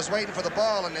 Swan was waiting for the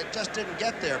ball, and it just didn't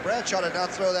get there. Bradshaw did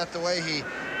not throw that the way he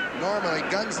normally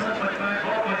guns it.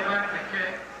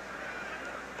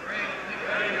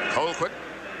 Colquitt.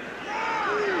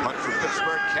 Punt for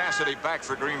Pittsburgh. Cassidy back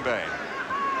for Green Bay.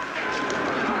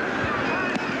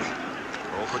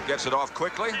 Colquitt gets it off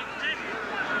quickly.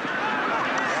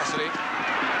 Cassidy.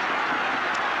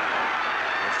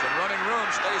 With some running room,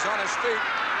 stays on his feet.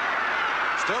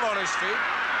 Still on his feet.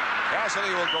 Cassidy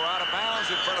will go out of bounds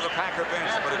in front of the Packer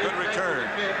bench, but a good return.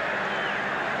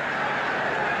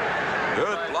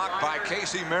 Good block by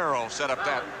Casey Merrill set up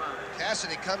that.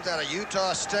 Cassidy comes out of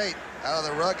Utah State, out of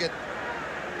the rugged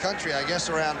country, I guess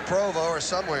around Provo or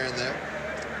somewhere in there.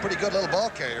 Pretty good little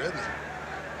ball carrier, isn't he?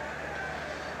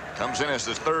 Comes in as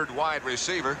the 3rd wide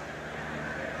receiver.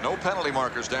 No penalty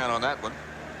markers down on that one.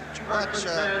 Did you watch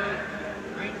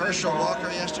Herschel Walker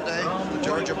yesterday, the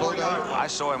Georgia Bulldog? I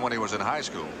saw him when he was in high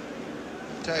school.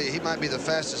 I tell you, he might be the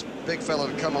fastest big fellow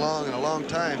to come along in a long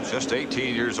time. Just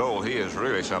 18 years old. He is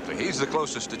really something. He's the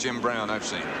closest to Jim Brown I've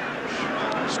seen.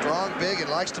 Strong, big, and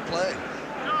likes to play.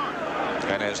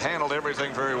 And has handled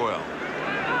everything very well.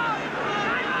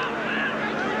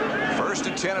 1st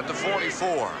and 10 at the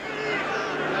 44.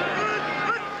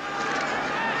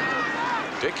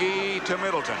 Dickey to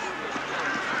Middleton.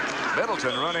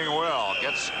 Middleton running well.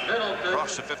 Gets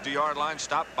across the 50-yard line.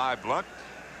 Stopped by Blunt.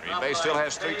 Green Bay still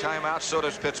has 3 timeouts. So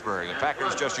does Pittsburgh. The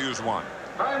Packers just used 1.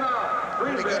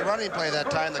 Pretty good running play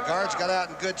that time. The guards got out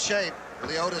in good shape.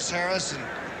 Leotis Harris and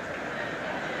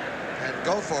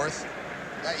Goforth.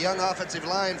 That young offensive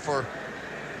line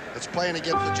that's playing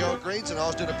against the Joe Greens and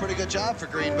all's doing a pretty good job for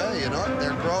Green Bay. You know,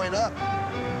 they're growing up.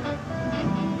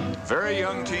 Very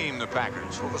young team, the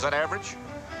Packers. What was that average?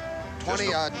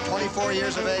 24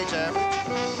 years of age average.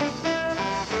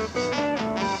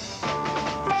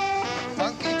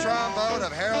 Funky trombone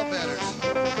of Harold Betters.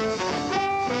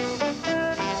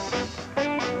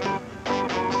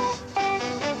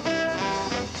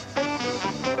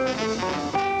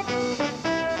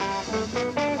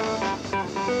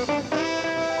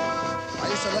 I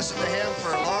used to listen to him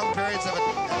for long periods at a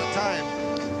time.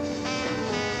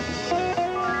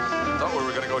 Thought we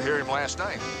were going to go hear him last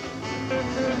night.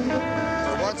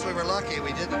 For once we were lucky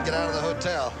we didn't get out of the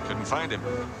hotel. Couldn't find him.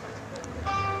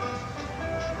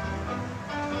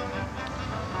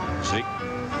 See?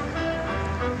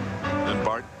 And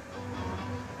Bart.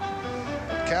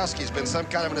 Kowski's been some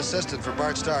kind of an assistant for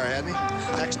Bart Starr, hasn't he?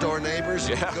 Next door neighbors,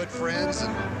 Yeah. Good friends,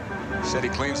 and Said he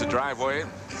cleans the driveway.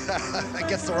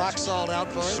 gets the rock salt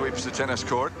out for him. Sweeps the tennis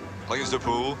court. Cleans the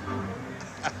pool.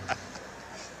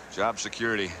 Job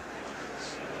security.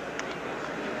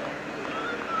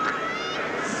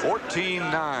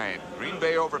 14-9. Green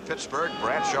Bay over Pittsburgh.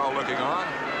 Bradshaw looking on.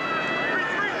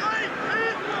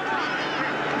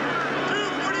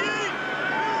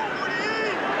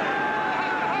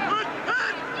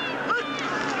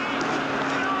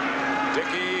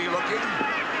 Dickey looking.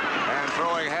 And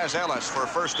throwing has Ellis for a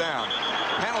first down.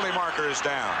 Penalty marker is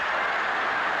down.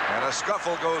 And a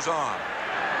scuffle goes on.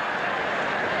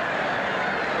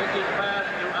 Dickey's pass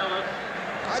to Ellis.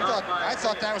 I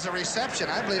thought that was a reception.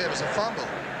 I believe it was a fumble.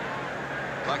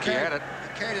 Like he had it. He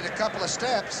carried it a couple of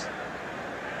steps.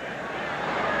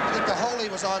 I think the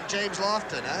holding was on James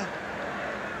Lofton, huh?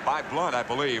 By Blunt, I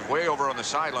believe. Way over on the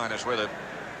sideline is where the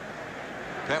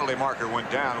penalty marker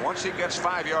went down. Once he gets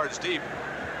 5 yards deep,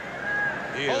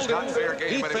 he is not fair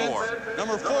game anymore.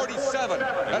 Number 47.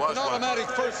 That's was an automatic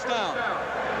first down.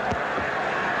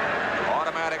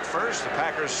 Automatic first. The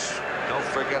Packers, don't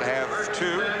forget, have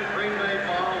 2. Green Bay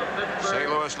ball to Pittsburgh. St.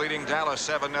 Louis leading Dallas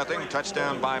 7-0.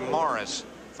 Touchdown by Morris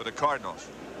for the Cardinals.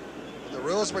 The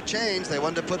rules were changed. They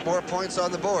wanted to put more points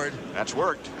on the board. That's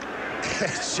worked.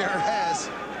 It sure has.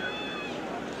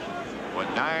 With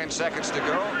 9 seconds to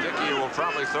go, Dickey will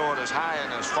probably throw it as high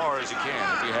and as far as he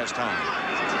can if he has time.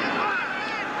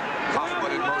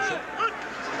 Hoffman in motion.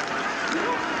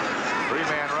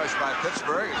 3-man rush by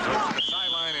Pittsburgh. It goes to the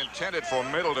sideline intended for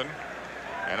Middleton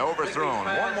and overthrown.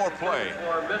 One more play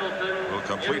For Middleton. will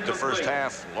complete the first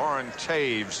half. Lauren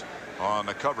Taves on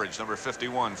the coverage, number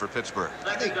 51 for Pittsburgh.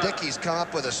 I think Dickey's come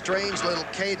up with a strange little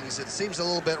cadence. It seems a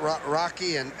little bit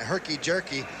rocky and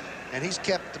herky-jerky, and he's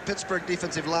kept the Pittsburgh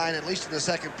defensive line, at least in the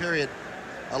second period,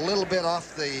 a little bit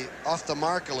off the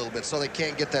mark a little bit, so they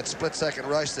can't get that split-second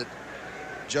rush that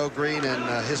Joe Green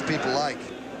and his people like.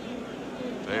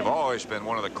 They've always been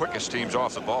one of the quickest teams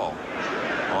off the ball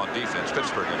on defense.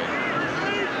 Pittsburgh, I mean.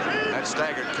 That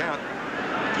staggered count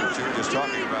that you were just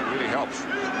talking about really helps.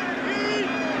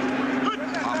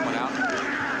 Hoffman out.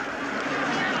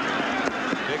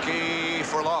 Dickey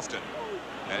for Lofton.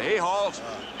 And he hauls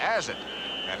as it.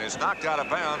 And is knocked out of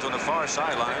bounds on the far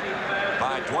sideline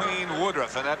by Dwayne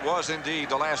Woodruff. And that was indeed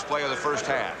the last play of the first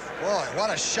half. Boy, what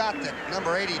a shot that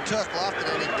number 80 took, Lofton,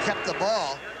 and he kept the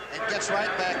ball and gets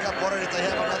right back up, wondering if they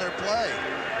have another play.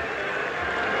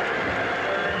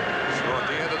 So at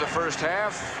the end of the first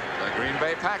half, the Green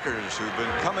Bay Packers, who've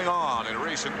been coming on in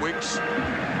recent weeks,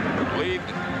 lead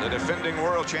the defending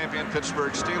world champion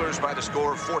Pittsburgh Steelers by the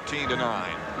score of 14-9.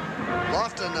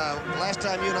 Lofton, last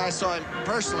time you and I saw him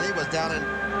personally was down in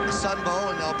the Sun Bowl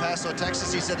in El Paso,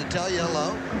 Texas. He said to tell you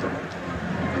hello.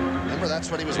 Remember, that's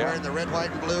when he was wearing the red,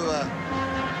 white, and blue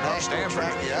national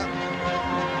track. Yeah.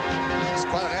 He's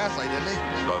quite an athlete, isn't he?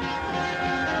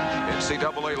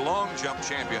 NCAA long jump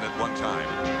champion at one time.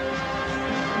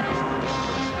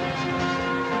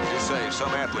 You say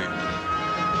some athlete.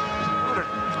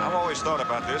 I've always thought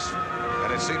about this,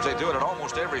 and it seems they do it at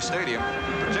almost every stadium,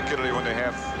 particularly when they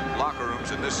have locker rooms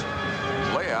in this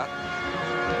layout.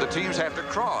 The teams have to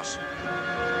cross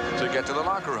to get to the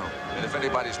locker room, and if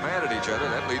anybody's mad at each other,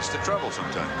 that leads to trouble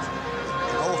sometimes.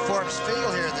 Old Forbes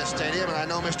Field here in this stadium, and I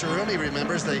know Mr. Rooney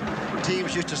remembers the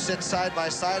teams used to sit side by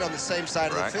side on the same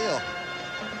side of the field.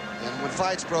 And when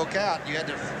fights broke out, you had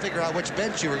to figure out which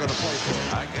bench you were going to play for.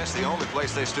 I guess the only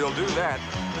place they still do that,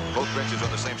 both benches on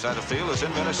the same side of the field, is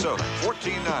in Minnesota.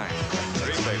 14-9.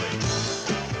 Green Bay lead.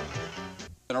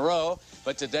 in a row,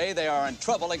 but today they are in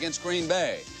trouble against Green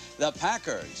Bay. The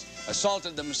Packers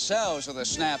assaulted themselves with a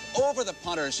snap over the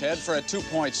punter's head for a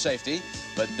 2-point safety,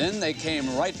 but then they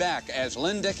came right back as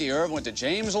Lynn Dickey-Irv went to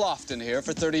James Lofton here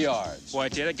for 30 yards. Boy, I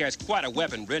tell you, that guy's quite a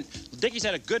weapon, Brent. Dickey's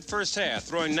had a good first half,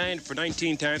 throwing 9 for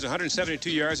 19 times, 172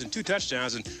 yards and 2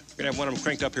 touchdowns, and we're going to have one of them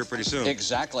cranked up here pretty soon.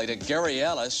 Exactly, to Gary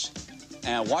Ellis.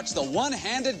 And watch the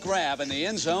one-handed grab in the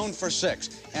end zone for 6.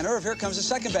 And Irv, here comes the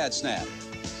second bad snap.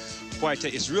 Boy, I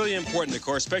tell you, it's really important, of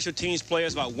course. Special teams play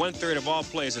is about 1/3 of all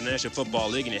plays in the National Football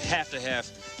League, and you have to have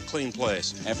clean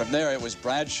plays. And from there, it was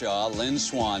Bradshaw, Lynn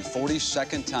Swann,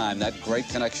 42nd time. That great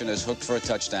connection is hooked for a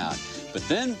touchdown. But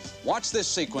then, watch this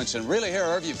sequence, and really here,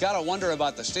 Irv, you've got to wonder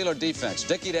about the Steeler defense.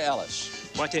 Dickey to Ellis.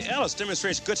 Well, I tell you, Ellis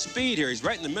demonstrates good speed here. He's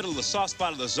right in the middle of the soft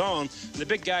spot of the zone, and the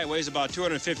big guy weighs about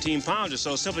 215 pounds or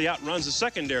so, simply outruns the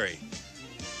secondary.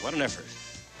 What an effort.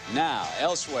 Now,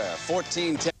 elsewhere,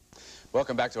 14-10.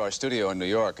 Welcome back to our studio in New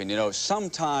York. And, you know,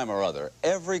 sometime or other,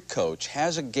 every coach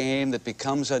has a game that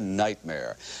becomes a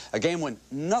nightmare. A game when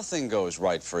nothing goes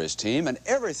right for his team and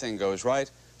everything goes right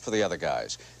for the other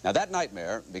guys. Now, that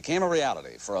nightmare became a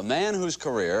reality for a man whose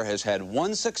career has had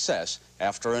one success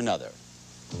after another.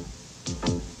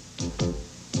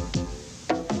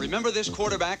 Remember this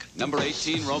quarterback? Number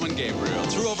 18, Roman Gabriel.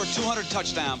 Threw over 200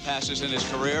 touchdown passes in his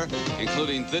career,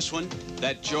 including this one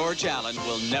that George Allen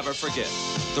will never forget.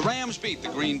 The Rams beat the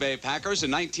Green Bay Packers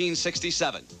in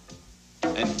 1967.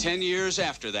 And 10 years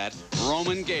after that,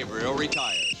 Roman Gabriel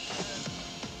retired.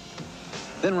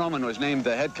 Then Roman was named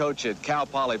the head coach at Cal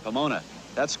Poly Pomona.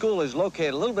 That school is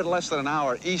located a little bit less than an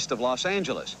hour east of Los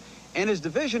Angeles. And his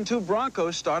Division II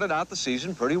Broncos started out the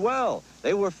season pretty well.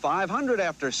 They were 500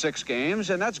 after 6 games,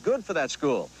 and that's good for that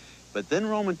school. But then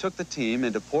Roman took the team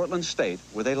into Portland State,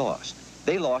 where they lost.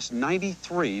 They lost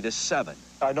 93-7.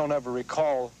 I don't ever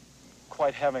recall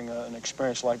quite having an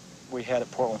experience like we had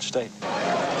at Portland State.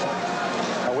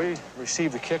 Now, we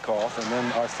received the kickoff, and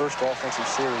then our first offensive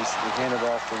series, we handed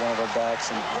off to one of our backs,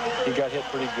 and he got hit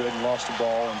pretty good and lost the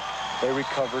ball, and they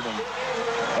recovered, and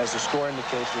as the score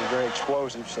indicates, they were very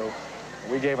explosive, so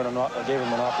we gave him an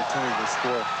opportunity to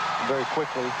score very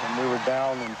quickly, and we were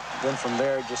down, and then from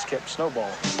there it just kept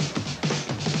snowballing.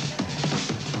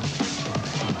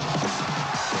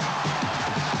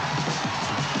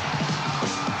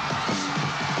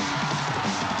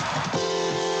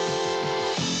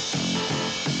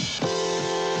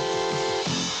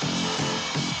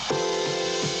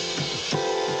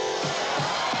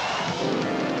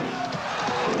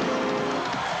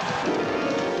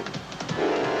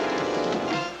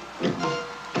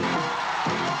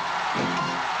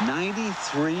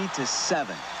 to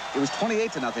 7. It was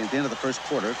 28-0 at the end of the first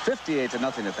quarter,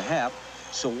 58-0 at the half.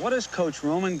 So what does Coach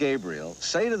Roman Gabriel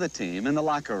say to the team in the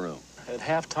locker room? At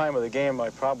halftime of the game, I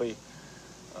probably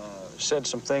said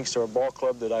some things to our ball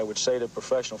club that I would say to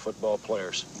professional football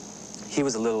players. He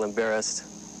was a little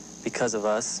embarrassed because of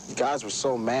us. The guys were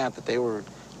so mad that they were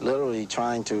literally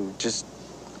trying to just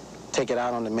take it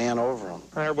out on the man over them.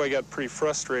 Everybody got pretty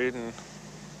frustrated and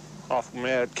awful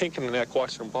mad, kicking the neck,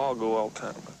 watching the ball go all the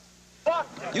time.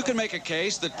 You can make a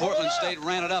case that Portland State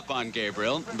ran it up on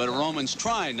Gabriel, but Roman's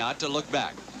trying not to look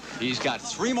back. He's got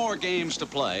 3 more games to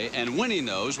play, and winning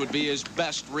those would be his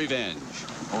best revenge.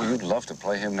 Oh, you'd love to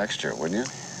play him next year, wouldn't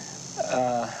you?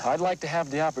 I'd like to have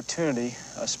the opportunity,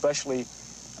 especially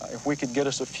if we could get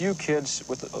us a few kids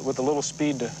with a little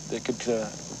speed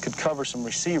that could cover some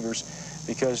receivers,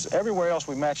 because everywhere else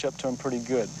we match up to them pretty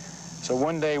good. So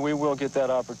one day we will get that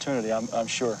opportunity, I'm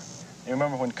sure. You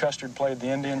remember when Custard played the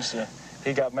Indians?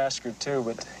 He got massacred too,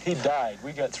 but he died.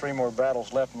 We got 3 more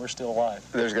battles left, and we're still alive.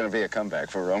 There's going to be a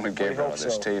comeback for Roman Gabriel on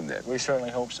this team then. We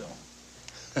certainly hope so.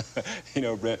 You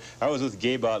know, Brent, I was with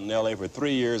Gabe out in L.A. for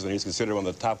 3 years, and he's considered one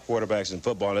of the top quarterbacks in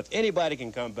football. And if anybody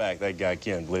can come back, that guy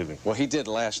can, believe me. Well, he did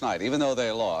last night, even though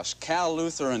they lost. Cal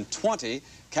Lutheran 20,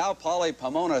 Cal Poly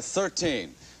Pomona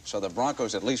 13. So the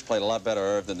Broncos at least played a lot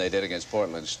better than they did against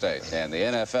Portland State. And the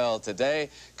NFL today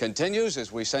continues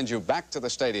as we send you back to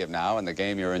the stadium now in the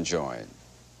game you're enjoying.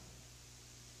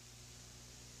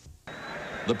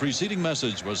 The preceding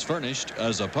message was furnished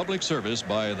as a public service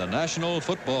by the National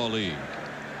Football League.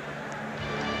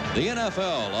 The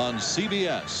NFL on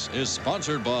CBS is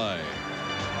sponsored by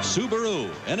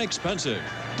Subaru, inexpensive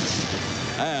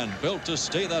and built to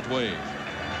stay that way.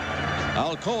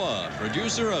 Alcoa,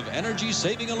 producer of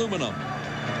energy-saving aluminum.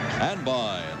 And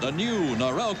by the new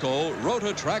Norelco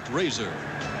Rotatract razor.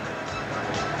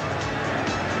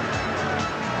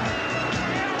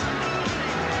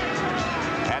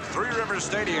 At Three Rivers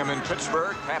Stadium in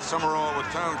Pittsburgh, Pat Summerall with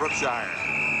Tom Brookshire.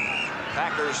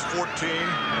 Packers 14,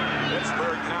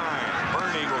 Pittsburgh 9.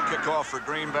 Kearney will kick off for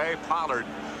Green Bay. Pollard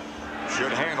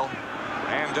should handle,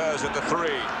 and does at the 3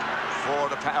 for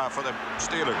the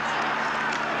Steelers.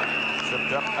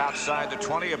 Tripped up outside the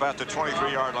 20, about the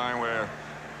 23-yard line where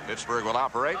Pittsburgh will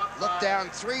operate. Look down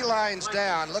 3 lines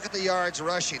down. Look at the yards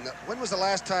rushing. When was the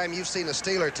last time you've seen a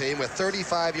Steeler team with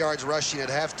 35 yards rushing at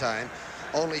halftime?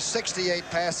 Only 68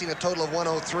 passing, a total of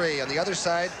 103. On the other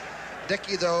side,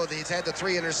 Dickey, though he's had the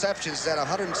 3 interceptions, he's had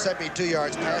 172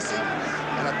 yards passing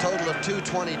and a total of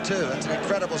 222. That's an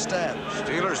incredible stat.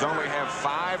 Steelers only have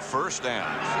 5 first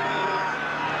downs.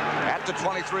 At the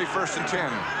 23, 1st and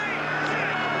 10.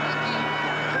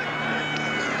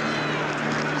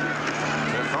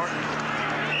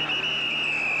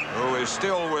 Who is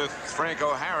still with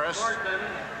Franco Harris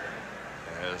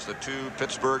as the 2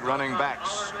 Pittsburgh running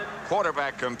backs.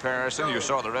 Quarterback comparison, you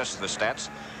saw the rest of the stats.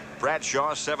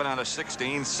 Bradshaw, 7 out of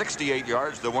 16, 68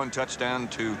 yards, the 1 touchdown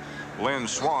to Lynn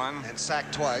Swann. And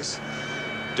sacked twice.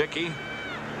 Dickey,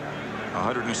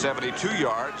 172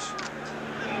 yards,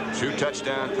 2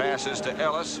 touchdown passes to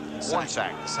Ellis, 1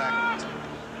 sack.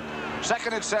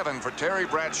 2nd and 7 for Terry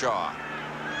Bradshaw.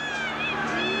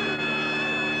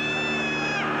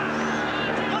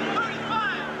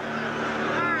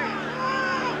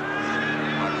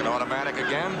 Automatic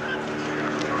again.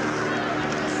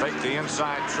 Fake the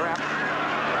inside trap.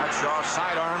 Bradshaw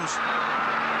sidearms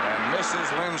and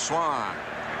misses Lynn Swann.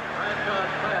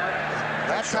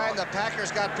 That time the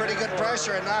Packers got pretty good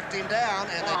pressure and knocked him down,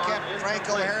 and they kept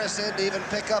Franco Harris in to even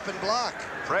pick up and block.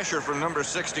 Pressure from number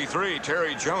 63,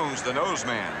 Terry Jones, the nose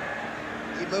man.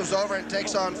 He moves over and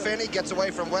takes on Finney, gets away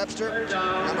from Webster.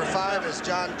 Number 5 is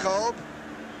John Kolb.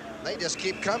 They just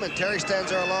keep coming. Terry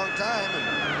stands there a long time, and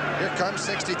here comes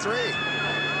 63.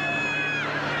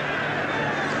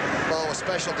 Ball with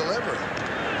special delivery.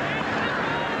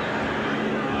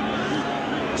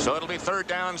 So it'll be 3rd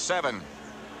down 7.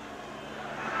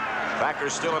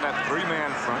 Packers still in that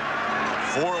 3-man front.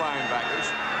 4 linebackers.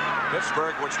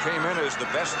 Pittsburgh, which came in as the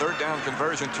best 3rd down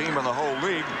conversion team in the whole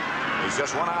league, is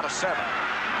just 1 out of 7.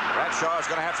 Bradshaw is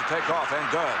going to have to take off, and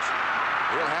does.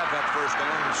 He'll have that 1st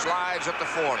down and slides at the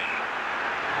 40.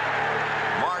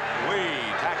 Mark Lee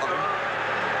tackled him.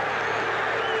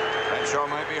 Bradshaw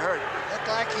might be hurt. Looked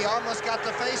like he almost got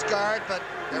the face guard, but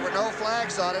there were no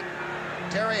flags on it.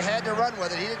 Terry had to run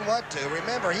with it. He didn't want to.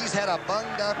 Remember, he's had a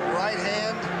bunged-up right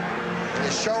hand.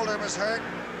 His shoulder was hurt.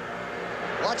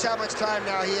 Watch how much time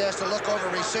now he has to look over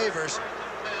receivers,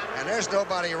 and there's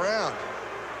nobody around.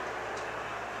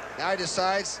 Now he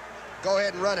decides, go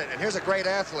ahead and run it. And here's a great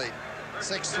athlete.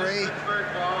 6'3",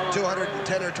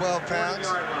 210 or 12 pounds.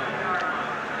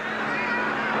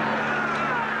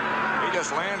 He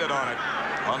just landed on it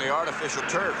on the artificial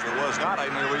turf. It was not an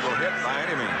illegal hit by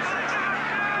any means.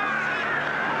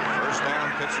 1st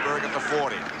down, Pittsburgh at the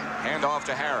 40. Hand off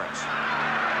to Harris.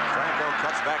 Franco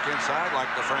cuts back inside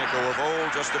like the Franco of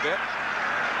old just a bit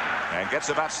and gets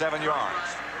about 7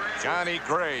 yards. Johnny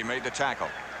Gray made the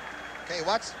tackle. Okay,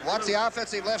 watch the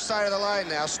offensive left side of the line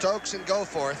now. Stokes and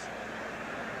Goforth.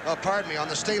 Oh, pardon me, on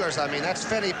the Steelers, I mean. That's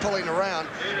Finney pulling around.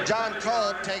 John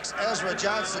Kolb takes Ezra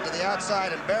Johnson to the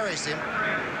outside and buries him.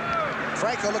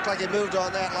 Franco looked like he moved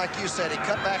on that, like you said. He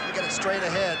cut back and get it straight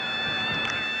ahead.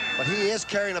 But he is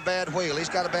carrying a bad wheel. He's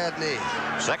got a bad knee.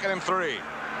 2nd and 3.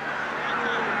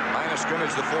 Line of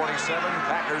scrimmage, the 47.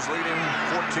 Packers leading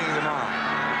 14-9.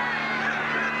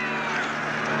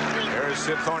 There's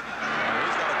Sid Thornton.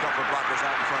 He's got a couple of blockers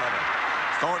out in front of him.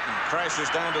 Thornton crashes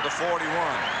down to the 41.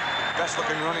 Best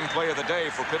looking running play of the day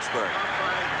for Pittsburgh.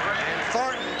 And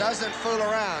Thornton doesn't fool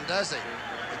around, does he?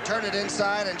 He turned it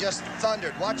inside and just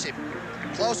thundered. Watch him.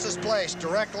 Closest place,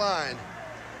 direct line.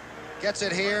 Gets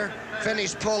it here.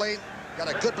 Finney's pulling. Got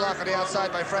a good block on the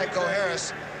outside by Franco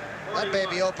Harris. That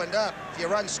baby opened up. If you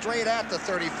run straight at the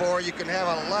 34, you can have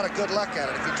a lot of good luck at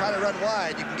it. If you try to run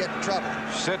wide, you can get in trouble.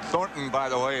 Sid Thornton, by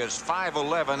the way, is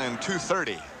 5'11" and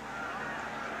 230.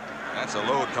 That's a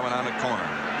load coming on the corner.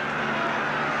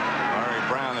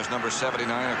 Brown is number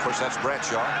 79. Of course, that's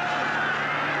Bradshaw.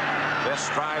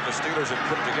 Best drive the Steelers have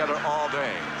put together all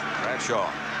day. Bradshaw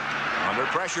under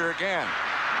pressure again.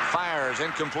 Fires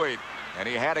incomplete, and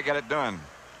he had to get it done.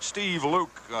 Steve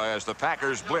Luke, as the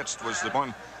Packers blitzed, was the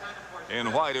one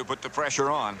in white who put the pressure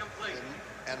on.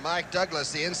 And Mike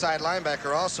Douglas, the inside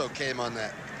linebacker, also came on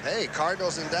that. Hey,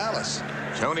 Cardinals in Dallas.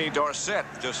 Tony Dorsett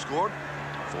just scored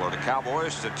for the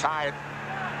Cowboys to tie it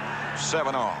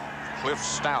 7-all. Cliff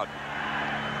Stout,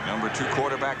 number 2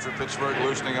 quarterback for Pittsburgh,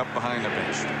 loosening up behind the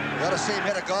bench. You ought to see him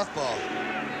hit a golf ball.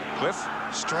 Cliff?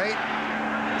 Straight.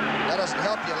 That doesn't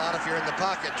help you a lot if you're in the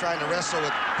pocket trying to wrestle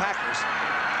with Packers.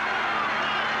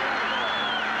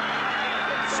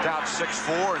 Stout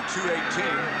 6'4" and 218.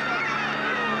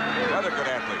 Another good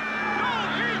athlete.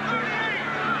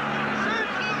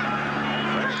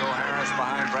 Franco Harris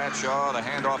behind Bradshaw. The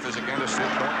handoff is again to Sid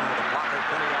Thornton with a blocker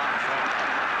penny on the front.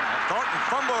 And Thornton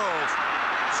fumbles.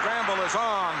 Scramble is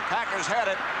on. Packers had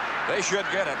it. They should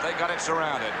get it. They got it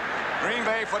surrounded. Green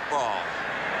Bay football.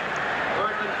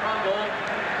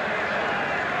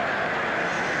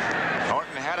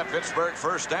 Thornton had a Pittsburgh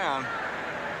first down.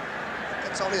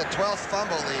 It's only the 12th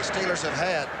fumble the Steelers have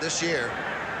had this year.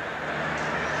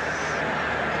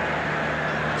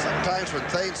 Sometimes when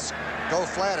things go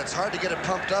flat, it's hard to get it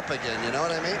pumped up again. You know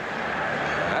what I mean?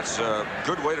 That's a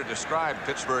good way to describe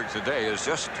Pittsburgh today, is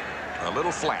just a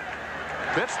little flat.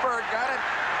 Pittsburgh got it.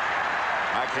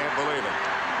 I can't believe it.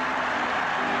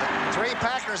 Three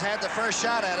Packers had the first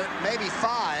shot at it, maybe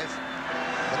five.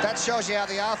 But that shows you how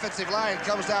the offensive line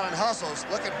comes down and hustles.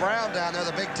 Look at Brown down there,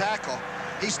 the big tackle.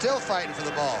 He's still fighting for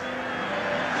the ball.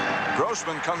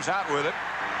 Grossman comes out with it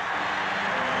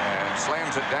and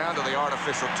slams it down to the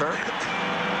artificial turf.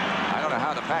 I don't know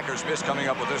how the Packers missed coming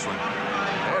up with this one.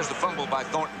 There's the fumble by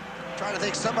Thornton. Trying to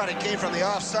think somebody came from the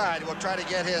offside. We'll try to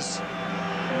get his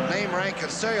name, rank, and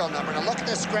serial number. Now look at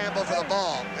this scramble for the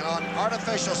ball. And on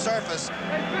artificial surface,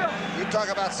 you talk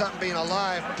about something being a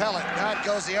live pellet. Now it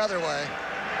goes the other way.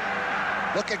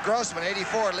 Look at Grossman,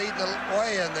 84, leading the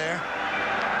way in there.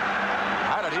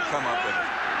 How did he come up with it?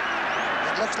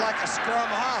 It looks like a scrum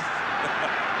half.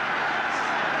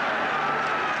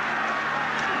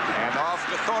 And off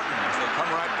to Thornton as they come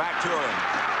right back to him.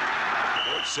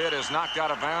 Big Sid is knocked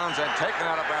out of bounds and taken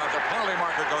out of bounds. The penalty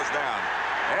marker goes down.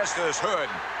 Estes Hood.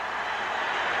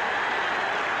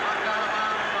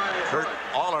 Kurt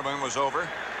Allerman was over.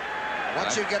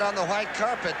 Once you get on the white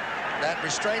carpet, that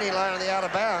restraining line on the out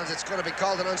of bounds, it's going to be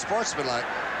called an unsportsmanlike.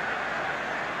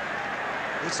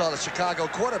 We saw the Chicago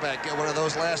quarterback get one of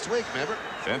those last week, remember?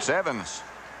 Vince Evans.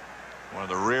 One of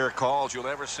the rare calls you'll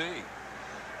ever see.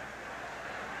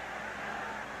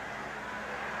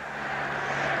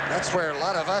 That's where a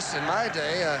lot of us in my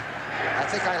day, I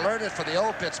think I learned it for the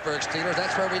old Pittsburgh Steelers.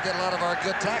 That's where we did a lot of our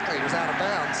good tackling, was out of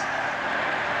bounds.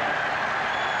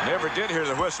 Never did hear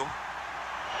the whistle.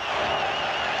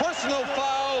 Personal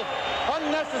foul,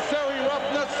 unnecessary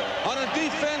roughness on a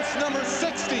defense number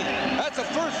 60. That's a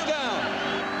first down.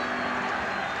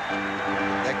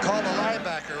 They call the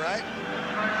linebacker, right?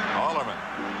 Allerman.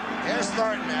 Here's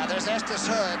Thornton now. There's Estes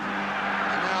Hood.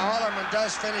 And now Allerman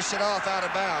does finish it off out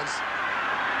of bounds.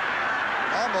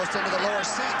 Almost into the lower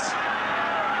seats.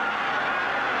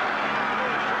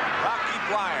 Rocky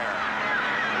Blyer.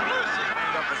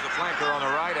 Lined up as the flanker on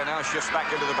the right and now shifts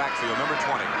back into the backfield. Number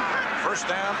 20. First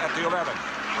down at the 11.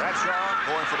 Bradshaw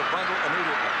going for the bundle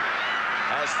immediately.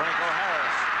 Has Franco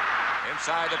Harris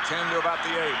inside the 10 to about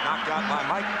the 8. Knocked out by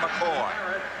Mike McCoy.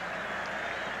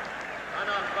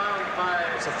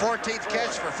 It's the 14th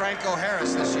catch for Franco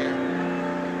Harris this year.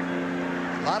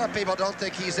 A lot of people don't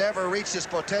think he's ever reached his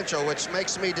potential, which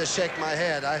makes me just shake my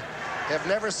head. I have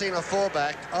never seen a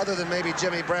fullback, other than maybe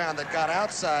Jimmy Brown, that got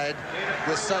outside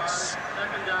with such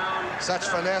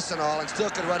finesse and all and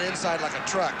still could run inside like a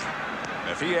truck.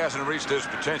 If he hasn't reached his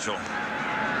potential,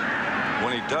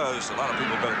 when he does, a lot of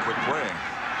people better quit playing.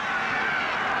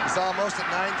 He's almost at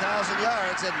 9,000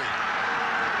 yards, isn't he?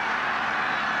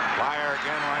 Blyer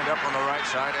again lined up on the right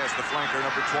side as the flanker,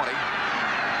 number 20.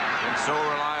 Been so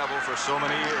reliable for so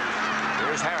many years.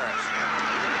 Here's Harris.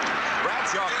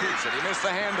 Bradshaw keeps it. He missed the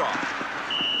handoff.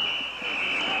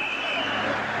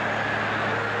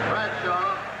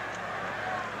 Bradshaw.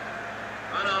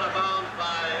 Run out of bounds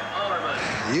by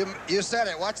Allerman. You said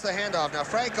it. Watch the handoff. Now,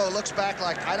 Franco looks back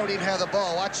like, I don't even have the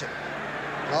ball. Watch him.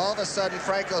 And all of a sudden,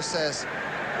 Franco says,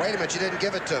 wait a minute, you didn't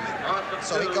give it to me.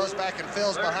 So he goes back and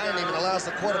fills behind him and allows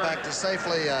the quarterback to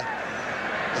safely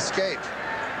escape.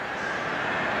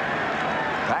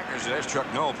 Packers, there's Chuck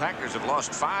Noll. Packers have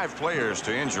lost 5 players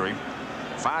to injury.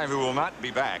 5 who will not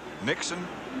be back. Nixon,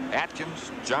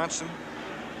 Atkins, Johnson,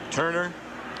 Turner,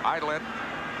 Idlett.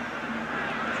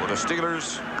 For the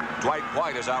Steelers, Dwight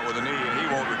White is out with a knee and he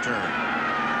won't return.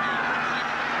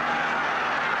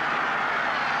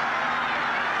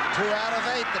 2 out of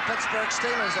 8, the Pittsburgh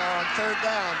Steelers are on 3rd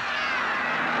down.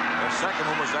 The second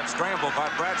one was that scramble by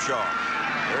Bradshaw.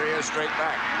 There he is straight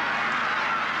back.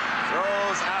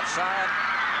 Throws outside.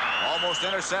 Almost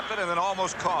intercepted and then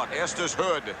almost caught. Estes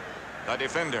Hood, the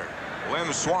defender.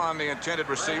 Lynn Swan, the intended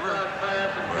receiver.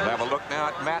 We'll have a look now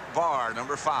at Matt Barr,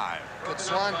 number 5. Could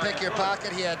Swan pick your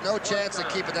pocket? He had no chance of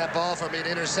keeping that ball from being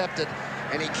intercepted,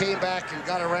 and he came back and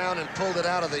got around and pulled it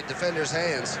out of the defender's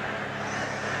hands.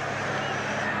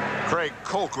 Craig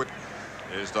Colquitt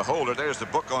is the holder. There's the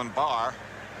book on Barr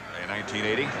in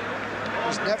 1980.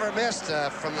 He's never missed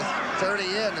from the 30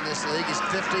 in this league. He's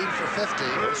 15 for 50.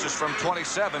 This is from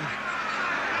 27.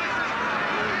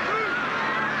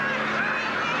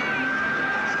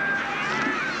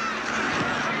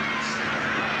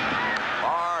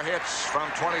 Barr hits from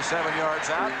 27 yards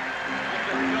out.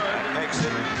 That makes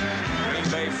it Green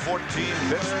Bay 14,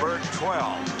 Pittsburgh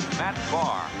 12. Matt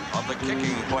Barr of the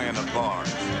kicking plan of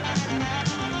Bars.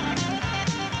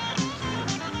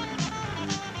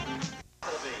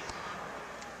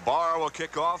 Barr will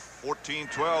kick off.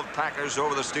 14-12 Packers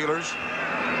over the Steelers.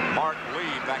 Mark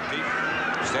Lee back deep,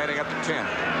 standing up to 10.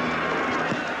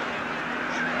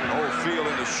 Whole field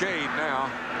in the shade now.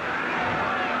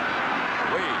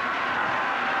 Lee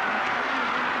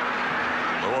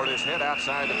lowered his head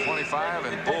outside the 25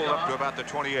 and pulled up to about the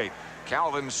 28.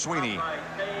 Calvin Sweeney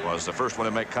was the first one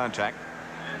to make contact.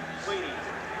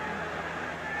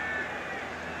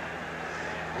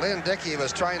 Lynn Dickey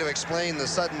was trying to explain the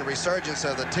sudden resurgence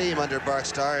of the team under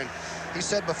Barkstar, and he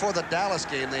said before the Dallas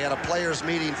game they had a players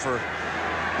meeting for,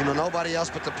 nobody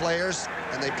else but the players,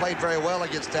 and they played very well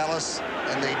against Dallas,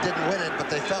 and they didn't win it, but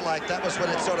they felt like that was when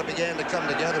it sort of began to come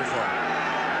together for them.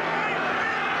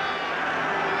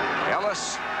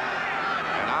 Ellis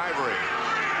and Ivory.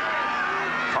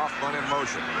 Kaufman in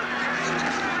motion.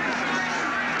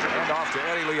 Hand off to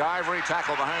Eddie Lee Ivory,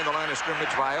 tackle behind the line of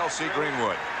scrimmage by L.C.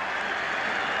 Greenwood.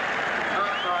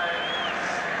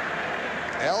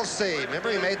 LC,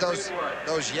 remember he made those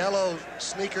yellow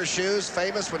sneaker shoes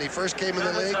famous when he first came in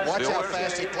the league? Watch how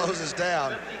fast he closes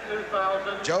down.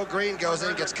 Joe Green goes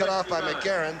in, gets cut off by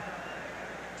McGarren.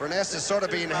 Furness is sort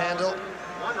of being handled.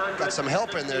 Got some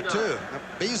help in there too.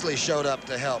 Beasley showed up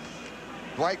to help.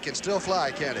 Dwight can still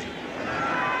fly, can't he?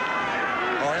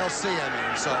 Or LC, I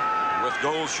mean. So with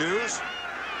gold shoes,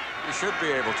 you should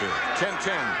be able to.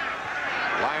 10-10.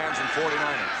 Lions and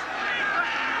 49ers.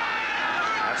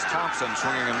 That's Thompson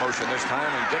swinging in motion this time,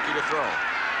 and Dickey to throw.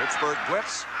 Pittsburgh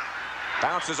blitz.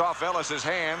 Bounces off Ellis's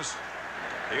hands.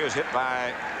 He was hit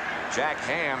by Jack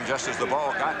Ham just as the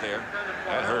ball got there.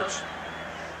 That hurts.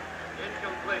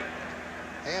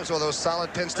 Ham's one of those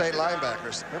solid Penn State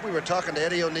linebackers. Remember we were talking to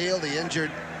Eddie O'Neill, the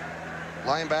injured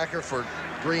linebacker for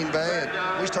Green Bay,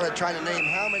 and we started trying to name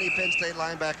how many Penn State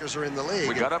linebackers are in the league.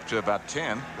 We got up to about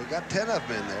 10. We got 10 of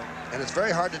them in there. And it's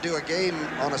very hard to do a game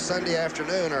on a Sunday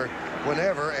afternoon or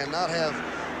whenever and not have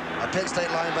a Penn State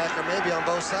linebacker maybe on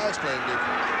both sides playing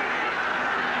defense.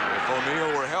 If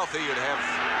O'Neill were healthy, you'd have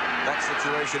that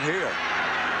situation here.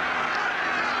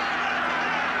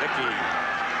 Dickey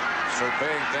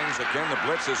surveying things again. The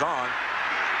blitz is on.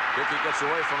 Dickey gets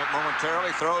away from it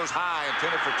momentarily, throws high,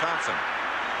 intended for Thompson.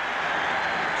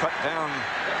 Cut down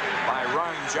by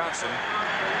Ron Johnson.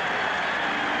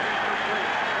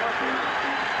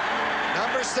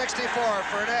 Number 64,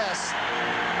 Furness,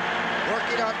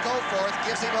 working on Goforth,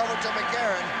 gives him over to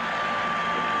McGarren.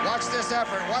 Watch this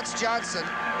effort. Watch Johnson.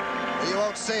 Well, you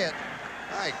won't see it.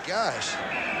 My gosh.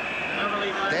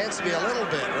 Dance me a little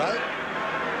bit, right?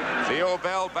 Theo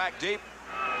Bell back deep.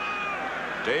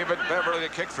 David Beverly to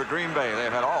kick for Green Bay.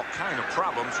 They've had all kind of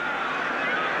problems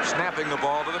snapping the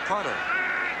ball to the punter.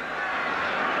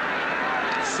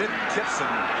 Sid Kitson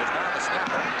is now the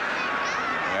snapper.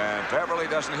 And Beverly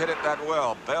doesn't hit it that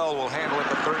well. Bell will handle it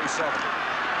to 37.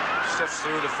 Sifts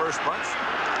through the first bunch.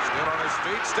 Still on his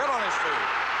feet. Still on his feet.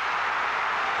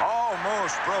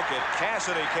 Almost broke it.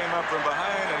 Cassidy came up from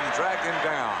behind and dragged him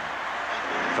down.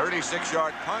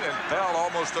 36-yard punt, and Bell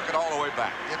almost took it all the way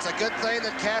back. It's a good thing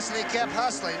that Cassidy kept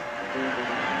hustling.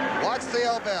 Watch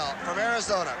Theo Bell from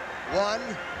Arizona. 1,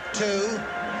 2,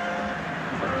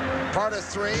 part of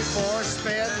 3, 4,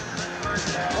 spin.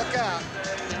 Look out.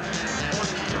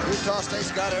 Utah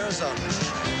State's got Arizona.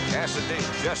 Cassidy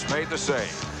just made the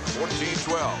save.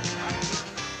 14-12.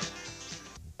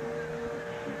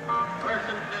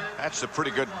 That's a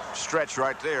pretty good stretch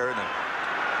right there, isn't it?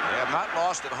 They have not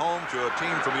lost at home to a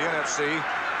team from the NFC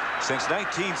since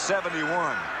 1971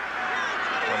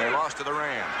 when they lost to the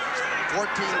Rams.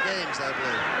 14 games, I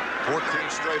believe.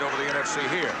 14 straight over the NFC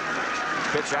here.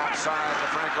 Pitch outside to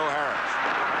Franco Harris.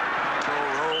 Franco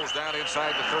rolls down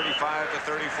inside the 35 to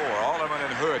 34. Alderman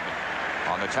and Hood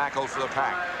on the tackle for the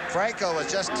Pack. Franco was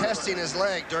just testing his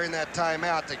leg during that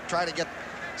timeout to try to get,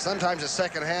 sometimes the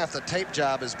second half, the tape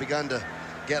job has begun to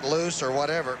get loose or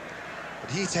whatever. But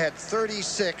he's had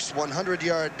 36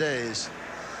 100-yard days.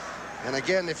 And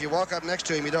again, if you walk up next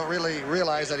to him, you don't really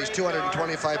realize that he's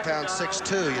 225 pounds,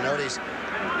 6'2". You know, he's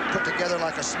put together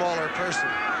like a smaller person.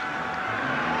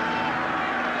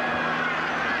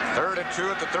 3rd and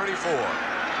 2 at the 34.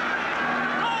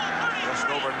 Just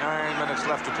over 9 minutes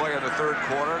left to play in the third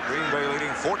quarter. Green Bay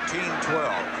leading 14-12.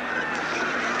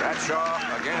 Bradshaw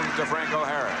again to Franco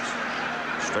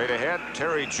Harris. Straight ahead,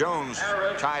 Terry Jones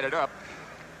tied it up.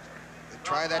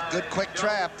 Try that good quick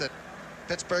trap that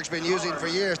Pittsburgh's been using for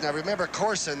years. Now remember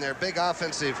Corson, their big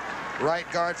offensive right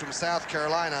guard from South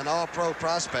Carolina, an all-pro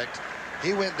prospect.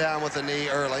 He went down with a knee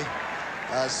early.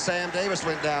 Sam Davis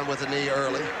went down with a knee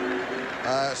early.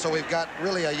 So we've got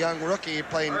really a young rookie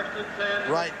playing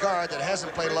right guard that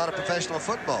hasn't played a lot of professional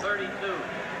football.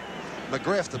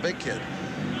 McGriff, the big kid.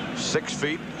 6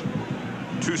 feet,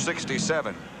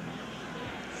 267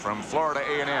 from Florida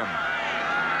A&M.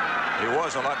 He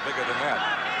was a lot bigger than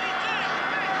that.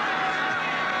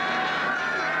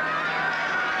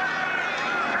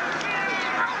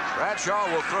 Bradshaw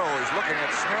will throw. He's looking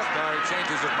at Smith. Now he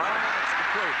changes his mind. It's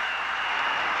complete.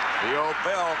 The old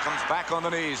bell comes back on the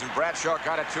knees, and Bradshaw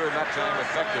got it to him that time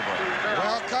effectively.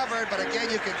 Well covered, but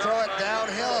again, you can throw it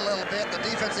downhill a little bit. The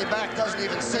defensive back doesn't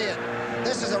even see it.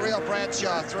 This is a real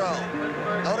Bradshaw throw.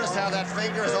 Notice how that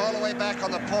finger is all the way back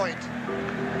on the point.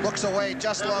 Looks away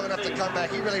just long enough to come back.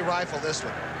 He really rifled this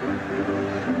one.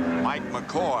 Mike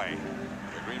McCoy,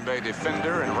 the Green Bay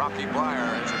defender, and Rocky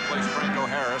Blyer has replaced Franco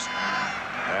Harris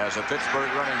as a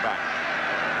Pittsburgh running back.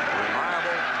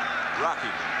 Reliable Rocky.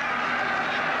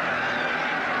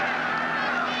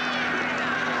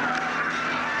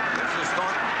 This is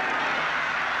Thornton.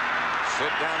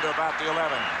 Sit down to about the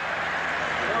 11.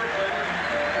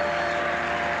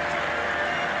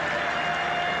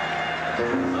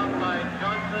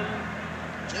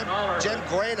 Jim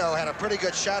Gueno had a pretty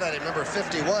good shot at him, number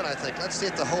 51, I think. Let's see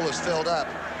if the hole is filled up.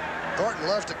 Thornton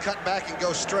loves to cut back and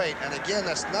go straight. And again,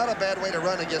 that's not a bad way to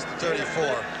run against the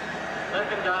 34.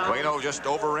 Gueno just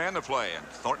overran the play, and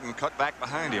Thornton cut back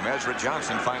behind him. Ezra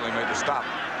Johnson finally made the stop.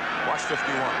 Watch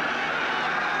 51.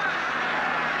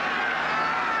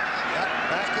 Yep,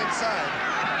 back inside.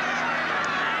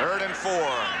 3rd and 4.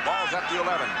 Ball's at the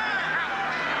 11.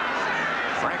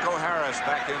 Franco Harris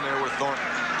back in there with Thornton.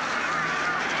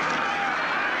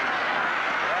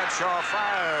 Bradshaw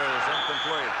fires,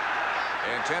 incomplete.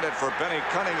 Intended for Benny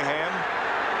Cunningham.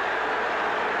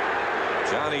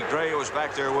 Johnny Gray was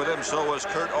back there with him, so was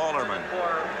Kurt Alderman.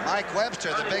 Mike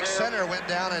Webster, the big center, went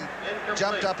down and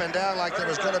jumped up and down like there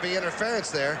was going to be interference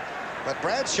there. But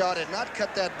Bradshaw did not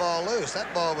cut that ball loose.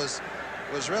 That ball was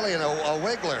really a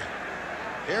wiggler.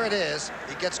 Here it is.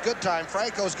 He gets good time.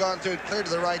 Franco's gone through, clear to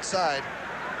the right side.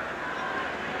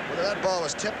 Whether that ball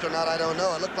was tipped or not, I don't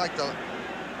know. It looked like the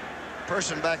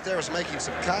person back there was making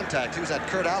some contact. Who's that?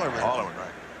 Kurt Alderman. Alderman,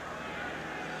 right.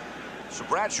 So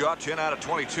Bradshaw, 10 out of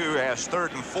 22, has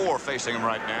 3rd and 4 facing him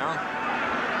right now.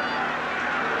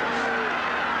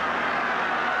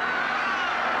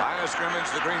 Line of scrimmage,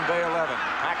 the Green Bay 11.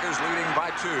 Packers leading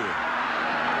by 2.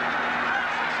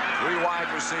 3 wide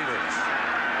receivers.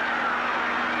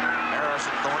 Harris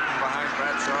and Thornton behind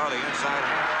Bradshaw. The inside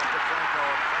handoff to Franco.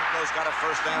 Franco's got a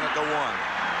first down at the 1.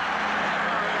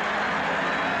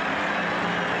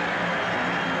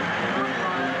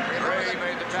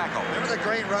 Remember the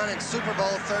great run in Super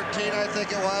Bowl 13, I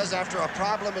think it was, after a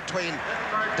problem between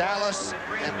Dallas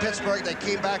and Pittsburgh. They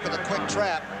came back with a quick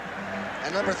trap,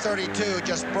 and number 32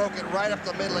 just broke it right up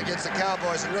the middle against the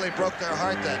Cowboys and really broke their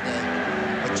heart that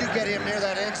day. But you get him near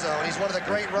that end zone, he's one of the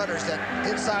great runners that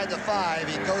inside the 5,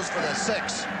 he goes for the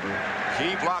 6.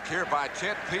 Key block here by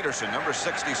Ted Peterson, number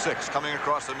 66, coming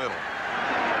across the middle.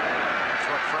 That's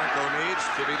what Franco needs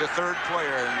to be the 3rd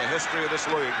player in the history of this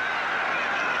league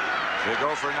to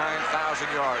go for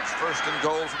 9,000 yards. 1st and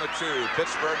goal from the 2.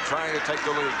 Pittsburgh trying to take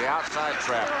the lead. The outside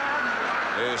trap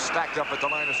is stacked up at the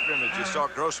line of scrimmage. You saw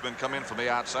Grossman come in from the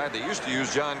outside. They used to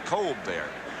use John Kolb there.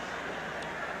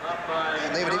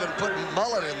 And they would even put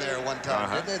Mullen in there one time,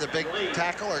 didn't they? The big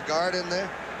tackle or guard in there.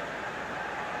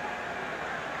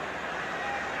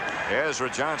 Ezra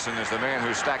Johnson is the man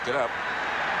who stacked it up.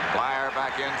 Blyer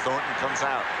back in. Thornton comes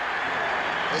out.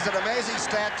 Is it an amazing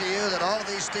stat to you that all of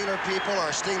these Steeler people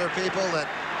are Steeler people, that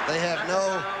they have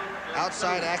no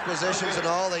outside acquisitions and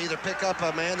all? They either pick up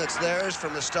a man that's theirs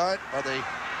from the start or they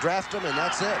draft him, and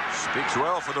that's it. Speaks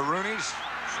well for the Rooneys.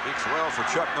 Speaks well for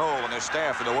Chuck Noll and his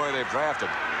staff and the way they've drafted.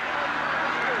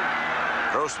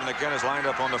 Grossman again is lined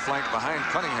up on the flank behind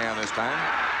Cunningham this time.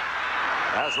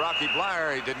 As Rocky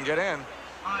Blyer, he didn't get in.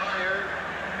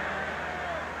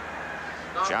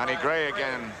 Johnny Gray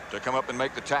again to come up and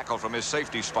make the tackle from his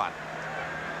safety spot.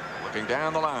 Looking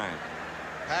down the line.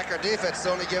 Packer defense has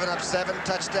only given up 7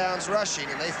 touchdowns rushing,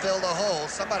 and they filled a hole.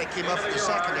 Somebody came up from the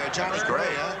secondary. Johnny Gray,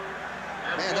 huh?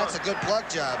 Man, that's a good plug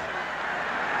job.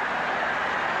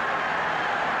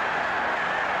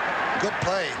 Good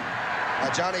play by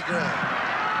Johnny Gray.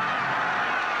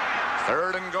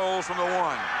 3rd and goal from the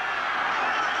 1.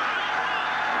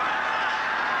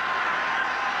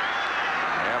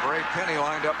 Number 8, Penny,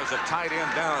 lined up as a tight end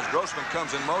down as Grossman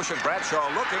comes in motion. Bradshaw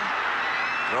looking.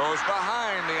 Throws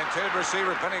behind the intended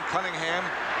receiver, Benning Cunningham.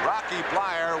 Rocky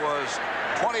Blyer was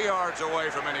 20 yards away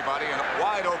from anybody and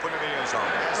wide open in the end zone.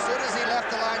 As soon as he left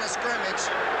the line of scrimmage,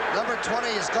 number 20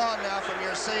 is gone now from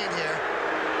your scene here.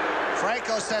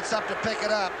 Franco sets up to pick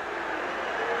it up.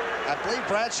 I believe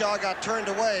Bradshaw got turned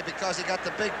away because he got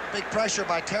the big pressure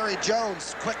by Terry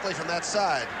Jones quickly from that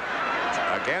side.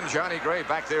 Again, Johnny Gray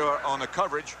back there on the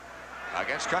coverage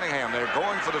against Cunningham. They're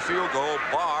going for the field goal.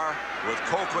 Barr with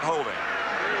Colquitt holding.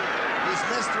 He's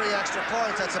missed 3 extra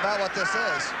points. That's about what this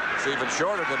is. It's even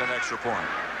shorter than an extra point.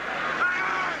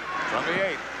 From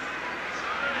the 8.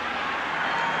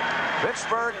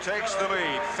 Pittsburgh takes the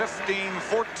lead,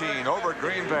 15-14 over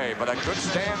Green Bay, but a good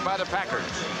stand by the Packers.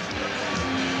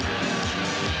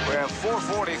 We have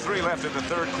 4:43 left in the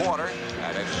third quarter,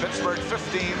 and it's Pittsburgh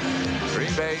 15,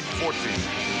 Green Bay 14.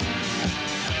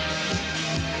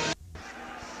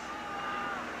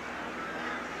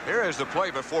 Here is the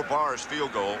play before Barr's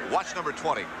field goal. Watch number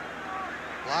 20.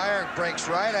 Blyer breaks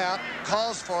right out,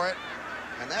 calls for it,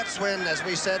 and that's when, as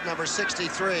we said, number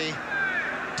 63,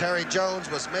 Terry Jones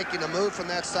was making a move from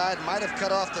that side, might have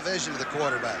cut off the vision of the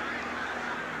quarterback.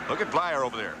 Look at Blyer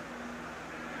over there.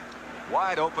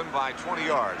 Wide open by 20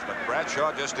 yards, but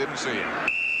Bradshaw just didn't see him.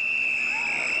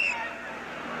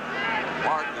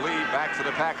 Mark Lee back for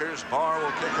the Packers. Barr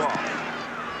will kick off.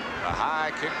 The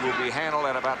high kick will be handled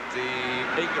at about the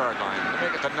 8-yard line. They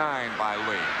make it the 9 by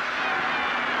Lee.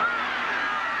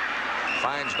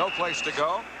 Finds no place to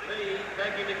go. Lee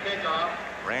taking the kickoff.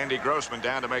 Randy Grossman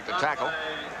down to make the tackle.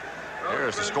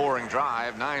 Here's the scoring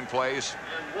drive. 9 plays.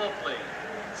 And Wolfley.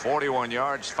 41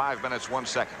 yards, 5 minutes, 1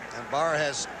 second. And Barr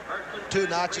has 2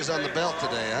 notches on the belt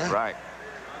today, huh? Right.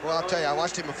 Well, I'll tell you, I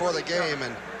watched him before the game,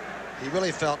 and he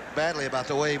really felt badly about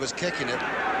the way he was kicking it.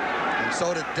 And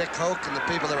so did Dick Hoke and the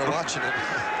people that were watching it.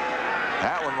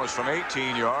 That one was from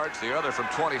 18 yards, the other from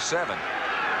 27. And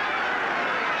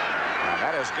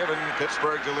that has given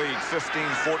Pittsburgh the lead,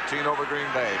 15-14 over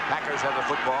Green Bay. Packers have the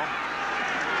football.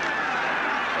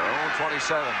 Their own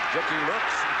 27. Dickey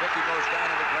looks, and Dickey goes down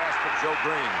in the grasp of Joe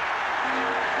Green.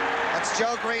 That's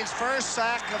Joe Green's first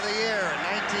sack of the year in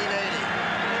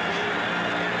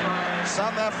 1980.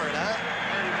 Some effort, huh?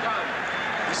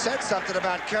 He said something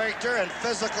about character and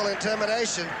physical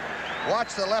intimidation.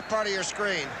 Watch the left part of your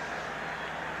screen.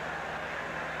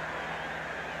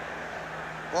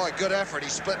 Boy, good effort. He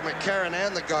split McCarron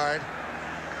and the guard.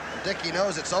 Dickey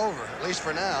knows it's over, at least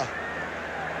for now.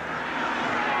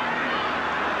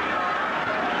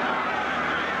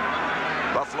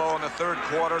 Buffalo in the third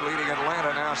quarter leading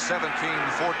Atlanta now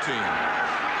 17-14.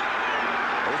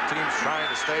 Both teams trying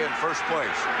to stay in first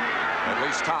place, at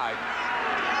least tied.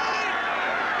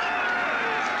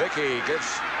 Dickey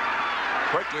gives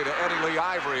quickly to Eddie Lee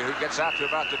Ivory, who gets out to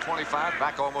about the 25,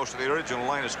 back almost to the original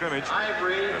line of scrimmage,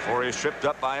 before he's tripped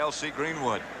up by L.C.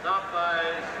 Greenwood. Stopped by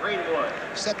Greenwood.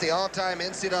 Set the all-time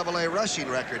NCAA rushing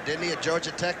record, didn't he, at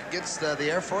Georgia Tech against the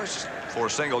Air Force? For a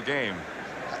single game.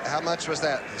 How much was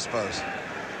that, I suppose?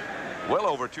 Well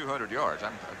over 200 yards.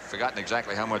 I've forgotten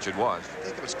exactly how much it was. I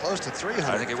think it was close to 300.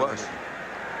 I think it was.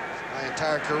 My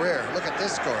entire career. Look at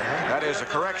this score, huh? That is a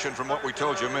correction from what we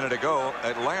told you a minute ago.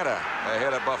 Atlanta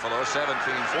ahead of Buffalo, 17-14.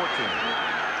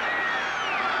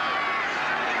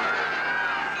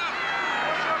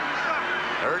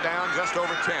 Third down, just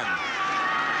over 10.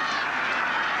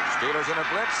 Steelers in a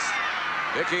blitz.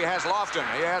 Dickey has Lofton.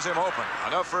 He has him open.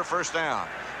 Enough for a first down.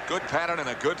 Good pattern and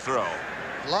a good throw.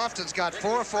 Lofton's got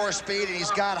 4.4 speed, and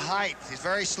he's got height. He's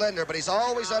very slender, but he's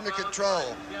always under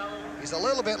control. He's a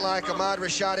little bit like Ahmad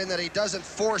Rashad in that he doesn't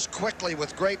force quickly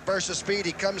with great bursts of speed.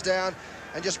 He comes down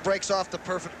and just breaks off the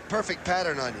perfect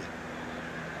pattern on you.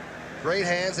 Great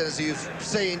hands, and as you've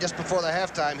seen just before the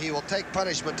halftime, he will take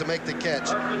punishment to make the catch.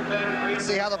 Let's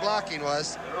see how the blocking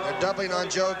was. They're doubling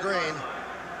on Joe Green.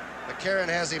 McCarron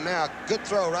has him now. Good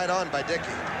throw right on by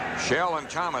Dickey. Shell and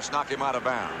Thomas knock him out of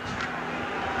bounds.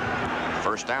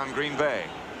 First down, Green Bay.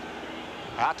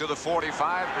 Out to the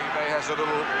 45. Green Bay has a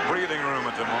little breathing room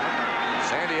at the moment.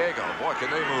 San Diego, boy,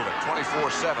 can they move it.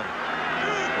 24-7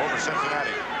 over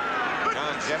Cincinnati.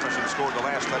 John Jefferson scored the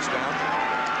last touchdown.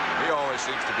 He always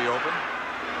seems to be open.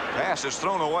 Pass is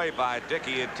thrown away by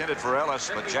Dickey, intended for Ellis,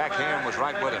 but Jack Ham was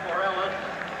right with him.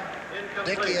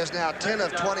 Dickey is now 10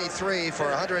 of 23 for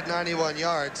 191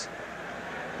 yards.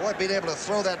 Boy, being able to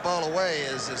throw that ball away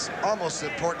is almost as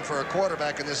important for a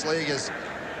quarterback in this league as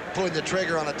pulling the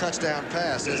trigger on a touchdown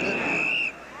pass, isn't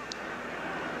it?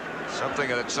 Something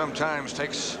that sometimes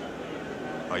takes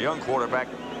a young quarterback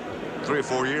 3 or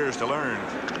 4 years to learn.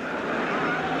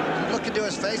 Look into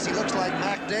his face, he looks like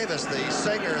Mac Davis, the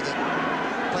singer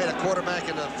that played a quarterback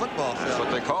in a football field. That's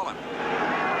what they call him.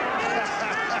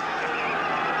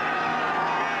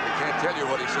 We can't tell you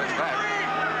what he says back.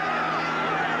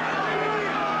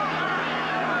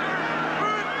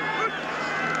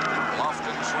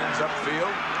 Lofton swings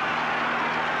upfield.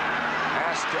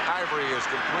 Pass to Ivory is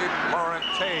complete. Laurent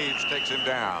Taves takes him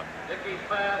down. Dickey's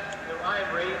pass to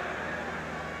Ivory.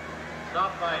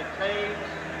 Stopped by Taves.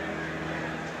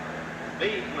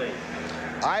 Beasley.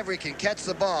 Ivory can catch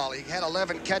the ball. He had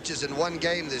 11 catches in one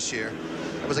game this year.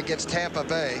 It was against Tampa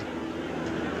Bay.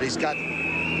 But he's got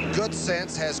good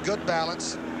sense, has good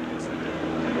balance.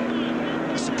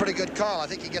 It's a pretty good call. I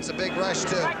think he gets a big rush,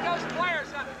 too.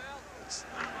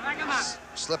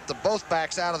 Slipped both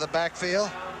backs out of the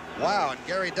backfield. Wow, and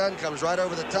Gary Dunn comes right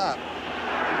over the top.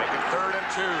 Make it 3rd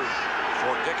and 2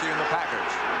 for Dickey and the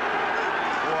Packers.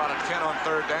 4 out of 10 on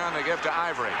 3rd down. They give to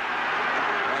Ivory.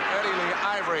 And Eddie Lee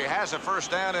Ivory has a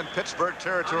first down in Pittsburgh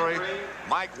territory.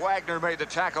 Mike Wagner made the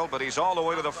tackle, but he's all the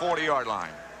way to the 40-yard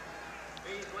line.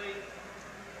 Beasley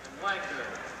and Wagner.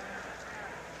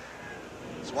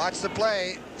 Let's watch the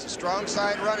play. It's a strong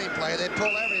side running play. They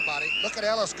pull everybody. Look at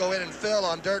Ellis go in and fill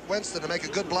on Dirt Winston to make a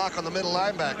good block on the middle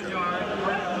linebacker.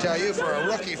 I tell you, for a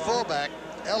rookie fullback,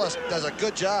 Ellis does a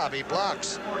good job. He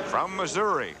blocks. From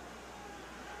Missouri.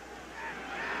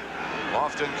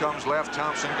 Lofton comes left.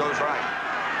 Thompson goes right.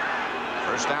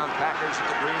 First down Packers at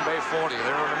the Green Bay 40.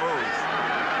 They're on the move.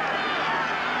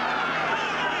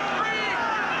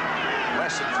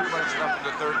 Less than 2 minutes left in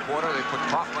the 3rd quarter. They put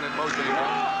Kaufman in motion again.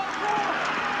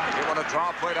 They want a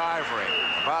draw play to Ivory.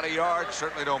 About a yard,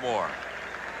 certainly no more.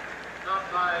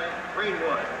 Stopped by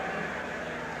Greenwood.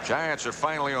 Giants are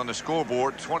finally on the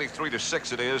scoreboard.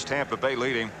 23-6 it is. Tampa Bay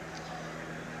leading.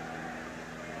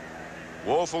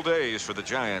 Woeful days for the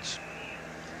Giants.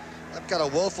 I've got a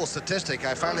woeful statistic.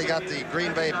 I finally got the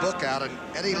Green Bay book out, and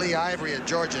Eddie Lee Ivory at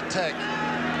Georgia Tech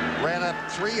ran up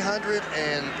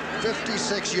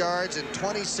 356 yards and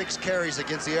 26 carries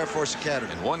against the Air Force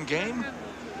Academy. In one game?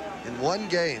 In one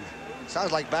game.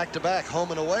 Sounds like back-to-back,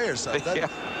 home and away or something. Yeah.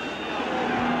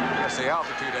 I guess the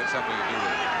altitude had something to do with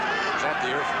it. It's at the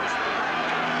Air Force.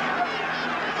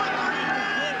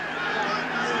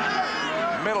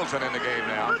 Middleton in the game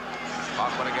now.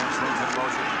 Kaufman again swings in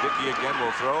motion. Dickey again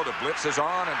will throw. The blitz is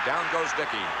on, and down goes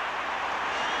Dickey.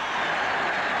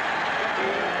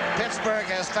 Pittsburgh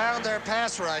has found their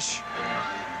pass rush.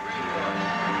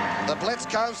 The blitz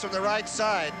comes from the right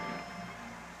side.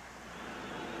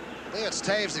 I believe it's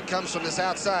Taves that comes from this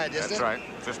outside, isn't it? That's right,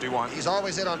 51. He's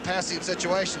always in on passing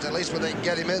situations, at least when they can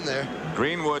get him in there.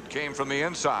 Greenwood came from the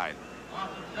inside.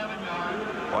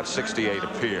 Watch 68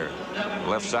 appear.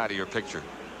 Left side of your picture.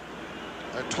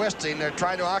 They're twisting. They're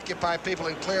trying to occupy people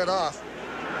and clear it off.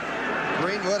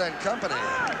 Greenwood and company.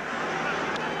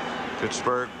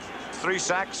 Pittsburgh 3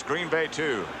 sacks, Green Bay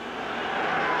 2.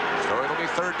 So it'll be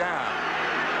 3rd down.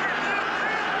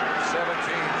 17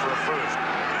 for a first.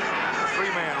 A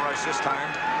 3-man rush this time.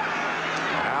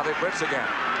 And now they blitz again.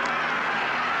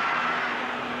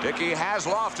 Dickey has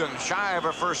Lofton shy of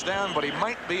a first down, but he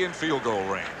might be in field goal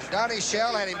range. Donnie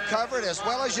Shell had him covered as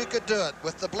well as you could do it.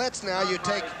 With the blitz now, you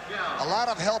take a lot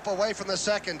of help away from the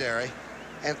secondary.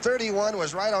 And 31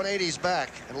 was right on 80's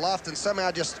back. And Lofton somehow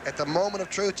just, at the moment of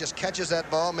truth, just catches that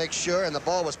ball, makes sure, and the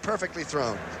ball was perfectly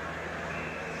thrown.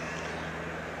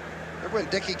 Remember when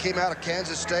Dickey came out of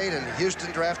Kansas State and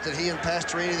Houston drafted he and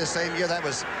Pastorini the same year? That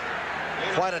was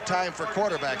quite a time for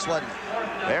quarterbacks, wasn't it?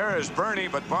 There is Bernie,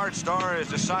 but Bart Starr has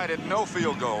decided no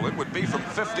field goal. It would be from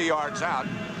 50 yards out.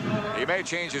 He may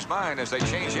change his mind as they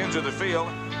change into the field.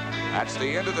 That's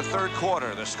the end of the 3rd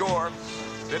quarter. The score,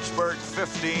 Pittsburgh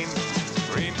 15,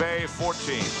 Green Bay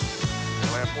 14.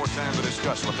 We'll have more time to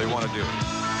discuss what they want to do.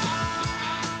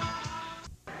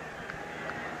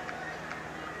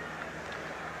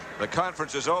 The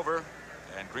conference is over,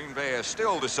 and Green Bay has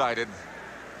still decided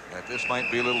that this might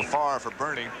be a little far for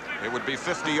Bernie. It would be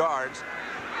 50 yards.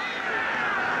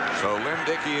 So Lynn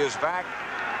Dickey is back,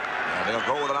 and they'll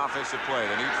go with an offensive play.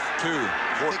 They need 2,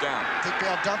 4th down. Think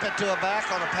they'll dump it to a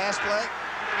back on a pass play?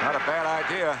 Not a bad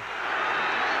idea.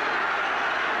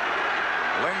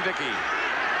 Lynn Dickey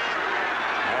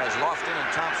has Lofton and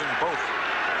Thompson both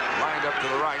lined up to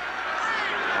the right.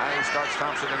 Now he starts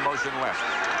Thompson in motion left.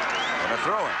 Gonna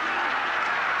throw it.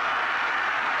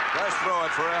 Does throw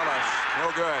it for Ellis. No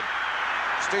good.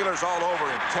 Steelers all over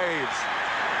him. Taves.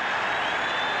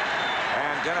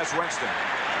 And Dennis Winston.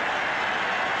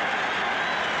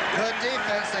 Good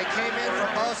defense. They came in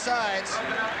from both sides.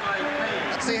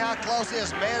 Let's see how close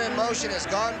this man in motion has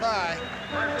gone by.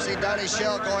 See Donnie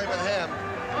Shell going with him.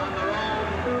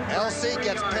 LC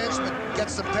gets pinched, but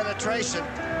gets some penetration.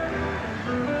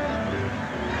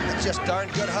 It's just darn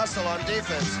good hustle on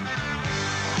defense.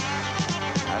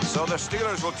 And so the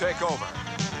Steelers will take over.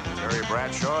 Terry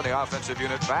Bradshaw, the offensive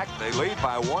unit back. They lead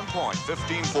by 1 point,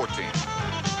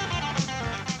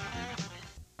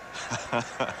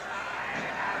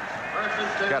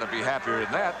 15-14. Got to be happier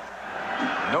than that.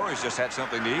 No, he's just had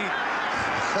something to eat.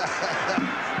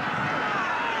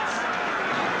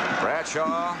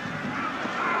 Bradshaw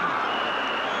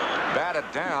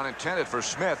batted down, intended for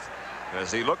Smith, as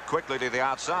he looked quickly to the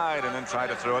outside and then tried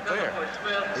to throw it there.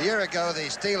 A year ago, the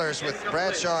Steelers, with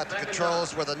Bradshaw at the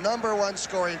controls, were the #1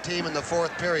 scoring team in the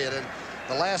 4th period. And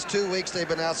the last 2 weeks, they've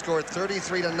been outscored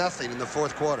 33-0 in the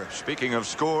 4th quarter. Speaking of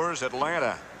scores,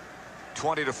 Atlanta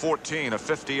 20-14, a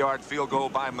 50-yard field goal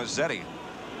by Mazzetti.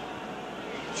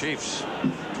 Chiefs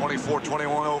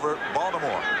 24-21 over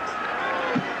Baltimore.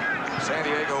 San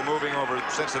Diego moving over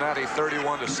Cincinnati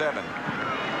 31-7.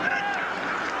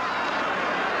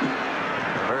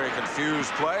 A very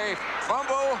confused play.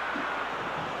 Fumble.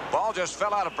 Ball just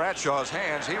fell out of Bradshaw's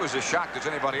hands. He was as shocked as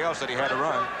anybody else that he had to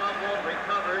run.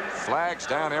 Flags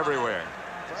down everywhere.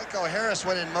 Franco Harris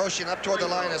went in motion up toward the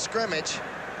line of scrimmage.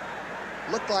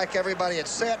 Looked like everybody had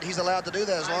set. He's allowed to do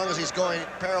that as long as he's going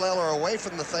parallel or away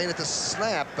from the thing at the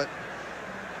snap, but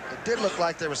it did look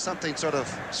like there was something sort of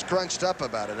scrunched up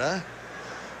about it, huh?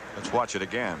 Let's watch it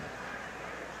again.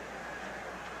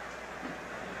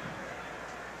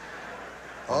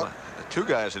 Oh, the 2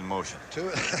 guys in motion.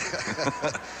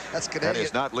 That's Canadian. That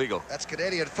is not legal. That's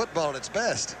Canadian football at its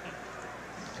best.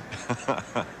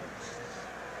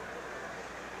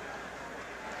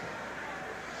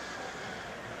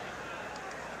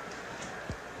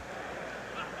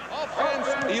 Offense,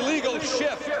 illegal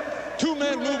shift. 2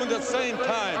 men moving at the same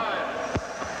time.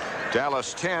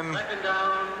 Dallas 10,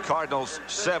 Cardinals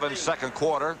 7, 2nd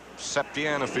quarter.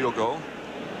 Septien a field goal.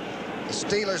 The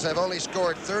Steelers have only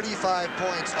scored 35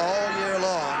 points all year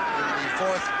long in the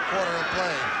 4th quarter of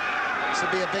play. This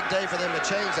would be a big day for them to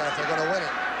change that if they're going to win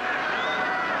it.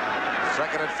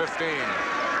 2nd and 15.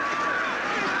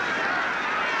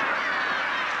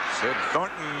 Sid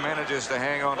Thornton manages to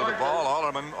hang on to the ball.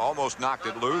 Alderman almost knocked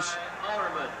it loose.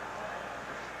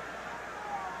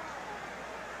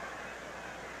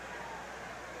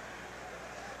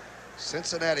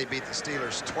 Cincinnati beat the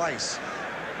Steelers twice.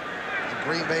 And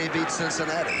Green Bay beat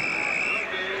Cincinnati.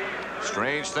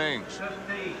 Strange things.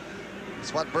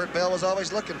 It's what Burt Bell was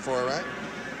always looking for, right?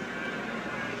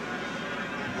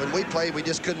 When we played, we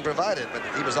just couldn't provide it, but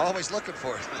he was always looking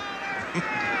for it.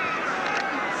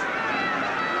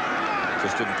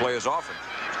 Just didn't play as often.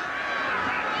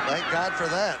 Thank God for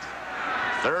that.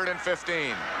 3rd and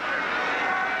 15.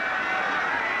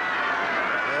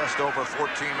 Just over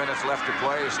 14 minutes left to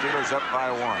play. Steelers up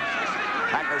by 1.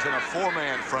 Packers in a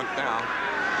 4-man front now.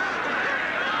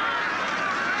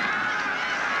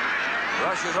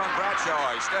 Rushes on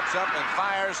Bradshaw. He steps up and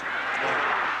fires.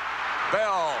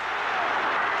 Bell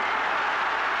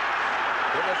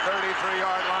to the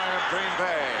 33-yard line of Green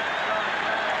Bay.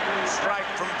 Strike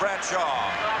from Bradshaw.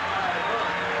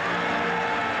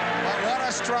 But what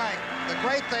a strike. The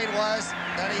great thing was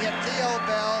that he hit Theo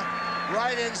Bell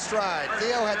right in stride.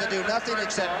 Theo had to do nothing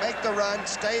except make the run,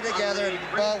 stay together, and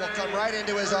the ball will come right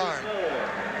into his arm.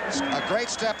 A great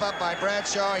step up by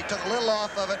Bradshaw. He took a little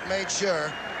off of it, made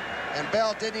sure, and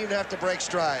Bell didn't even have to break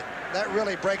stride. That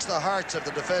really breaks the hearts of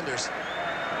the defenders.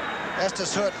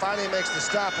 Estes Hood finally makes the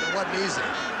stop, and it wasn't easy.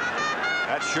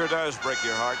 That sure does break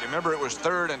your heart. Remember, it was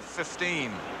 3rd and 15.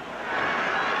 It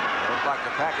looked like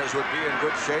the Packers would be in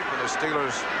good shape, and the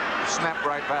Steelers snapped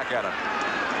right back at them.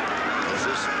 This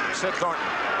is Sid Thornton.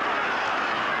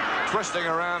 Twisting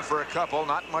around for a couple,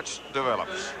 not much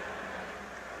develops.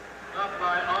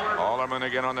 Alderman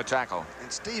again on the tackle. And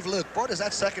Steve Luke, boy, does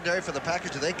that secondary for the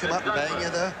Packers, do they come up and bang you,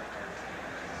 though?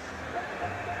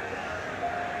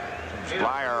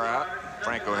 Blyer out.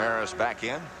 Franco Harris back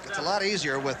in. It's a lot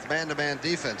easier with man-to-man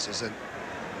defenses. And,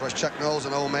 of course, Chuck Noll's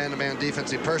an old man-to-man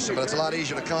defensive person, but it's a lot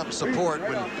easier to come up and support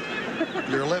when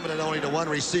you're limited only to one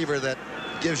receiver that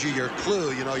gives you your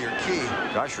clue, you know, your key.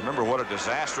 Gosh, remember what a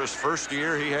disastrous first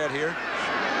year he had here?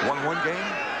 Won 1 game?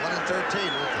 1 and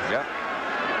 13. Yep.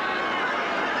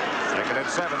 2nd and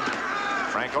 7.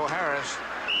 Franco Harris.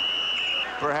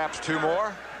 Perhaps 2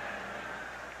 more.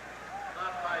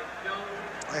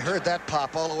 I heard that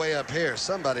pop all the way up here.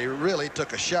 Somebody really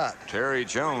took a shot. Terry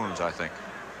Jones, I think.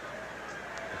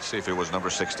 Let's see if it was number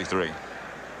 63.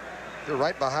 They're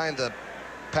right behind the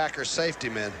Packers safety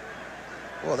men.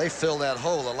 Well, they filled that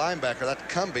hole. The linebacker, that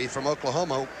Cumbie from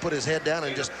Oklahoma, put his head down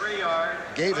and just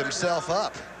gave himself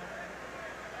up.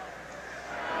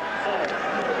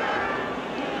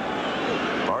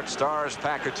 Bart Starr's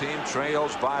Packer team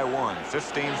trails by 1,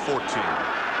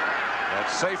 15-14. That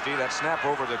safety, that snap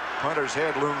over the punter's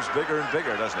head looms bigger and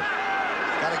bigger, doesn't it?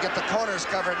 Got to get the corners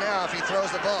covered now if he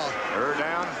throws the ball. Third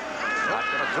down. Not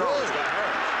going to throw. He's got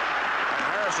Harris. And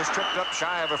Harris is tripped up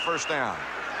shy of a first down.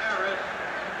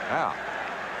 Now,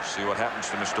 see what happens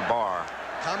to Mr. Barr.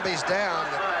 Cumbie's down.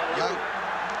 Young,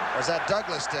 or is that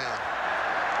Douglas down?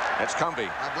 That's Cumbie.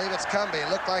 I believe it's Cumbie. It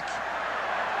looked like,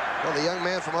 well, the young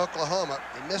man from Oklahoma.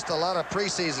 He missed a lot of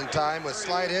preseason time with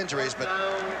slight injuries, but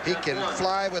he can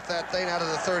fly with that thing out of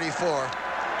the 34.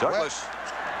 Douglas.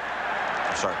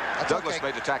 I'm sorry. Douglas okay.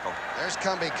 made the tackle. There's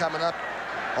Cumbie coming up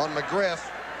on McGriff.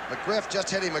 McGriff just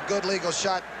hit him a good legal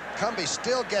shot. Cumbie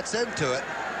still gets into it.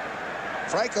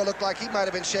 Franco looked like he might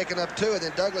have been shaken up too, and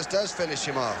then Douglas does finish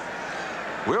him off.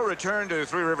 We'll return to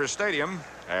Three Rivers Stadium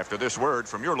after this word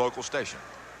from your local station.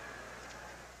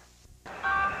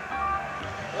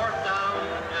 4th down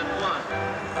and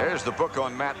 1. There's the book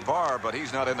on Matt Barr, but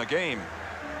he's not in the game.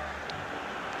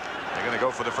 They're going to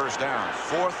go for the first down.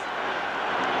 4th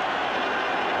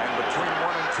and between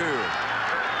 1 and 2.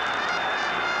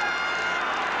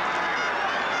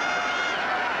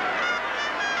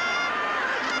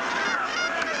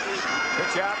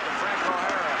 Pitch out to Franco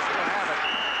Harris. He can have it.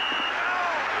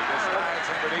 He just dives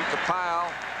underneath the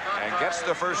pile and gets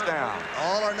the first down.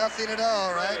 All or nothing at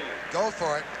all, right? Go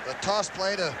for it. The toss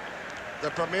play to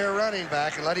the premier running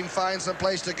back and let him find some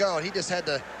place to go. And he just had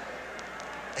to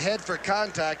head for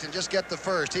contact and just get the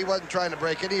first. He wasn't trying to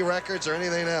break any records or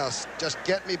anything else. Just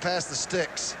get me past the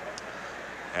sticks.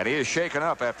 And he is shaken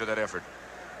up after that effort.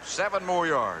 7 more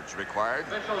yards required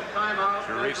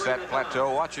to reach that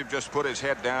plateau. Watch him just put his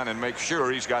head down and make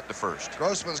sure he's got the first.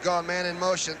 Grossman's gone man in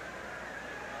motion.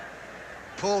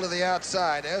 Pull to the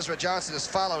outside. Ezra Johnson is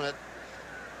following it.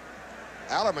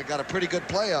 Allerman got a pretty good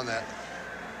play on that.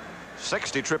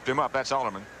 60 tripped him up. That's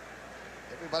Allerman.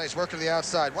 Everybody's working to the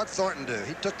outside. What'd Thornton do?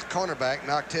 He took the cornerback,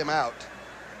 knocked him out.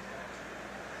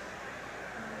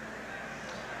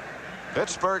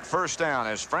 Pittsburgh first down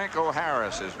as Franco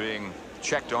Harris is being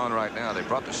checked on right now. They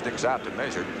brought the sticks out to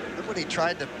measure. Look when he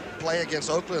tried to play against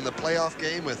Oakland in the playoff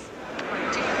game with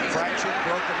fractured,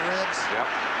 broken ribs. Yep.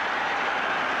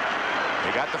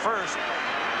 He got the first.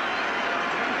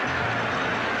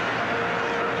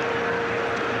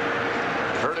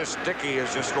 Curtis Dickey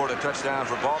has just scored a touchdown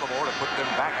for Baltimore to put them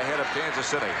back ahead of Kansas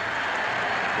City.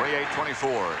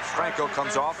 28-24. Franco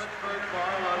comes off.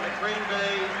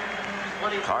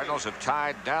 Cardinals have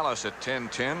tied Dallas at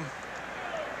 10-10.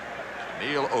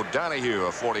 Neil O'Donoghue,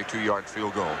 a 42-yard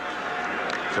field goal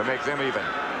to make them even.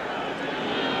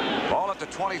 Ball at the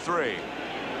 23.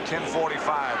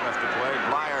 10:45 left to play.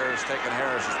 Blyer's taking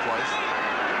Harris's place.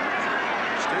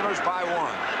 Steelers by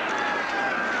 1.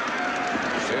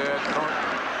 Sid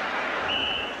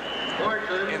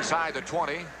Thornton inside the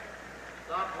 20.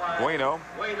 Bueno.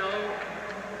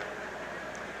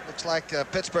 Looks like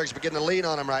Pittsburgh's beginning to lean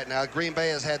on him right now. Green Bay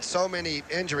has had so many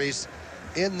injuries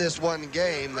in this one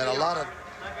game that a lot of,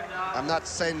 I'm not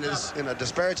saying this in a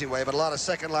disparaging way, but a lot of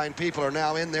second-line people are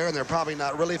now in there, and they're probably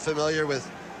not really familiar with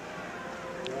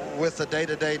the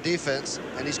day-to-day defense,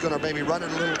 and he's going to maybe run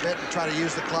it a little bit and try to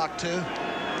use the clock too.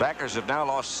 Packers have now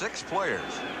lost 6 players.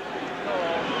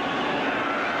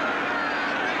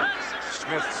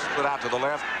 Smith split out to the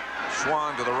left,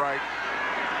 Swan to the right.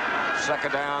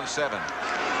 2nd down, 7.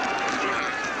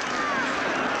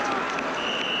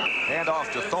 Hand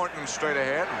off to Thornton straight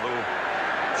ahead. A little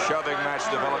shoving match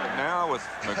developing now with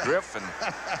McGriff and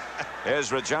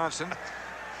Ezra Johnson.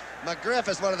 McGriff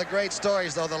is one of the great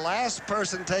stories, though. The last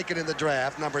person taken in the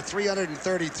draft, number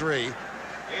 333,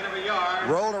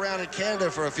 rolled around in Canada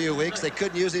for a few weeks. They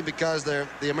couldn't use him because the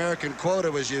American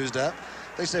quota was used up.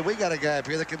 They said, we got a guy up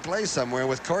here that can play somewhere.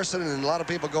 With Corson and a lot of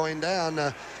people going down,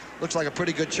 looks like a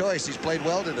pretty good choice. He's played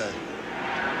well today.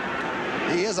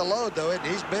 He is a load, though, isn't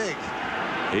he? He's big.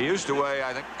 He used to weigh,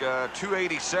 I think,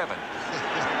 287.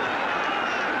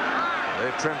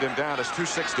 They've trimmed him down to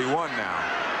 261 now.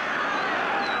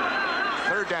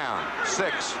 3rd down,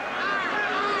 6.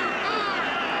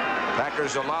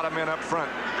 Packers a lot of men up front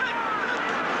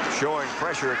showing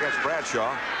pressure against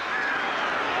Bradshaw.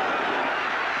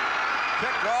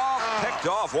 Picked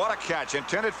off. What a catch.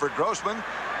 Intended for Grossman.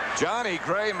 Johnny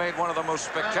Gray made one of the most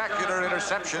spectacular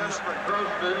interceptions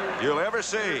you'll ever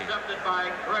see.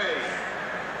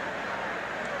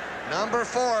 Number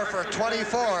 4 for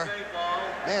 24.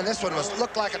 Man, this one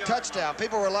looked like a touchdown.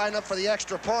 People were lined up for the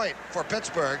extra point for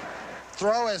Pittsburgh.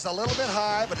 Throw is a little bit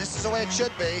high, but this is the way it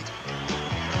should be.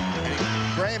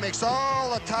 And Gray makes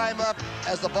all the time up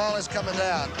as the ball is coming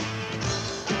down.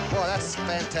 Boy, that's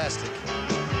fantastic.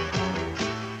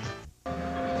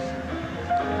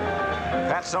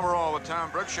 Pat Summerall with Tom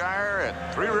Brookshire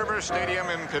at Three Rivers Stadium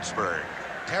in Pittsburgh.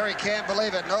 Terry can't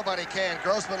believe it. Nobody can.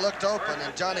 Grossman looked open,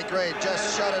 and Johnny Gray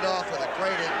just shut it off with a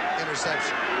great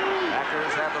interception.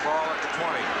 Packers have the ball at the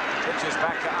 20. Pitches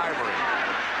back to Ivory.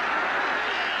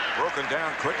 Broken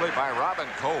down quickly by Robin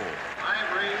Cole.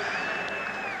 Ivory.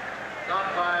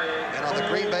 Stopped by And on the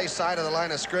Green Bay side of the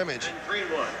line of scrimmage,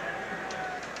 Greenwood.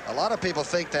 a lot of people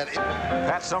think that...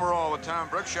 Pat Summerall with Tom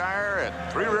Brookshire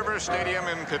at Three Rivers Stadium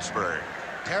in Pittsburgh.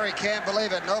 Terry can't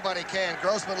believe it. Nobody can.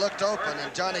 Grossman looked open,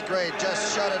 and Johnny Gray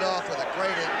just shut it off with a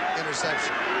great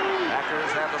interception.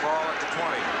 Packers have the ball at the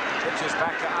 20. Pitches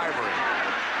back to Ivory.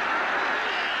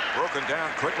 Broken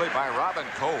down quickly by Robin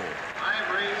Cole.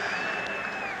 Ivory.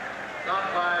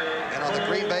 Stopped by And on the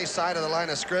Green Bay side of the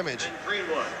line of scrimmage,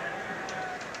 Greenwood.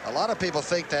 a lot of people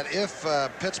think that if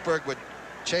Pittsburgh would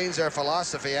change their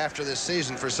philosophy after this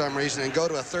season for some reason and go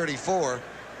to a 34,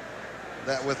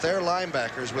 that with their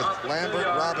linebackers, with Lambert,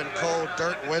 Robin Cole,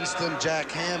 Dirk Winston, Jack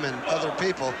Ham, and other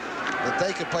people, that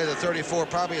they could play the 34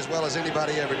 probably as well as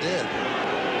anybody ever did.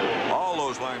 All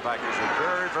those linebackers are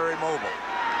very, very mobile.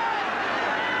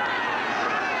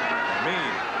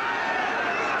 Mean.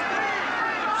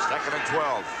 Second and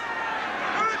 12.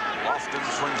 Lofton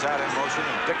swings out in motion,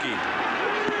 and Dickey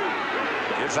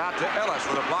gives out to Ellis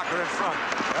with a blocker in front.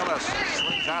 Ellis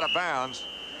swings out of bounds.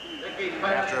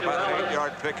 After about an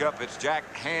 8-yard pickup, it's Jack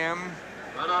Ham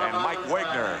and Mike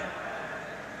Wagner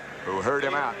who heard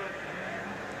him out.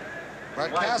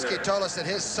 Bartkowski told us that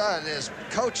his son is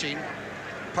coaching,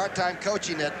 part-time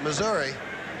coaching at Missouri,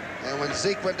 and when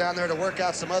Zeke went down there to work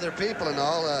out some other people and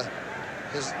all,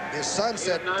 his son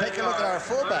said, take a look at our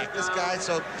fullback, this guy.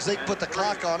 So Zeke put the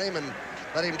clock on him and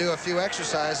let him do a few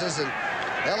exercises, and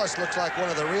Ellis looks like one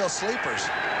of the real sleepers.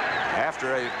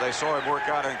 After they saw him work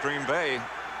out in Green Bay,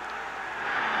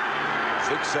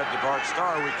 Zeke said to Bart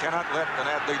Starr, we cannot let an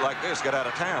athlete like this get out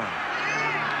of town.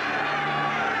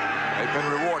 They've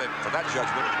been rewarded for that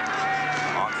judgment.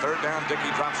 On third down, Dickey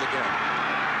drops again.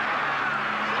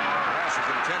 Pass is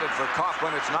intended for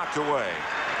Kaufman. It's knocked away.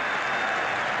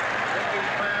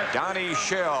 Donnie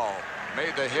Shell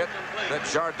made the hit that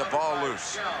jarred the ball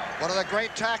loose. One of the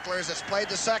great tacklers that's played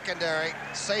the secondary,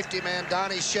 safety man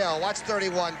Donnie Shell. Watch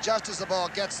 31 just as the ball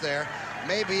gets there,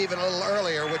 maybe even a little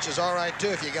earlier, which is all right too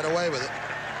if you get away with it.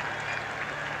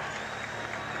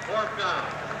 Fourth down.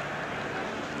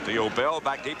 Theo Bell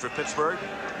back deep for Pittsburgh.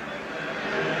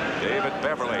 David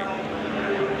Beverly.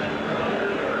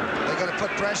 They're going to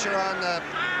put pressure on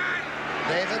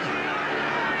David.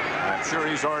 I'm sure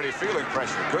he's already feeling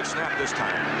pressure. Good snap this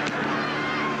time.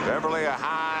 Beverly, a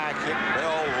high kick.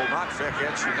 Bell will not fair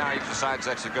catch. Now he decides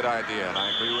that's a good idea, and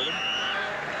I agree with him.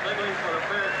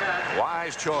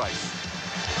 Wise choice.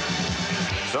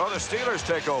 So the Steelers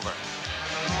take over.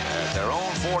 At their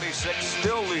own 46,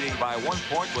 still leading by 1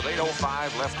 point with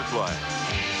 8:05 left to play.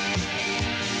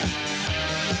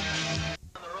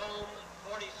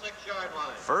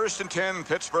 First and 10,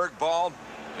 Pittsburgh ball.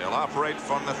 They'll operate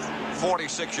from the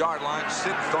 46-yard line.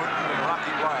 Sid Thornton and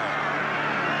Rocky Bland.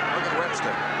 Look at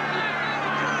Webster.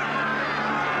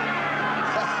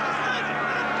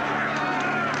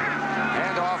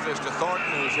 Handoff is to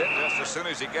Thornton, who's hit just as soon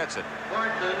as he gets it.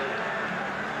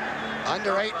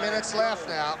 Under 8 minutes left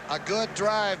now. A good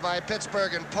drive by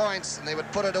Pittsburgh in points, and they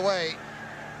would put it away.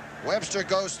 Webster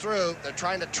goes through. They're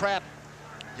trying to trap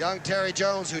young Terry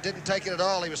Jones, who didn't take it at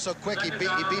all. He was so quick, he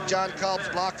beat John Culp's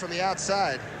block from the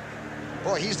outside.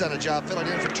 Boy, he's done a job filling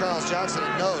in for Charles Johnson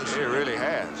at nose. He really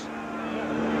has.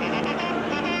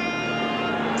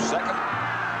 Second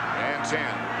and 10.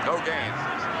 No gain.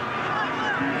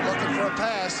 Looking for a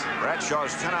pass.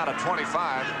 Bradshaw's 10 out of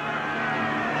 25.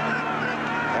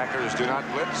 Packers do not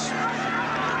blitz.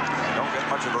 They don't get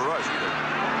much of a rush either.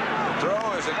 The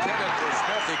throw is intended for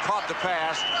Smith. He caught the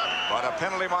pass, but a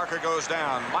penalty marker goes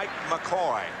down. Mike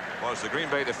McCoy was the Green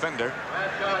Bay defender. I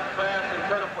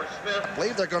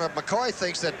believe they're going to, McCoy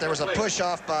thinks that there was a push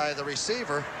off by the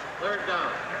receiver. Third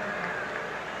down.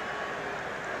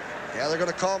 Yeah, they're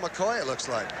going to call McCoy, it looks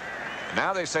like.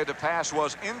 Now they say the pass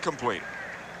was incomplete.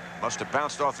 Must have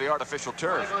bounced off the artificial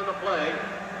turf. On the play.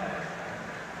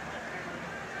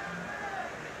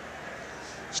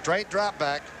 Straight drop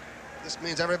back. This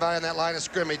means everybody in that line of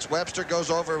scrimmage. Webster goes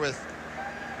over with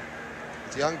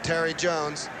young Terry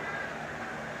Jones.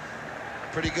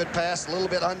 Pretty good pass, a little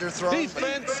bit underthrown.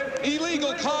 Defense,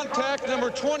 illegal contact, number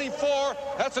 24.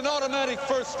 That's an automatic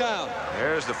first down.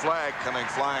 There's the flag coming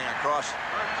flying across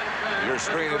your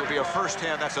screen. It'll be a first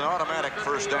hand. That's an automatic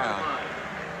first down.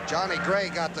 Johnny Gray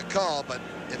got the call, but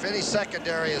if any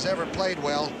secondary has ever played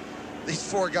well, these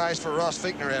four guys for Ross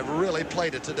Fichtner have really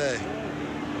played it today.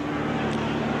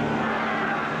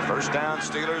 First down,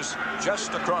 Steelers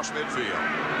just across midfield.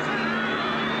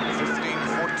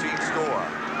 15-14 score.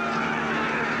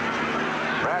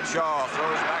 Bradshaw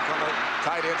throws back on the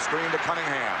tight end screen to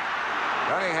Cunningham.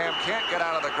 Cunningham can't get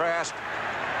out of the grasp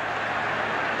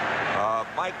of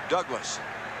Mike Douglas.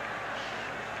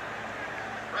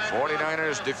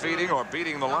 49ers defeating or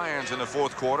beating the Lions in the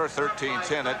fourth quarter,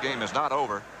 13-10. That game is not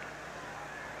over.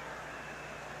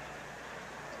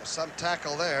 Some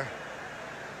tackle there.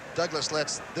 Douglas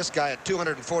lets this guy at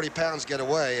 240 pounds get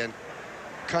away, and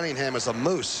Cunningham is a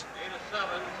moose.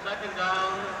 8-7, second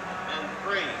down and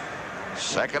 3.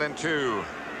 Second and 2.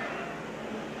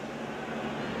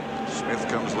 Smith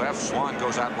comes left. Swan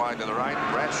goes out wide to the right.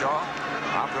 Bradshaw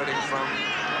operating from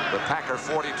the Packer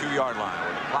 42-yard line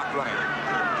with the clock running.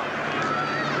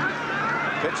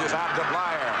 Pitches out to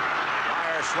Blyer.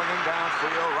 Blyer swinging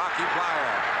downfield. Rocky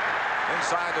Blyer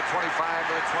inside the 25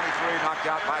 to the 23, knocked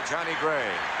out by Johnny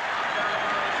Gray.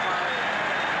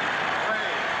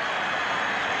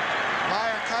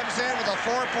 Blyer comes in with a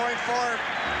 4.4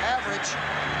 average.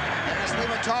 And as we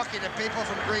were talking to people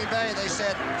from Green Bay, they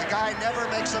said the guy never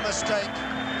makes a mistake.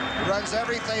 He runs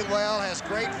everything well, has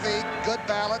great feet, good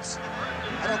balance.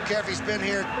 I don't care if he's been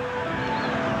here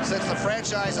since the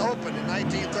franchise opened in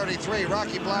 1933.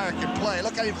 Rocky Blyer can play.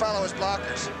 Look at him follow his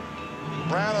blockers.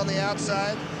 Brown on the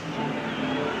outside.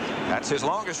 That's his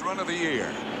longest run of the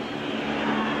year.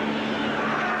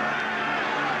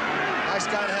 Nice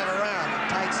guy to have around. A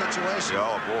tight situation.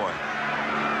 Oh, boy.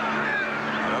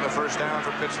 Another first down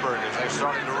for Pittsburgh as they're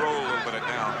starting to roll a little bit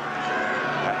now.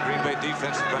 That Green Bay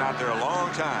defense has been out there a long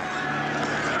time.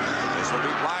 This will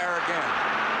be Blyer again.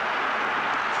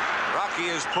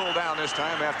 Rocky is pulled down this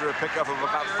time after a pickup of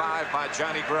about 5 by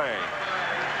Johnny Gray.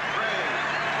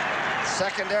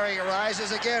 Secondary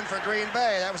arises again for Green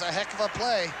Bay. That was a heck of a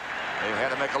play. They've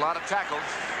had to make a lot of tackles.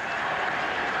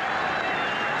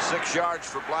 6 yards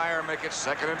for Blyer, make it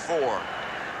 2nd and 4.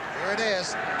 Here it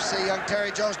is. See young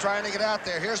Terry Jones trying to get out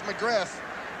there. Here's McGriff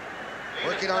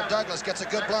working on Douglas. Gets a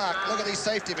good block. Look at these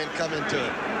safety men come into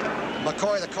it.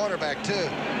 McCoy, the cornerback, too.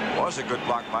 Was a good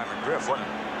block by McGriff, wasn't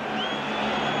it?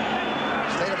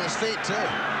 Stayed on his feet, too.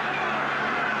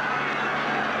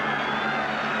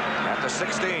 At the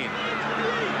 16.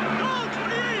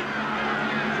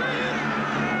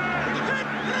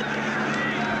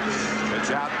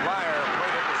 Pitch out Blyer.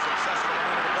 Played it was successful a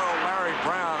minute ago. Larry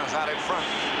Brown is out in front.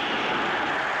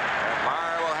 And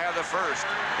Blyer will have the first.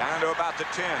 Down to about the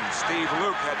 10. Steve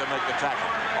Luke had to make the tackle.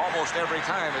 Almost every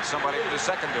time it's somebody in the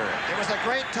secondary. It was a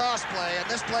great toss play, and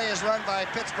this play is run by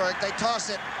Pittsburgh. They toss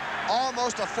it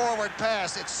almost a forward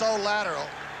pass. It's so lateral.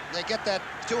 They get that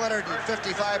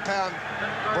 255-pound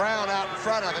Brown out in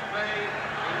front of it.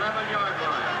 11-yard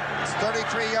line. It's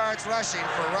 33 yards rushing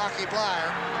for Rocky Blyer.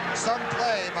 Some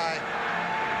play by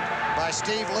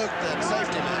Steve Luke, the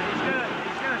safety man.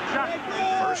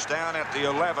 First down at the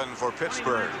 11 for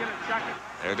Pittsburgh.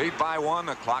 They lead by 1.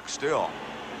 The clock still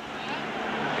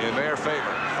in their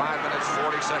favor. 5 minutes,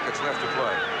 40 seconds left to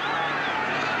play.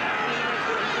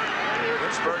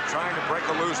 Pittsburgh trying to break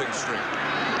a losing streak.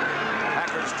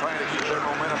 Packers trying to keep their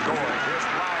momentum going. Here's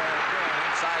Blyer again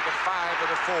inside the 5 to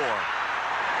the 4.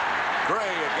 Gray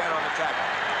again on the tackle.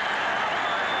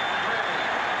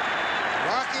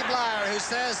 Rocky Blyer, who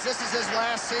says this is his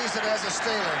last season as a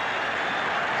Steeler.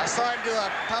 I saw him do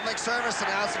a public service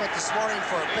announcement this morning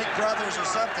for Big Brothers or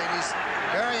something. He's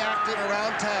very active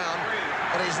around town,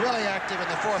 but he's really active in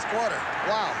the fourth quarter.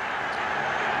 Wow.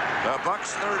 The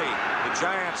Bucks 30, the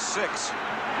Giants 6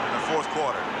 in the fourth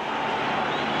quarter.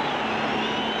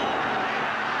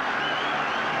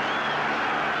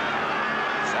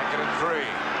 Second and 3.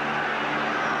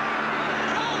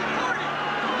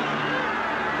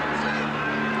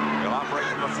 They'll operate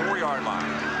from the 4-yard line.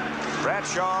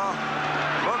 Bradshaw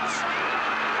looks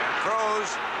and throws.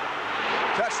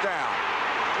 Touchdown.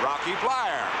 Rocky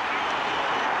Blyer.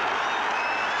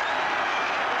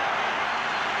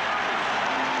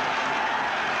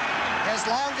 His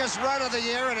longest run of the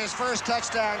year and his first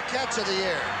touchdown catch of the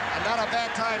year. And not a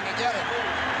bad time to get it.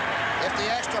 If the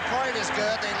extra point is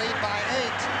good, they lead by 8.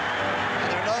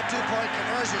 And there are no 2-point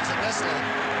conversions in this league.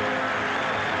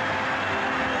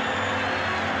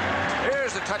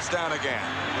 Here's the touchdown again.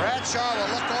 Bradshaw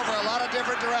will look over a lot of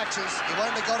different directions. He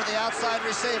wanted to go to the outside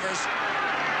receivers.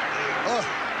 Oh,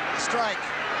 strike.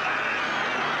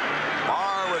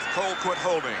 Barr with Colquitt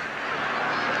holding.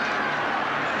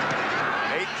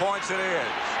 8 points it is.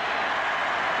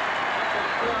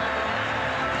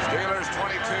 Steelers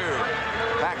 22,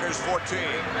 Packers 14.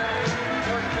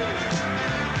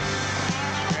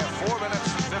 We have 4 minutes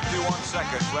and 51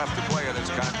 seconds left to play in this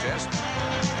contest.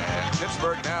 And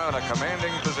Pittsburgh now in a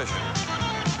commanding position.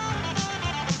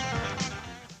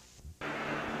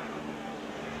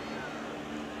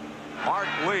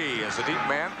 Lee is the deep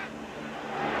man.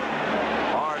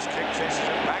 Barr's kick chases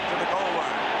him back to the goal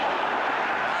line.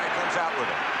 Now he comes out with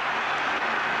it.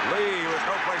 Lee, with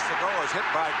no place to go, is hit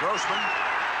by Grossman.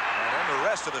 And then the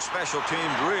rest of the special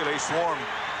teams really swarmed.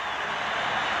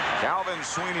 Calvin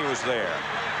Sweeney was there.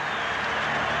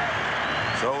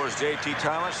 So was J.T.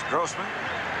 Thomas, Grossman.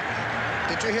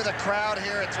 Did you hear the crowd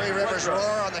here at Three Rivers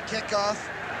roar on the kickoff?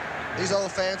 These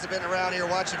old fans have been around here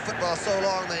watching football so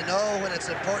long, they know when it's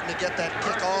important to get that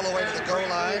kick all the way to the goal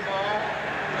line.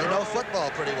 They know football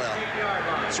pretty well.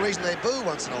 That's the reason they boo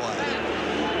once in a while.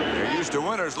 They're used to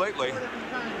winners lately.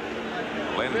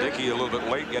 Len Dickey a little bit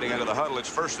late getting into the huddle. It's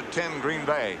 1st and 10 Green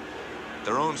Bay.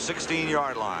 Their own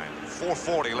 16-yard line.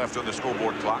 4:40 left on the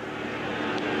scoreboard clock.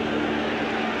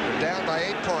 They're down by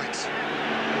 8 points.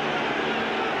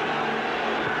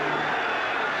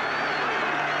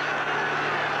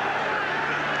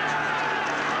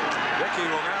 Dickey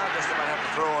will now just about have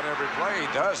to throw on every play. He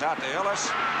does, out to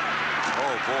Ellis.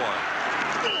 Oh, boy.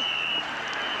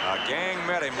 A gang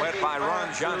met him, led by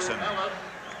Ron Johnson.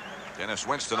 Dennis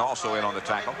Winston also in on the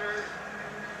tackle.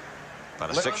 About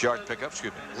a 6-yard pickup,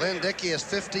 excuse me. Len Dickey is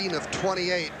 15 of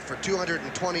 28 for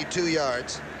 222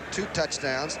 yards, 2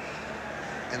 touchdowns.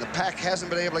 And the Pack hasn't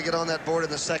been able to get on that board in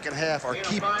the second half or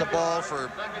keep the ball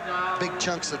for big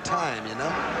chunks of time, you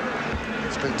know?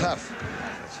 It's been tough.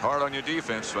 It's hard on your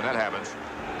defense when that happens.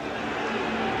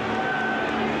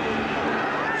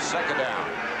 Second down.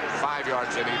 5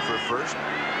 yards they need for a first.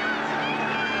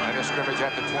 Line of scrimmage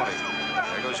at the 20.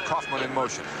 There goes Kaufman in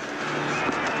motion.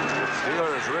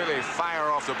 Steelers really fire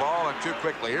off the ball and too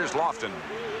quickly. Here's Lofton.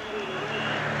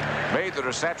 Made the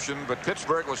reception, but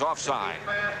Pittsburgh was offside.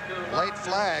 Late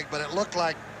flag, but it looked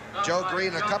like Joe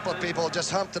Green and a couple of people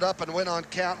just humped it up and went on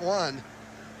count 1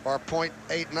 or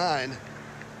 .89.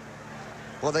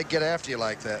 Well, they get after you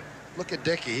like that. Look at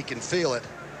Dickey. He can feel it.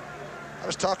 I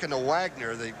was talking to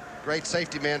Wagner, the great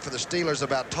safety man for the Steelers,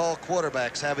 about tall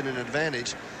quarterbacks having an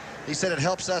advantage. He said it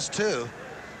helps us too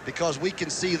because we can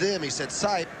see them. He said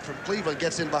Sipe from Cleveland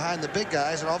gets in behind the big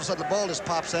guys and all of a sudden the ball just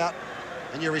pops out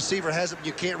and your receiver has it.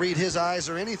 You can't read his eyes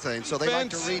or anything, so they like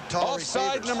to read tall receivers.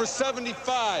 Offside number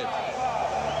 75.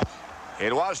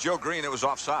 It was Joe Green. It was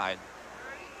offside.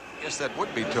 I guess that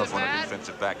would be tough on a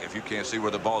defensive back if you can't see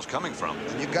where the ball's coming from.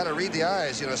 And you've got to read the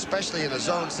eyes, you know, especially in a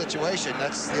zone situation.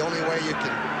 That's the only way you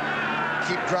can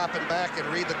keep dropping back and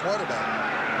read the quarterback.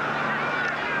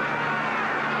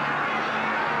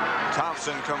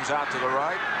 Thompson comes out to the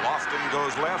right. Lofton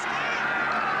goes left.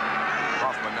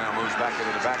 Kaufman now moves back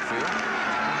into the backfield.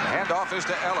 The handoff is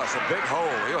to Ellis. A big hole.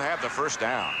 He'll have the first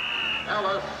down.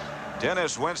 Ellis.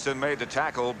 Dennis Winston made the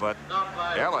tackle, but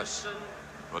Ellis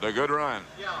with a good run.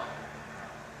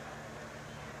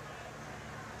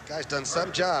 Guy's done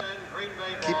some job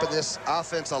keeping this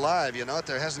offense alive. You know,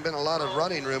 there hasn't been a lot of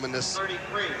running room in this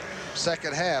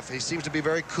second half. He seems to be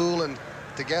very cool and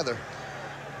together.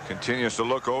 Continues to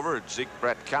look over at Zeke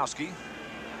Bratkowski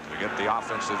to get the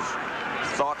offensive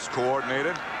thoughts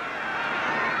coordinated.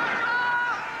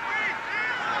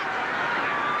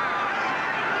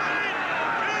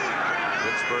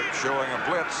 Pittsburgh showing a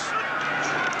blitz.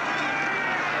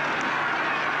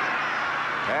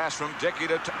 Pass from Dickey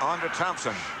on to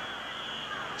Thompson.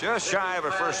 Just shy of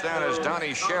a first down as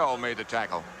Donnie Shell made the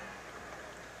tackle.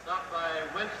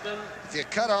 If you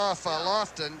cut off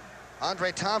Lofton,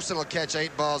 Andre Thompson will catch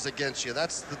 8 balls against you.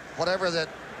 That's whatever that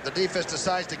the defense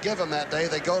decides to give him that day,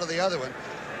 they go to the other one.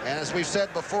 And as we've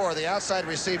said before, the outside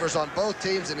receivers on both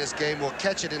teams in this game will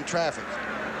catch it in traffic.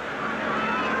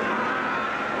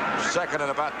 Second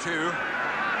and about 2.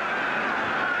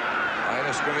 Line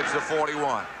of scrimmage to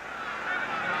 41.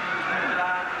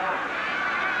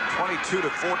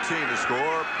 22-14 to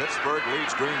score. Pittsburgh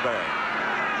leads Green Bay.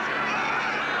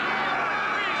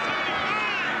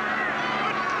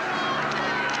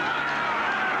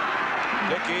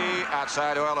 Dickey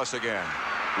outside to Ellis again.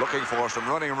 Looking for some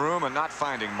running room and not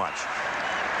finding much.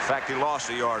 In fact, he lost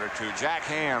a yard or 2. Jack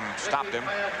Ham stopped him.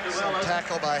 Some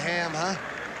tackle by Ham, huh?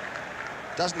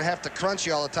 Doesn't have to crunch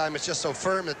you all the time. It's just so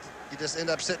firm that you just end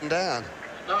up sitting down.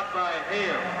 Not by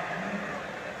Ham.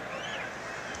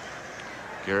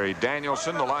 Gary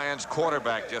Danielson, the Lions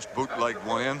quarterback, just bootlegged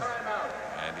one in.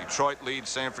 And Detroit leads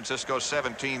San Francisco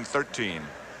 17-13.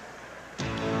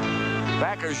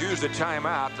 Packers used a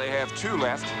timeout. They have 2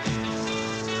 left.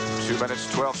 2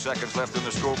 minutes, 12 seconds left in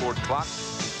the scoreboard clock.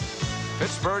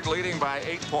 Pittsburgh leading by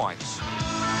 8 points.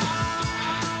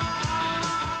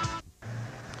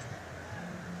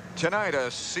 Tonight, a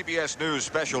CBS News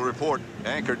special report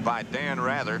anchored by Dan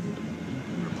Rather. A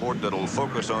report that'll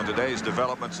focus on today's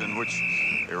developments in which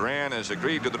Iran has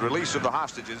agreed to the release of the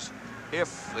hostages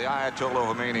if the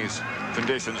Ayatollah Khomeini's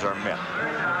conditions are met.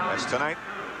 That's tonight.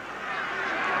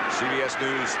 CBS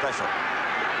News special.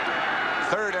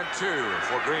 3rd and 2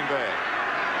 for Green Bay.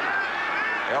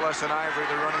 Ellis and Ivory,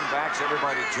 the running backs,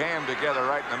 everybody jammed together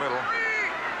right in the middle.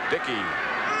 Dickey.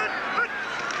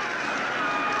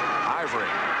 Ivory.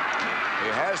 He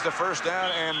has the first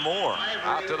down and more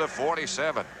out to the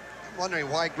 47. I'm wondering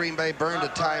why Green Bay burned a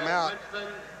timeout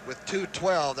with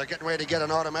 2:12. They're getting ready to get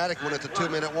an automatic one at the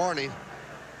 2-minute warning.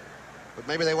 But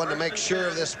maybe they wanted to make sure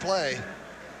of this play.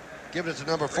 Giving it to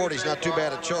number 40 is not too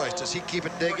bad a choice. Does he keep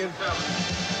it digging?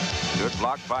 Good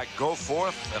block by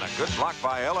Goforth and a good block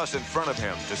by Ellis in front of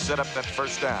him to set up that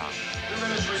first down.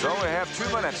 So we have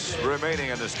 2 minutes remaining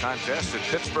in this contest, and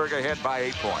Pittsburgh ahead by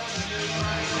 8 points.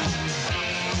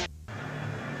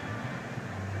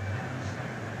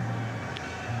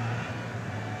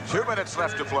 Two minutes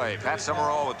left to play. Pat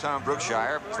Summerall with Tom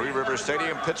Brookshire. Three Rivers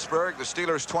Stadium, Pittsburgh. The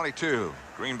Steelers 22,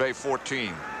 Green Bay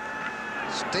 14.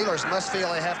 Steelers must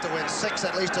feel they have to win 6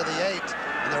 at least of the 8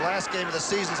 in their last game of the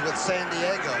season with San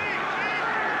Diego.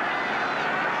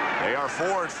 They are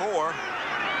 4-4.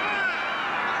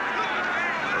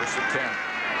 First and 10.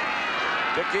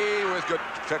 Dickey with good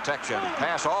protection.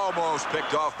 Pass almost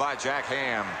picked off by Jack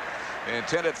Ham.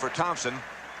 Intended for Thompson.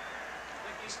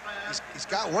 He's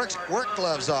got work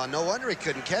gloves on. No wonder he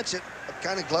couldn't catch it. What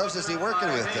kind of gloves is he working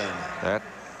with then? That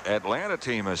Atlanta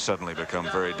team has suddenly become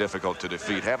very difficult to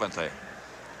defeat, haven't they?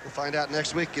 We'll find out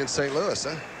next week in St. Louis,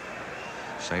 huh?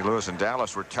 St. Louis and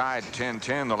Dallas were tied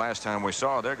 10-10 the last time we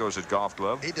saw. There goes his golf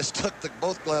glove. He just took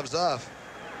both gloves off.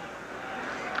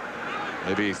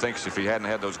 Maybe he thinks if he hadn't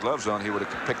had those gloves on, he would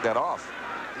have picked that off.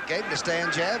 He gave him to Stan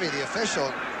Javy, the official.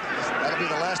 That'll be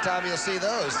the last time you'll see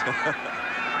those.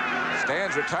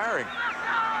 Stan's retiring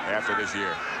after this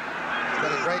year. He's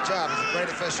done a great job. He's a great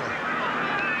official.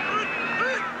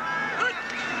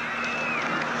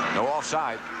 No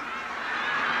offside.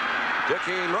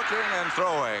 Dickey looking and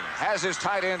throwing. Has his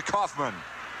tight end Kaufman.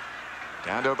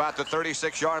 Down to about the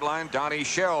 36-yard line. Donnie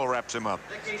Shell wraps him up.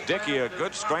 Dickey, a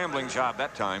good scrambling job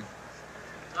that time.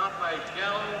 Stop by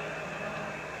Shell.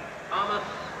 Thomas.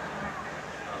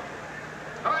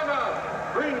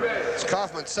 Timeout. Green Bay. It's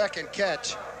Kaufman's second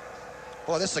catch.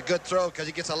 Boy, this is a good throw because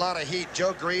he gets a lot of heat.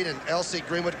 Joe Green and L.C.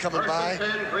 Greenwood coming by.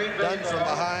 Done from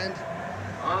behind.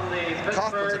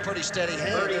 Kaufman's a pretty steady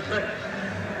hand.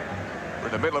 We're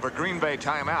in the middle of a Green Bay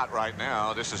timeout right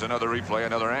now. This is another replay,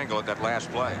 another angle at that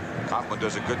last play. Kaufman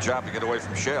does a good job to get away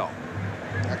from Shell.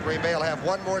 Green Bay will have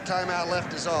one more timeout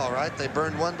left is all, right? They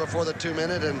burned one before the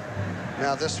 2-minute, and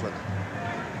now this one.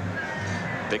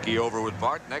 Dickey over with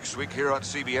Bart next week here on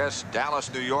CBS.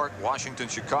 Dallas, New York, Washington,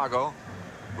 Chicago.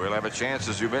 We'll have a chance,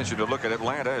 as you mentioned, to look at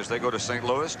Atlanta as they go to St.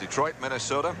 Louis, Detroit,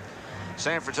 Minnesota,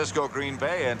 San Francisco, Green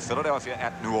Bay, and Philadelphia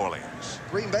at New Orleans.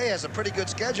 Green Bay has a pretty good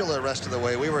schedule the rest of the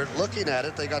way. We were looking at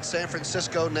it. They got San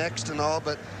Francisco next and all,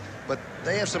 but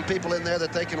they have some people in there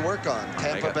that they can work on.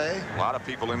 Tampa Bay. A lot of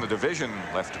people in the division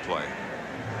left to play.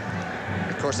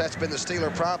 Of course, that's been the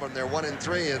Steeler problem. They're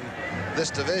 1-3 in this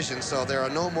division, so there are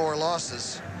no more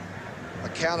losses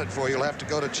accounted for. You'll have to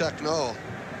go to Chuck Noll.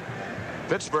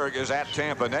 Pittsburgh is at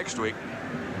Tampa next week.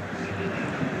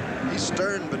 He's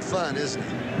stern but fun, isn't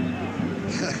he?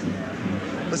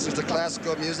 Listens to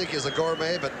classical music. He's a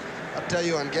gourmet, but I'll tell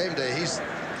you on game day, he's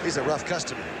a rough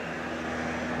customer.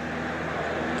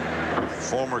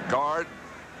 Former guard,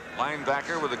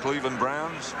 linebacker with the Cleveland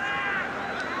Browns.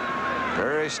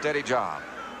 Very steady job.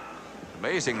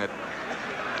 Amazing that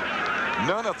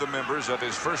none of the members of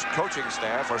his first coaching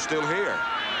staff are still here.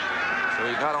 So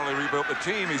he's not only rebuilt the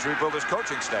team, he's rebuilt his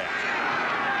coaching staff.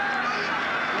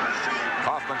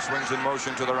 Kaufman swings in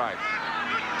motion to the right.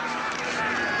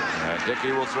 And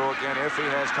Dickey will throw again if he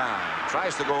has time.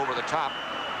 Tries to go over the top.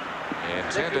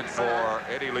 Intended for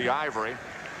Eddie Lee Ivory.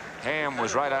 Ham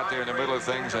was right out there in the middle of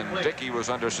things, and Dickey was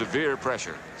under severe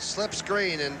pressure. Slip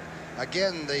screen, and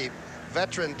again, the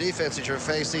veteran defense that you're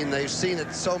facing, they've seen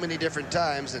it so many different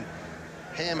times, and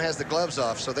Ham has the gloves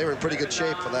off, so they were in pretty good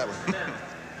shape for that one.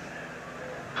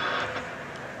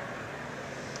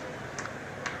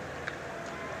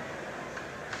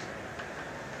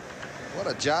 What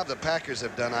a job the Packers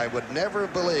have done. I would never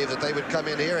believe that they would come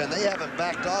in here, and they haven't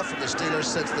backed off from the Steelers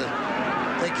since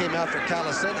they came out for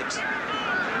calisthenics.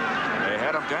 They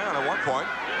had him down at one point.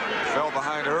 Fell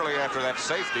behind early after that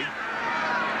safety.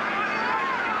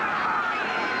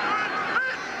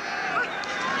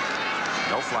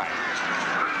 No flag.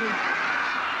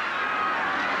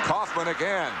 Kaufman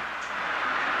again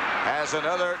has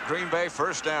another Green Bay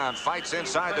first down. Fights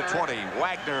inside the 20.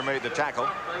 Wagner made the tackle.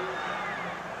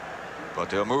 But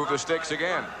they'll move the sticks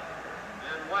again.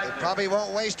 They probably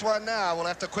won't waste one now. We'll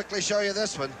have to quickly show you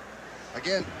this one.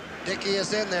 Again, Dickey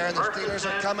is in there, and the Steelers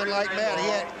are coming like mad. He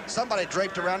had somebody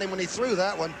draped around him when he threw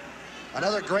that one.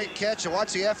 Another great catch, and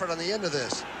watch the effort on the end of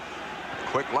this.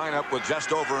 Quick lineup with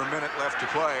just over a minute left to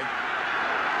play.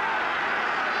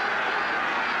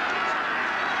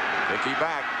 Dickey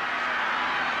back.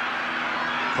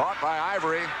 Caught by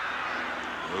Ivory,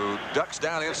 who ducks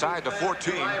down inside the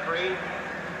 14.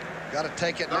 Got to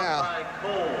take it now.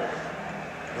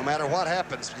 No matter what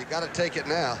happens, you got to take it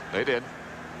now. They did.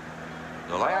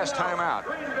 The last timeout.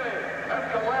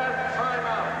 That's the last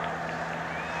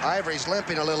timeout. Ivory's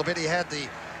limping a little bit. He had the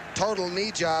total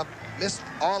knee job, missed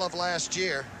all of last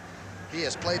year. He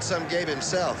has played some game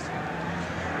himself.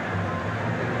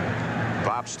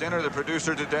 Bob Stinner, the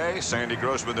producer today. Sandy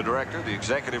Grossman, the director. The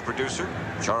executive producer,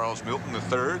 Charles Milton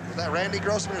III. Is that Randy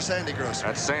Grossman or Sandy Grossman?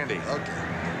 That's Sandy. Okay.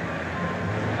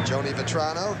 Joni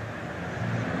Vetrano.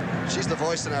 She's the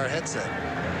voice in our headset.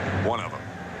 One of them.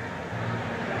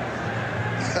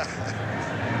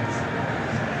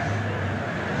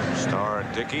 Starr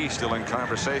and Dickey still in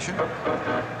conversation.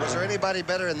 Was there anybody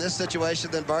better in this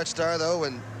situation than Bart Starr, though,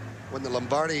 when the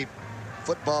Lombardi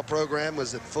football program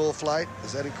was at full flight?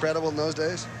 Is that incredible in those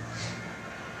days?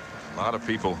 A lot of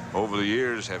people over the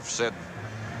years have said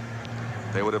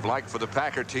they would have liked for the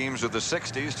Packer teams of the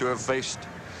 60s to have faced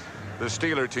the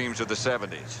Steeler teams of the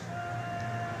 70s.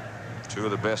 Two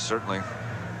of the best, certainly,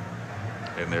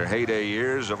 in their heyday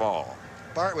years of all.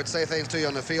 Bart would say things to you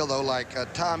on the field, though, like,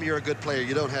 Tom, you're a good player.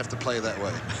 You don't have to play that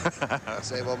way. I'd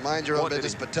say, well, mind your own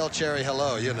business, but tell Cherry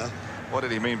hello, you know. What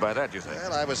did he mean by that, you think?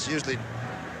 Well, I was usually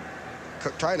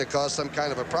trying to cause some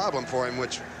kind of a problem for him,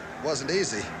 which wasn't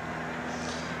easy.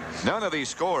 None of these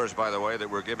scores, by the way, that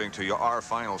we're giving to you are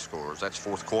final scores. That's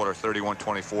fourth quarter,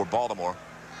 31-24 Baltimore.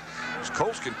 Those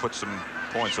Colts can put some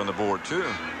points on the board, too.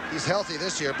 He's healthy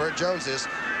this year, Burt Jones is.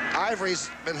 Ivory's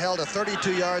been held to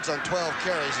 32 yards on 12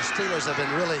 carries. The Steelers have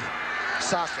been really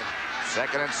socking.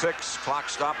 2nd and 6. Clock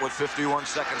stop with 51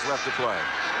 seconds left to play.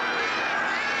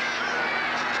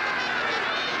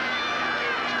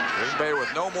 Green Bay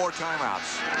with no more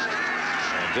timeouts.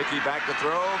 And Dickey back to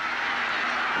throw.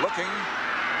 Looking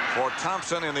for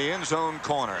Thompson in the end zone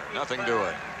corner. Nothing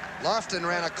doing. Lofton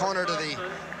ran a corner to the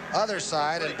other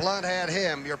side, and Blunt had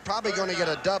him. You're probably going to get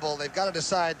a double. They've got to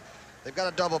decide. They've got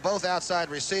to double both outside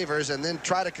receivers and then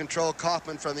try to control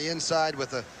Kaufman from the inside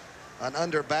with an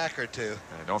under back or two.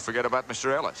 And don't forget about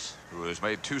Mr. Ellis, who has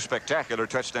made 2 spectacular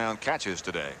touchdown catches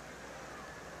today.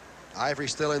 Ivory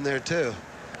still in there, too.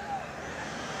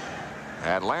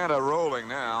 Atlanta rolling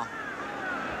now.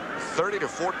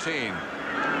 30-14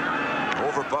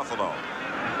 over Buffalo.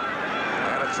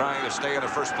 Atlanta trying to stay in a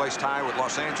first-place tie with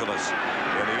Los Angeles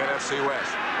in the NFC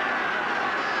West.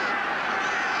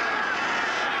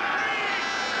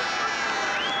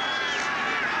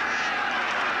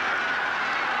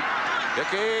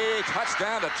 Dickey,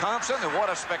 touchdown to Thompson, and what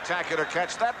a spectacular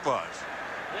catch that was.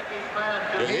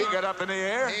 Did he get up in the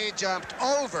air? He jumped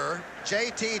over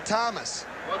J.T. Thomas.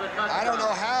 I don't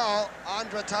know how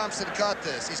Andra Thompson caught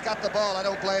this. He's got the ball. I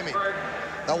don't blame him.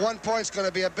 The 1 point's going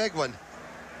to be a big one.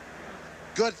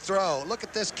 Good throw. Look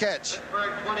at this catch.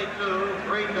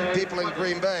 People in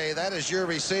Green Bay, that is your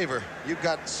receiver. You've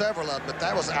got several of them, but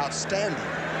that was outstanding.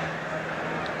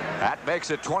 That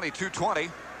makes it 22-20.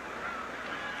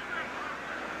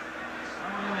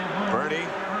 Bernie,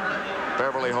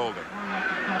 Beverly holding.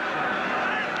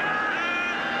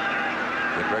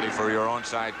 Get ready for your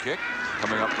onside kick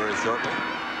coming up very shortly.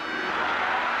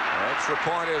 Extra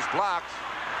point is blocked.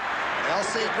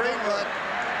 L.C. Greenwood.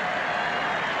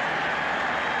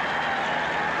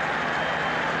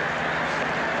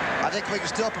 I think we can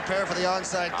still prepare for the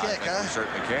onside kick, huh? We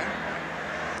certainly can.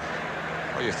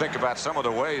 Well, you think about some of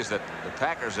the ways that the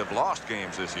Packers have lost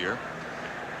games this year.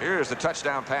 Here's the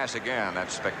touchdown pass again.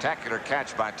 That spectacular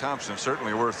catch by Thompson,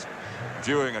 certainly worth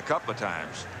viewing a couple of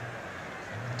times.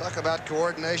 Talk about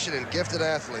coordination and gifted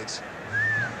athletes.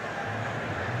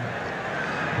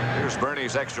 Here's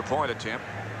Bernie's extra point attempt.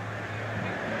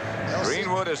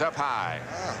 Greenwood is up high.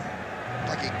 Oh,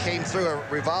 like he came through a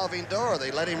revolving door. They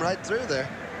let him right through there.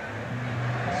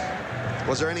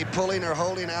 Was there any pulling or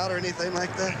holding out or anything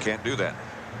like that? Can't do that.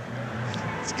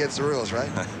 It's against the rules, right?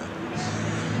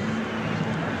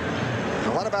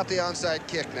 Now, what about the onside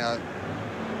kick now?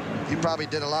 You probably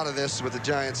did a lot of this with the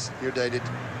Giants your day, did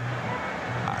you?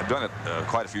 I've done it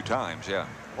quite a few times, yeah.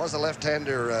 Was the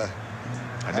left-hander...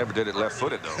 I never did it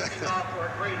left-footed, though.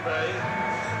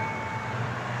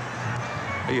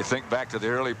 You think back to the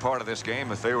early part of this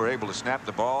game, if they were able to snap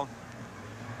the ball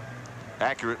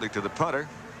accurately to the punter,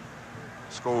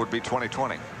 the score would be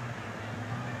 20-20.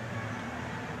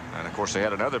 And, of course, they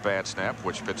had another bad snap,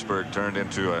 which Pittsburgh turned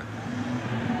into a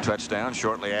touchdown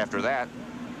shortly after that.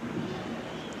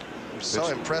 I'm so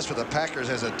impressed with the Packers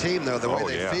as a team, though, the way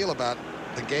they feel about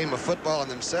the game of football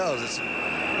and themselves. It's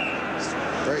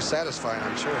very satisfying,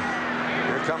 I'm sure.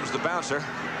 Here comes the bouncer.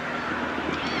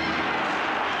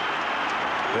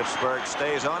 Pittsburgh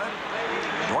stays on it.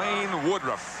 Dwayne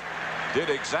Woodruff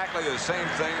did exactly the same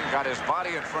thing, got his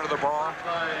body in front of the ball,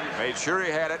 made sure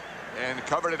he had it, and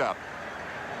covered it up.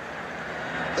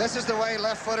 This is the way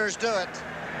left-footers do it.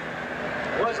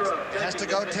 It has to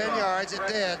go 10 yards. It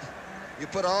did. You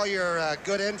put all your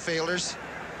good infielders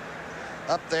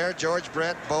up there. George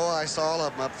Brett, Bo, I saw all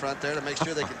of them up front there to make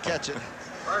sure they could catch it.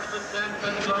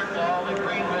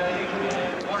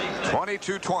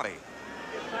 22-20.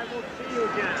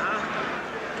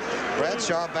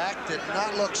 Bradshaw back, did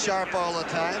not look sharp all the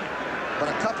time, but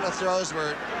a couple of throws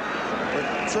were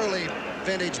truly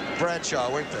vintage Bradshaw,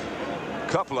 weren't they? A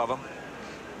couple of them.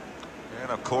 And,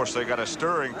 of course, they got a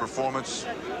stirring performance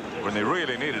when they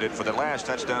really needed it for the last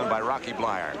touchdown by Rocky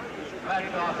Blyer.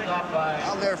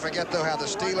 I'll never forget, though, how the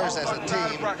Steelers as a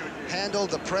team handled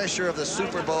the pressure of the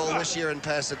Super Bowl this year in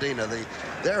Pasadena.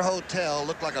 Their hotel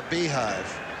looked like a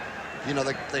beehive. You know,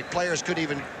 the players couldn't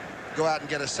even go out and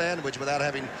get a sandwich without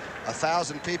having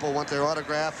 1,000 people want their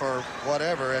autograph or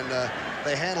whatever, and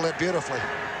they handled it beautifully.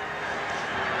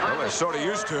 Well, they're sort of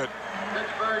used to it.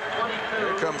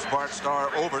 Here comes Bart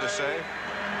Starr over to say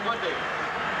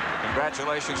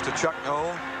congratulations to Chuck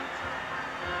Noll.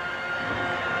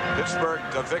 Pittsburgh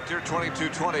the victor,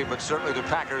 22-20, but certainly the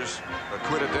Packers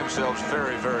acquitted themselves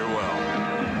very, very well.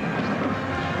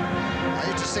 I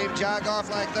used to see him jog off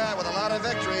like that with a lot of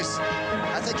victories.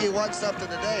 I think he won something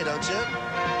today, don't you?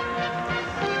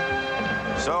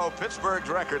 So Pittsburgh's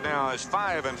record now is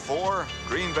 5-4.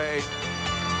 Green Bay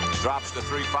drops to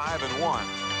 3-5-1.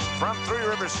 From Three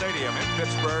Rivers Stadium in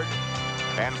Pittsburgh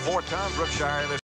and Fort Tom, Brookshire, this